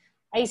 minutes.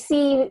 I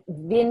see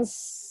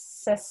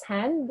Vince's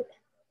hand.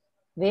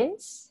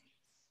 Vince?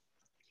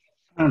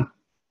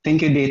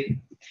 Thank you, Dave.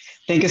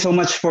 Thank you so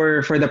much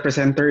for the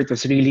presenter. It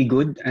was really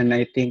good, and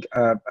I think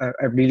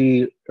I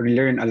really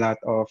learned a lot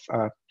of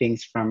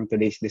things from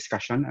today's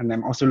discussion. And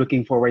I'm also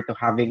looking forward to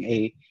having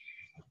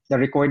the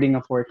recording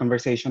of our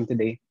conversation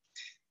today.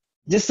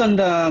 Just on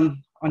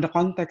the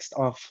context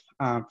of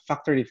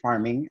factory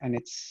farming and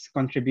its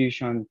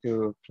contribution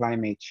to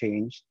climate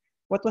change,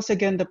 what was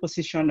again the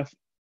position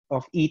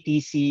of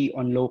ETC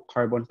on low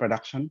carbon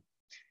production?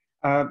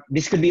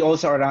 This could be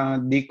also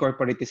around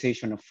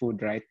decorporatization of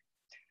food, right?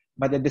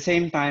 But at the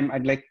same time,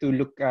 I'd like to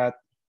look at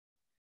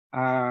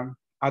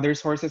other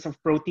sources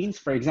of proteins.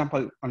 For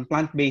example, on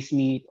plant-based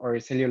meat or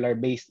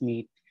cellular-based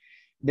meat,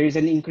 there's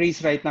an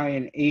increase right now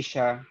in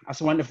Asia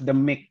as one of the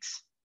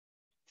mix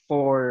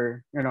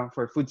for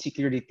food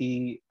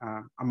security,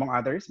 among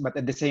others. But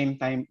at the same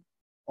time,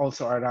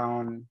 also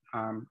around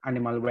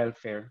animal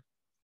welfare.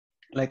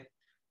 Like,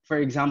 for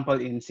example,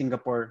 in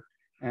Singapore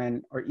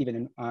or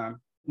even in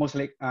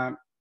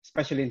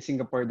especially in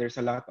Singapore, there's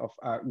a lot of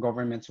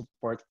government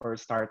support for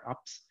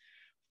startups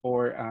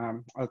for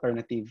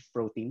alternative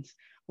proteins.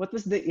 What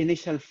was the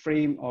initial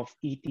frame of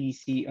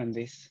ETC on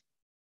this?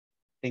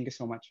 Thank you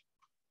so much.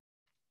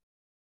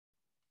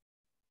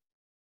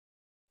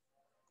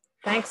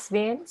 Thanks,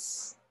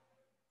 Vince.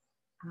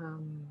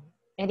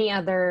 Any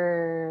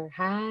other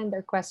hand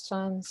or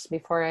questions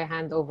before I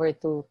hand over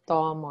to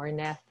Tom or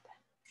Neth?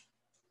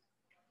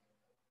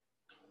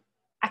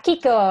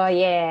 Akiko,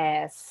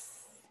 yes.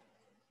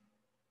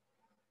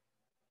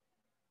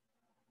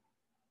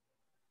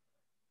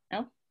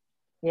 Oh?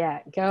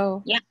 Yeah,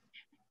 go. Yeah.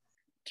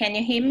 Can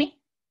you hear me?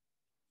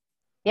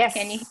 Yes.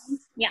 Can you hear me?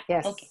 Yeah,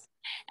 yes. Okay.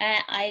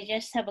 I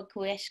just have a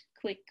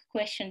quick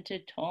question to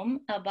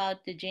Tom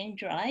about the gene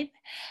drive.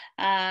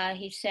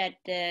 He said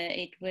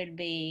it will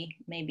be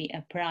maybe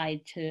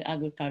applied to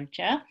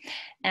agriculture,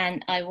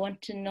 and I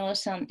want to know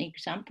some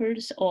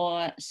examples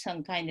or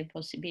some kind of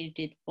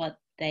possibility what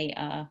they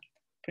are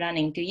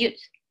planning to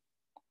use.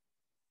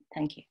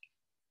 Thank you.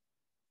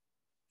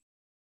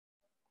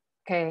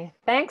 Okay,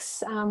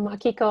 thanks,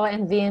 Akiko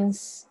and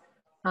Vince.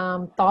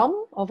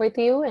 Tom, over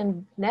to you,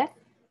 and Neth.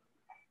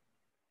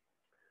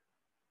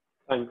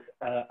 Thanks.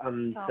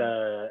 And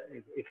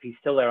if he's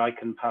still there, I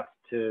can pass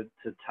to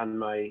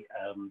Tanmay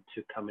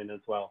to come in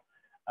as well.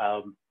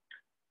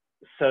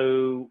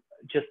 So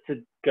just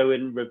to go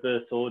in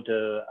reverse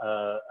order,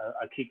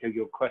 Akiko,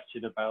 your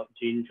question about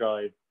gene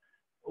drive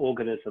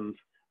organisms.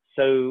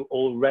 So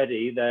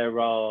already there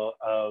are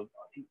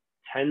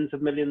tens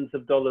of millions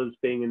of dollars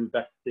being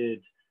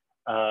invested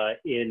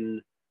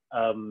in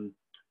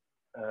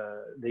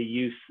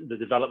the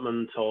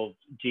development of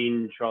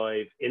gene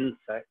drive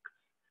insects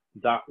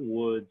that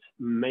would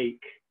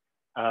make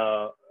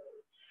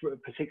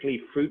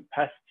particularly fruit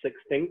pests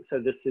extinct. So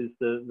this is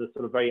the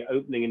sort of very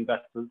opening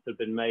investments that have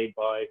been made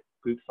by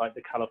groups like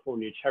the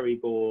California Cherry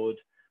Board,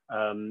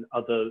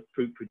 other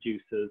fruit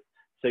producers.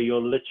 So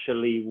you're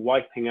literally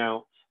wiping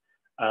out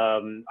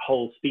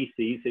whole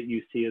species that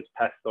you see as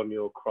pests on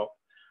your crop.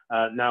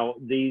 Now,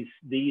 these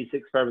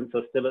experiments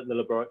are still at the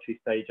laboratory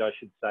stage, I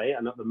should say,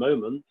 and at the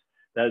moment,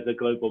 there's a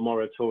global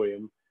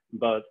moratorium.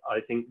 but I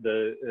think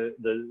this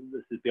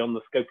is beyond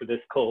the scope of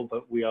this call,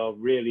 but we are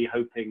really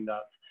hoping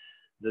that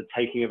the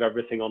taking of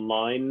everything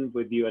online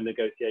with UN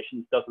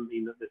negotiations doesn't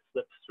mean that this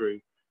slips through,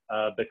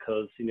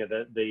 because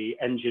the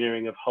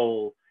engineering of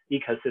whole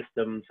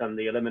ecosystems and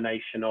the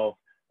elimination of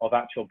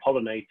actual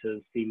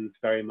pollinators seems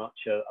very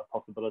much a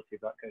possibility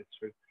if that goes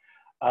through.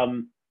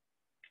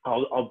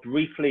 I'll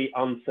briefly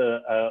answer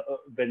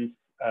Vince,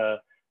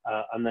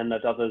 and then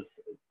let others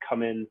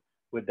come in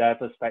with their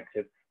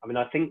perspective. I mean,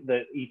 I think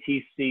that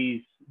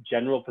ETC's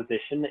general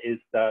position is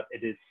that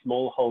it is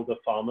smallholder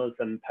farmers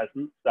and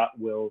peasants that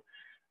will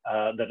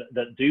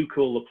that do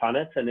cool the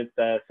planet, and if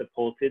they're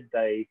supported,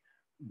 they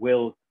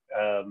will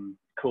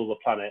cool the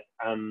planet.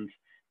 And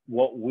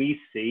what we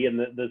see, and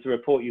there's a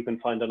report you can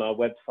find on our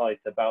website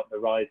about the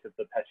rise of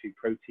the petri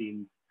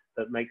proteins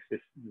that makes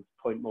this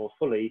point more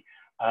fully,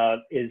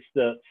 is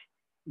that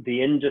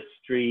the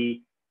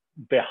industry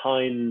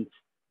behind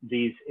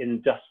these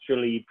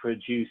industrially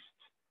produced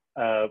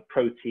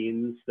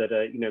proteins that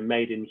are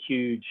made in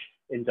huge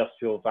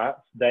industrial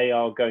vats, they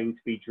are going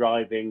to be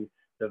driving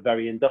the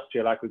very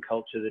industrial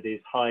agriculture that is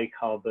high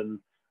carbon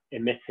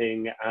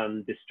emitting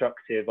and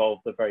destructive of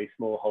the very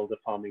smallholder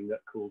farming that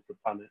cools the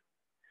planet.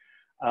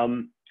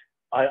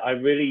 I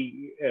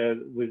really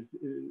was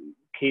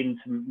keen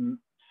to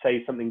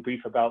say something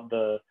brief about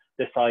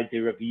this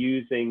idea of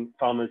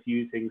farmers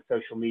using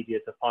social media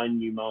to find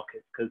new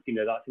markets, because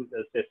I think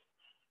there's this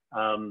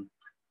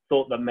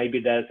thought that maybe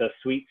there's a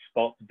sweet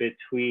spot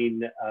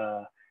between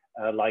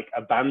like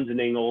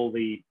abandoning all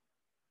the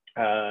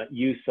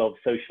use of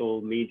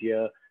social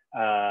media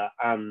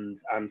and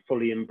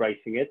fully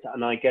embracing it.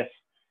 And I guess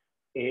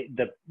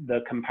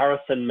the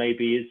comparison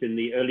maybe is in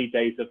the early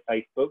days of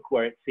Facebook,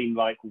 where it seemed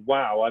like,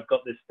 wow, I've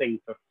got this thing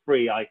for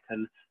free. I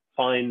can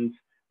find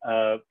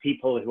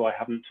people who I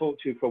haven't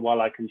talked to for a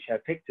while. I can share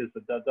pictures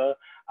of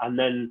and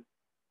then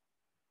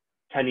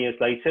 10 years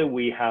later,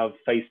 we have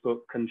Facebook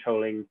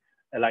controlling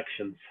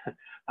elections.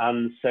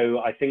 And so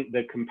I think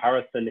the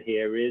comparison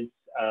here is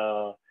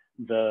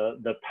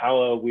the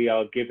power we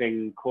are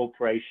giving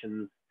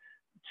corporations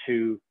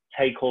to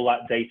take all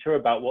that data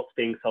about what's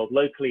being sold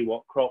locally,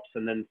 what crops,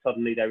 and then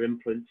suddenly they're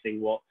influencing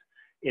what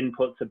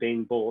inputs are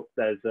being bought.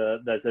 There's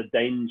a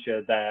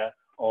danger there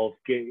of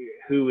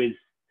who is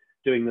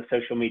doing the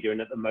social media.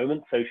 And at the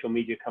moment, social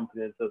media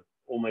companies are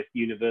almost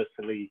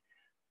universally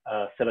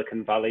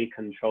Silicon Valley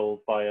controlled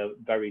by a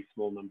very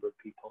small number of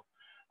people.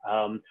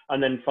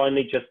 And then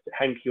finally, just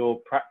Henk, your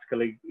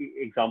practical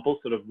example,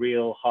 sort of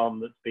real harm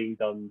that's being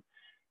done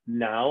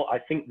now. I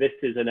think this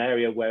is an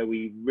area where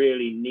we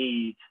really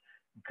need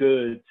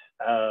good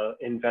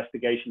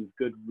investigations,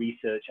 good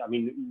research. I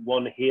mean,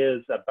 one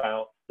hears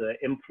about the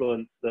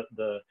influence that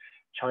the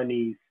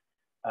Chinese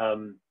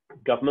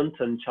government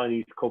and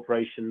Chinese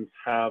corporations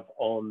have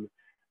on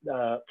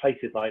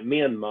places like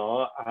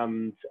Myanmar,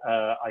 and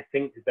I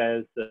think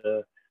there's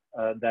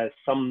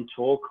some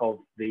talk of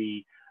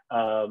the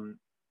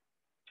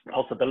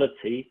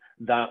possibility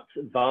that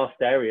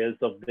vast areas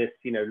of this,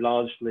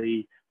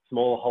 largely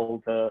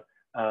smallholder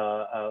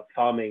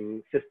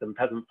farming system,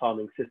 peasant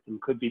farming system,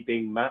 could be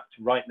being mapped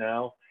right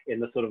now in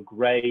the sort of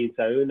grey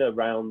zone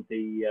around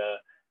the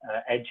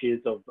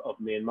edges of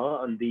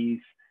Myanmar, and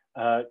these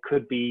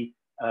could be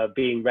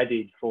being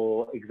readied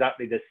for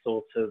exactly this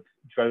sort of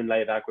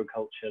drone-layered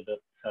agriculture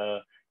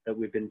that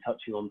we've been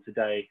touching on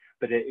today.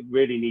 But it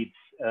really needs,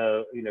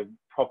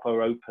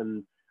 proper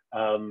open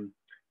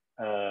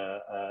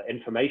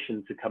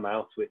information to come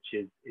out, which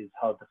is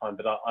hard to find.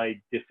 But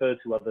I defer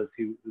to others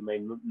who may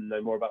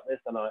know more about this,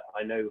 and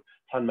I know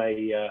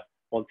Tanmay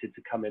wanted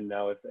to come in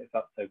now. If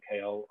that's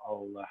okay,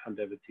 I'll hand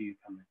over to you,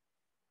 Tanmay.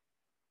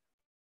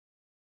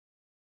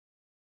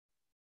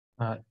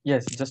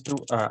 Yes, just to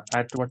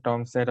add to what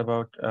Tom said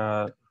about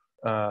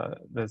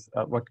this,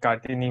 what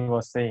Kartini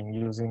was saying,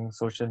 using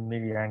social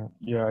media, and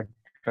you had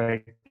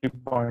rightly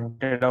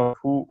pointed out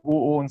who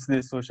owns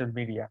this social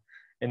media.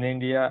 In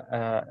India,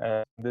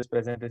 this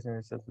presentation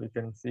itself, we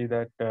can see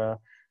that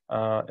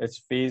it's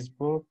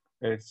Facebook,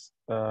 it's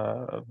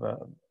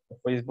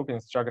Facebook,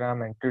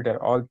 Instagram, and Twitter,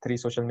 all three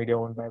social media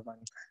owned by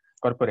one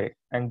corporate,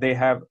 and they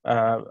have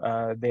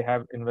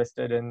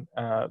invested in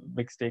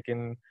big stake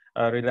in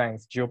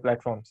Reliance Geo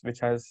Platforms, which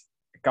has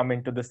come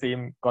into the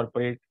same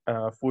corporate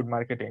food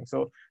marketing.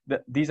 So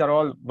these are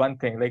all one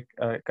thing. Like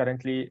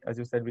currently, as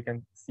you said, we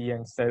can see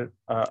and sell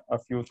a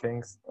few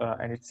things,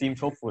 and it seems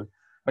hopeful.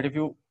 But if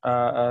you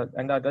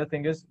and the other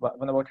thing is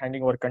one about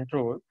handing over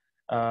control,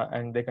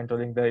 and they're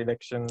controlling the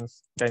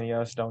elections 10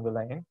 years down the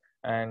line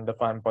and the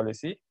farm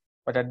policy.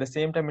 But at the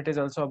same time, it is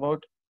also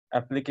about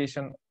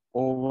application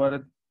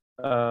over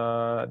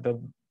the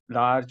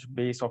large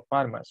base of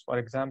farmers. For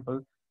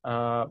example,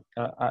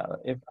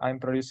 if I'm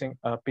producing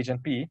pigeon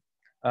pea,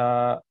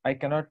 I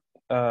cannot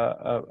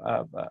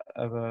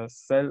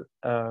sell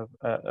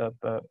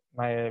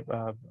my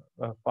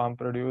farm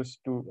produce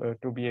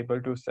to be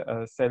able to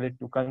sell it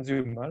to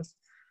consumers.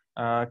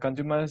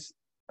 Consumers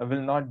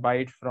will not buy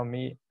it from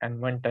me at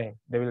one time.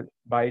 They will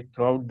buy it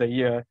throughout the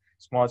year,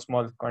 small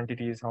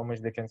quantities, how much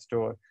they can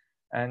store.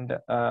 and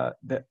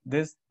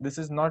this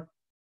is not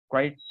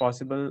quite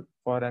possible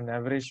for an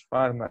average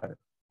farmer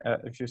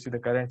if you see the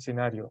current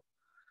scenario.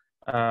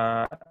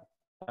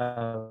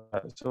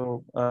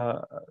 So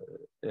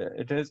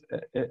it is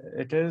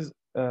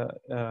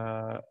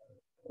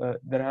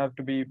there have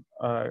to be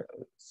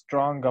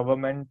strong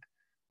government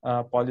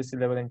policy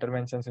level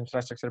interventions,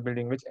 infrastructure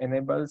building, which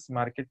enables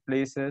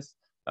marketplaces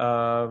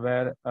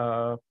where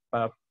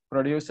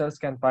producers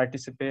can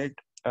participate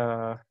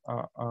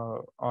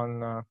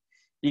on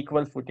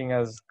equal footing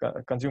as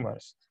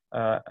consumers,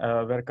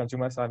 where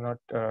consumers are not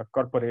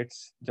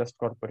corporates, just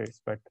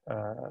corporates, but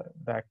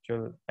the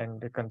actual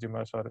end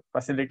consumers or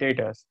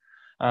facilitators.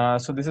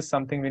 So this is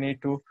something we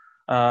need to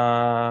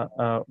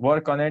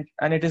work on it,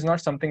 and it is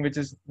not something which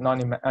is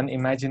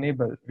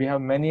unimaginable. We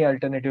have many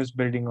alternatives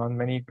building on,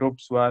 many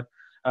groups who are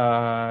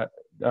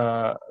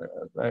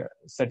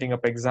setting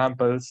up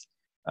examples,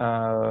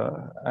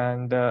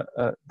 and there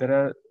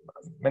are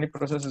many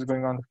processes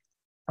going on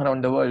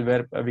around the world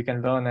where we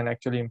can learn and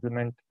actually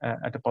implement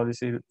at a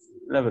policy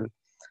level.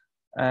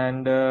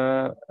 And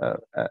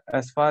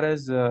as far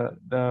as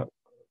the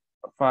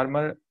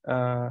farmer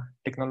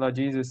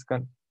technologies is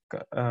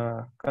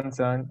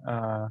concerned,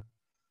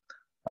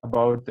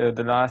 about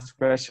the last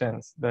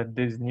questions, that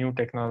these new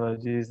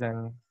technologies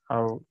and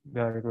how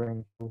they are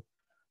going to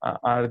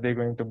are they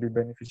going to be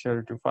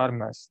beneficial to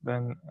farmers,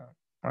 then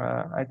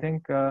I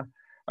think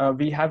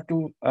we have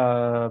to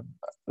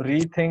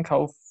rethink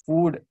how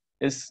food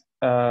is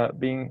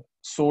being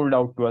sold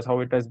out to us, how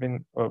it has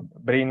been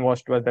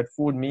brainwashed to us that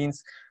food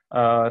means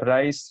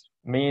rice,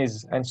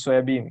 maize and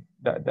soybean.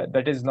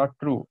 That is not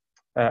true.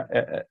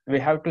 We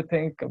have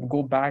to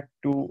go back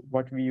to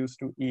what we used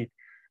to eat.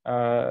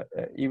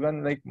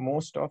 Even like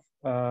most of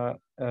the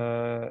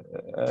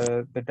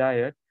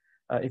diet,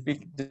 if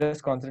we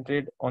just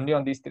concentrate only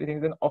on these three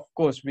things, then of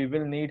course we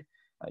will need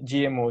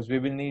GMOs, we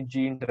will need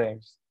gene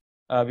drives,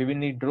 we will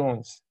need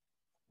drones,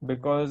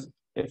 because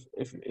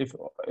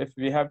if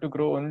we have to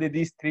grow only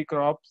these three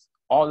crops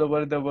all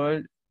over the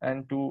world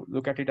and to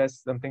look at it as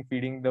something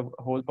feeding the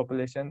whole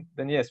population,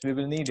 then yes, we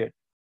will need it.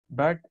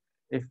 But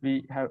if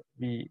we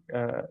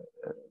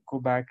go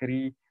back,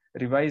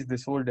 revise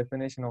this whole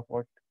definition of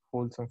what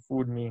wholesome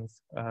food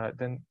means,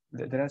 then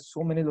there are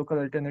so many local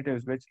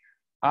alternatives which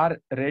are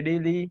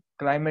readily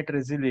climate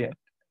resilient,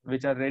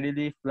 which are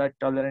readily flood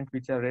tolerant,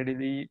 which are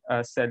readily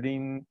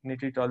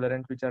salinity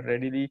tolerant, which are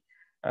readily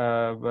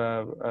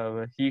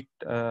heat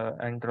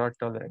and drought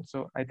tolerant.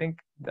 So I think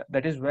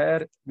that is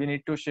where we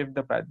need to shift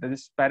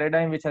this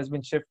paradigm which has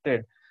been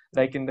shifted,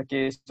 like in the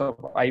case of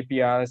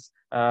IPRs,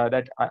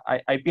 that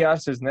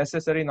IPRs is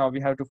necessary. Now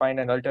we have to find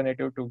an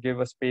alternative to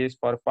give a space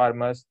for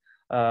farmers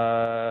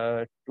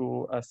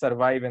to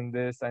survive in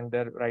this and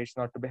their rights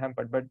not to be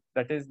hampered. But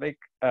that is like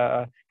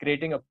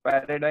creating a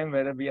paradigm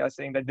where we are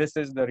saying that this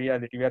is the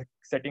reality. We are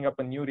setting up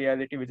a new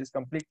reality which is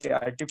completely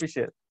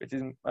artificial, which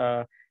is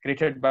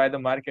created by the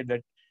market,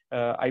 that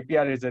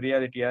IPR is a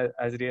reality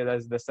as real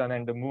as the sun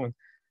and the moon.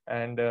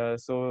 And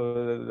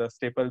so the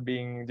staple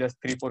being just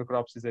 3-4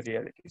 crops is a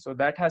reality. So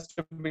that has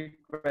to be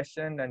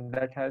questioned, and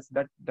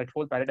that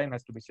whole paradigm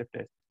has to be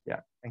shifted. Yeah,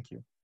 thank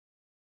you.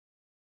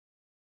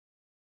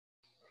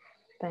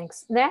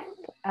 Thanks. Neth,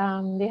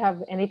 do you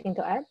have anything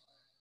to add?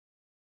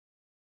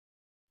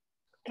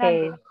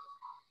 Okay.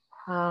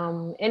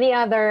 Any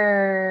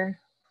other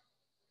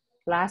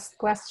last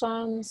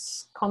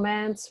questions,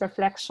 comments,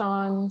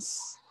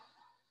 reflections,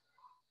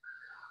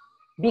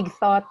 big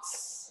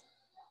thoughts?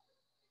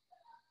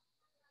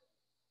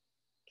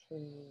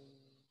 Okay.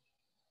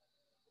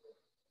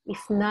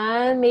 If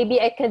none,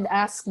 maybe I could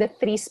ask the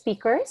three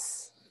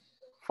speakers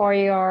for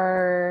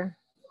your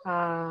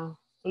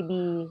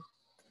maybe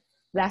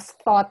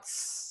last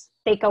thoughts,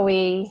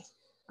 takeaway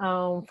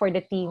for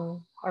the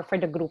team or for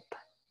the group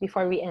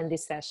before we end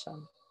this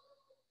session.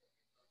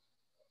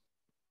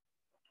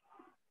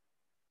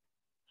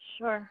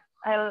 Sure,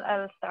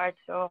 I'll start.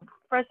 So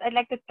first, I'd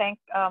like to thank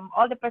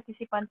all the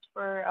participants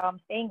for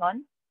staying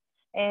on.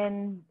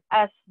 And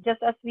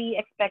just as we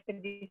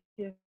expected, this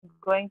is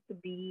going to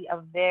be a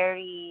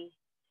very,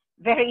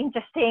 very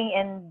interesting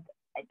and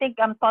I think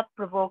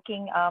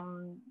thought-provoking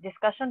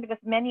discussion, because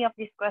many of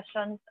these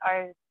questions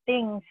are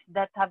things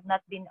that have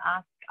not been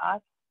asked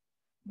us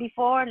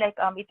before. Like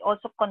it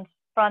also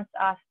confronts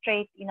us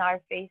straight in our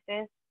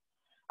faces,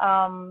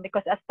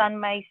 because as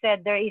Tanmay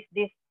said, there is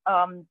this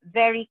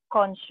very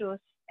conscious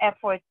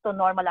effort to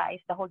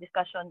normalize the whole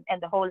discussion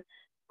and the whole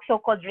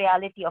so-called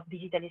reality of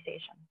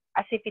digitalization,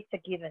 as if it's a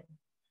given,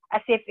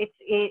 as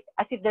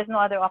if there's no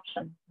other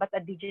option but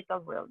a digital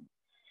world.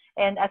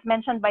 And as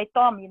mentioned by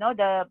Tom, you know,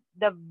 the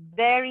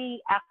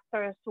very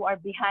actors who are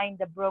behind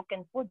the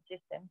broken food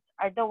systems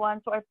are the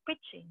ones who are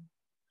preaching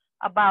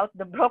about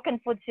the broken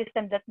food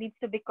system that needs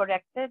to be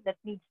corrected, that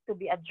needs to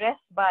be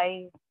addressed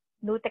by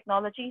new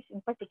technologies, in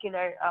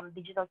particular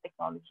digital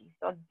technologies.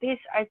 So these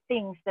are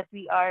things that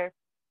we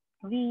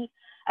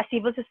as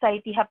civil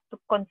society have to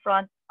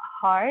confront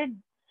hard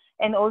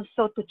and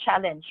also to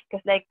challenge,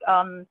 because like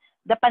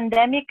the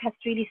pandemic has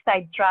really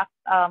sidetracked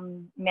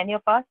many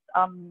of us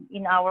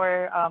in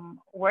our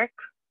work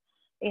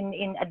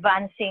in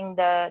advancing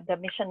the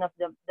mission of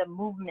the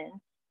movement.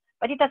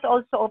 But it has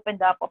also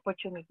opened up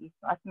opportunities,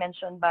 as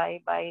mentioned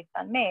by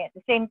Tanmay. At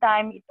the same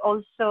time, it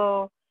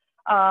also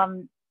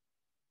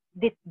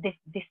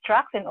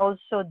distracts and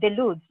also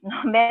deludes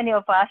many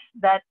of us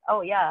that,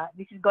 oh yeah,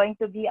 this is going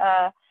to be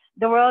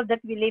the world that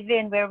we live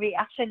in, where we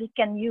actually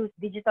can use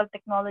digital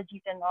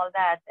technologies and all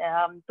that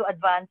to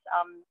advance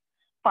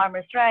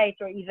farmers'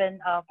 rights or even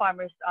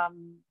farmers'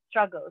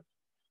 struggles.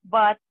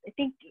 But I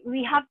think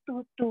we have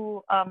to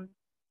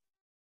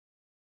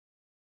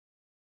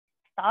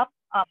stop,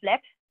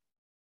 reflect,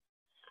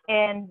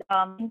 and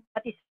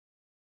what is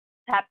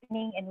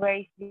happening and where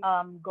is it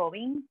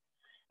going.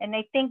 And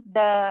I think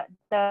the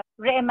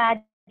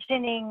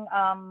reimagining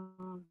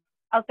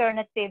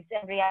alternatives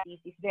and realities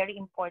is very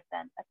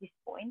important at this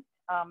point.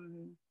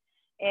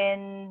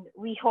 And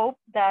we hope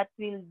that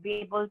we'll be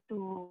able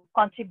to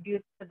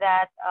contribute to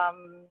that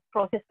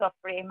process of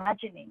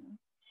reimagining.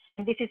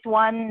 And this is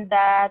one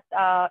that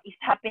is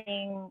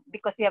happening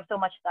because we have so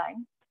much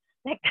time.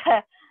 Like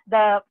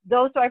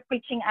those who are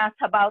preaching us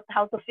about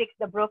how to fix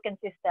the broken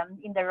system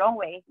in the wrong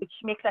way,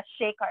 which makes us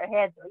shake our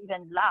heads or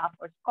even laugh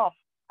or scoff,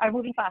 are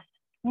moving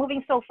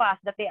so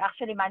fast that they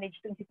actually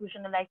managed to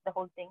institutionalize the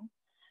whole thing.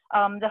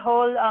 The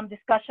whole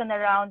discussion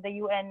around the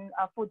UN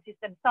Food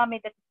System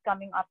Summit that is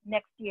coming up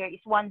next year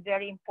is one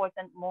very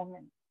important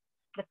moment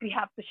that we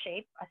have to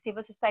shape as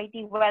civil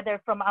society, whether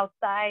from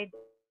outside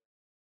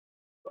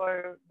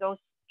or those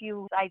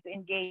few decide to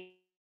engage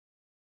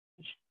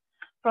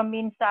from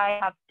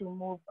inside, have to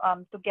move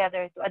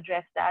together to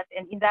address that.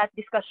 And in that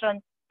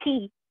discussion,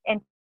 key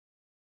and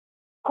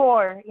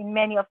core in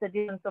many of the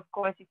decisions, of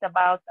course, is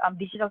about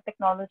digital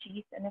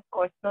technologies. And of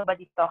course,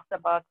 nobody talks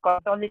about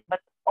consolidation,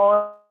 but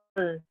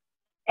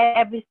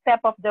every step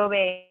of the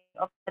way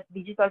of that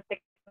digital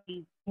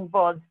technology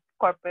involves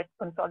corporate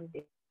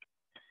consolidation.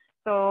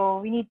 So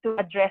we need to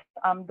address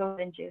those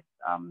challenges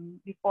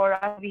before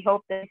us. We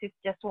hope that this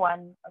is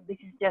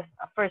just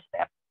a first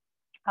step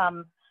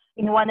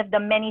in one of the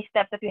many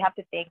steps that we have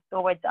to take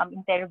towards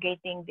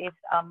interrogating this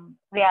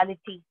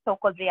reality,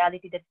 so-called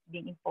reality that's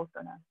being imposed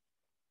on us.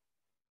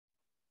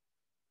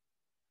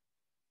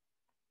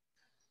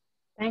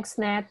 Thanks,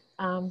 Neth.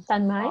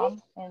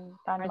 Tanmay? And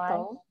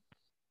Tanmay?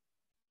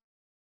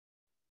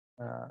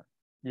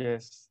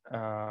 Yes.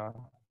 I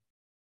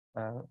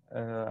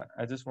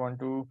just want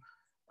to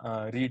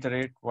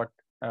reiterate what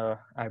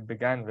I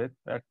began with,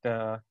 that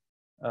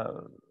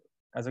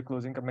as a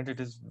closing comment, it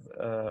is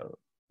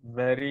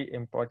very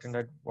important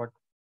that what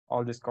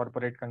all this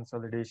corporate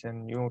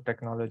consolidation, new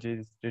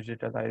technologies,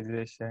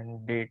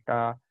 digitalization,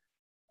 data,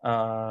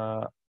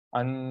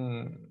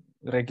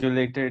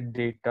 unregulated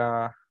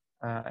data,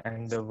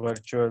 and the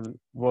virtual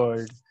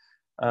world,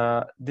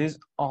 these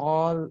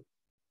all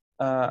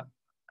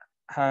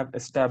have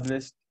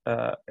established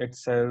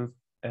itself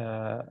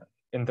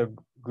in the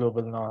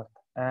global north.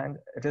 And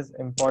it is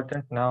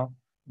important now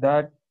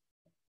that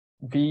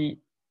we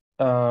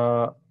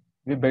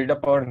build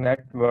up our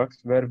networks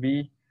where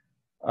we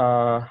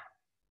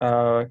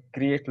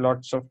create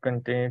lots of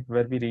content,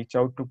 where we reach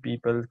out to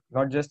people,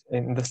 not just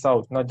in the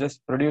south, not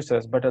just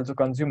producers, but also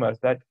consumers,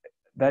 that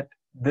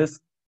this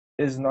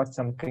is not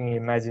something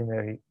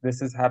imaginary.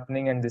 This is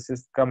happening and this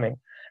is coming.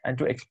 And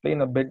to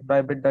explain a bit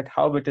by bit that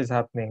how it is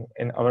happening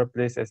in our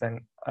places.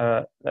 And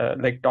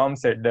like Tom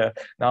said,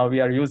 now we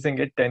are using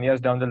it. 10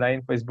 years down the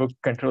line, Facebook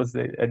controls,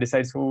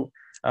 decides who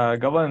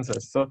governs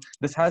us. So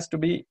this has to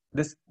be,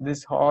 this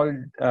whole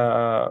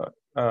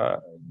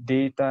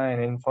data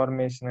and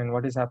information and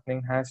what is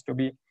happening has to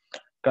be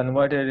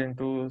converted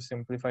into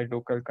simplified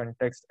local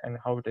context, and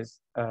how it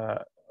is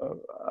and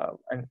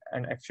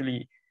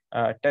actually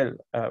tell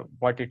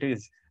what it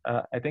is.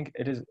 I think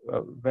it is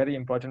very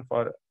important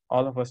for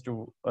all of us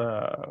to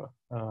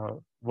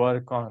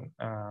work on,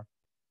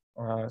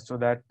 so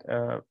that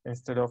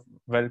instead of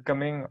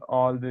welcoming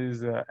all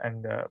these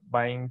and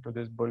buying to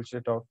this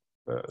bullshit of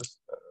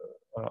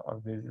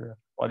these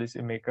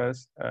policy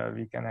makers,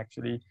 we can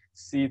actually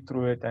see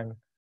through it and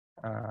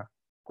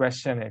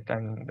question it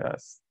and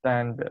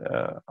stand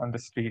on the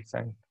streets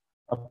and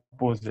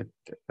oppose it.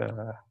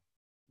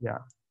 Yeah.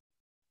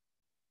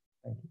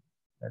 Thank you.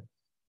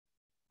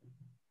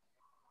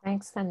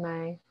 Thanks,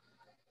 Tanmay.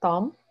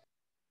 Tom?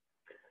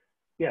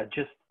 Yeah,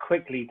 just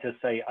quickly to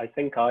say, I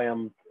think I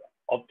am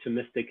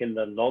optimistic in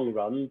the long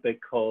run,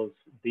 because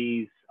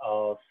these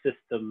are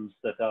systems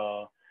that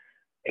are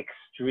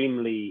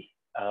extremely,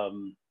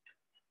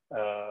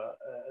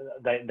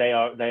 they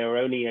are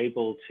only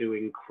able to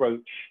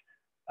encroach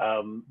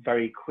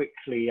very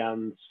quickly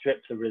and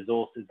strip the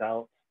resources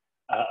out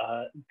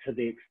to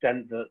the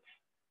extent that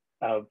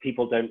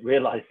people don't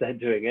realize they're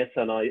doing it.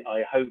 And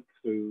I hope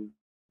through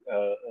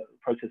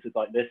processes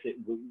like this,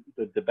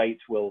 the debate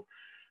will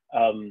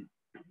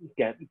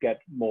get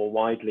more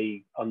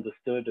widely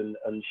understood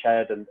and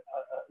shared. And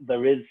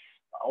there is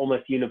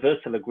almost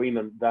universal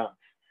agreement that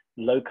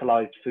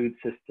localized food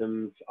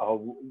systems are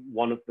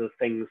one of the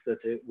things that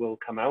it will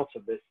come out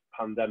of this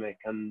pandemic,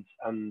 and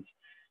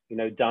you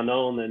know,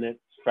 Danone and its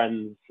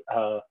friends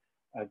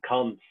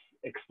can't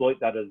exploit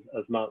that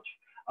as much.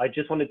 I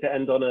just wanted to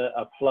end on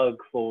a plug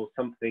for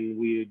something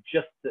we're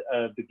just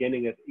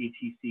beginning at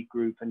ETC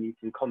Group, and you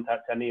can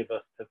contact any of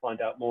us to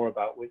find out more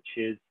about, which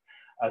is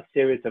a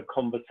series of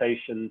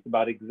conversations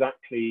about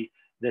exactly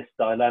this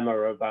dilemma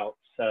about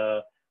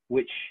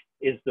which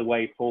is the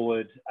way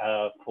forward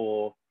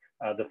for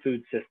the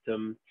food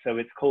system. So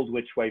it's called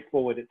Which Way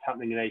Forward. It's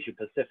happening in Asia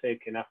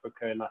Pacific, in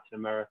Africa, in Latin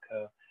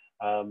America,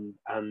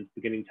 and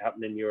beginning to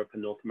happen in Europe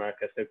and North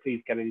America. So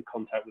please get in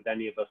contact with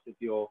any of us if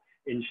you're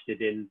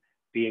interested in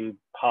being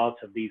part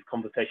of these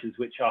conversations,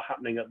 which are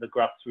happening at the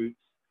grassroots,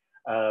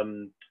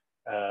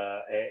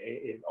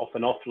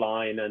 often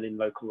offline and in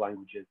local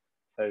languages.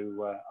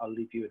 So I'll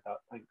leave you with that.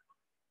 Thanks.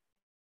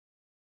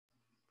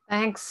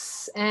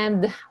 Thanks.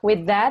 And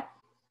with that,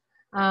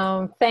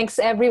 thanks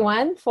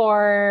everyone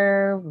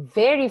for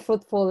very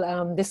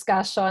fruitful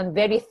discussion,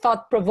 very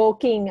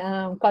thought-provoking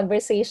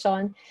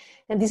conversation.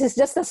 And this is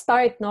just the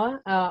start, no,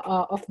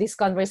 of this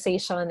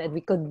conversation, and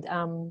we could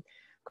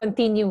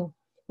continue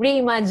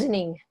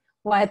reimagining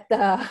what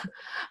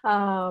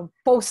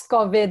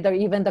post-COVID or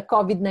even the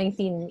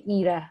COVID-19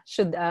 era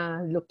should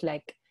look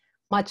like.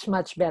 Much,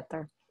 much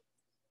better.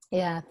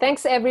 Yeah,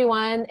 thanks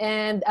everyone.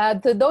 And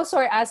to those who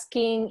are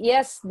asking,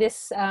 yes,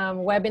 this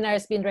webinar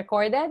has been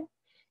recorded.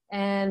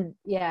 And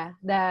yeah,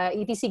 the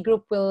ETC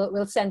group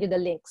will send you the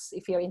links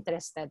if you're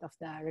interested of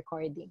the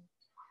recording.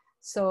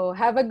 So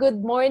have a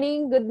good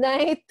morning, good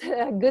night,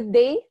 good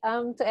day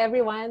to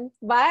everyone.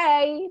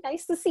 Bye.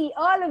 Nice to see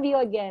all of you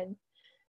again.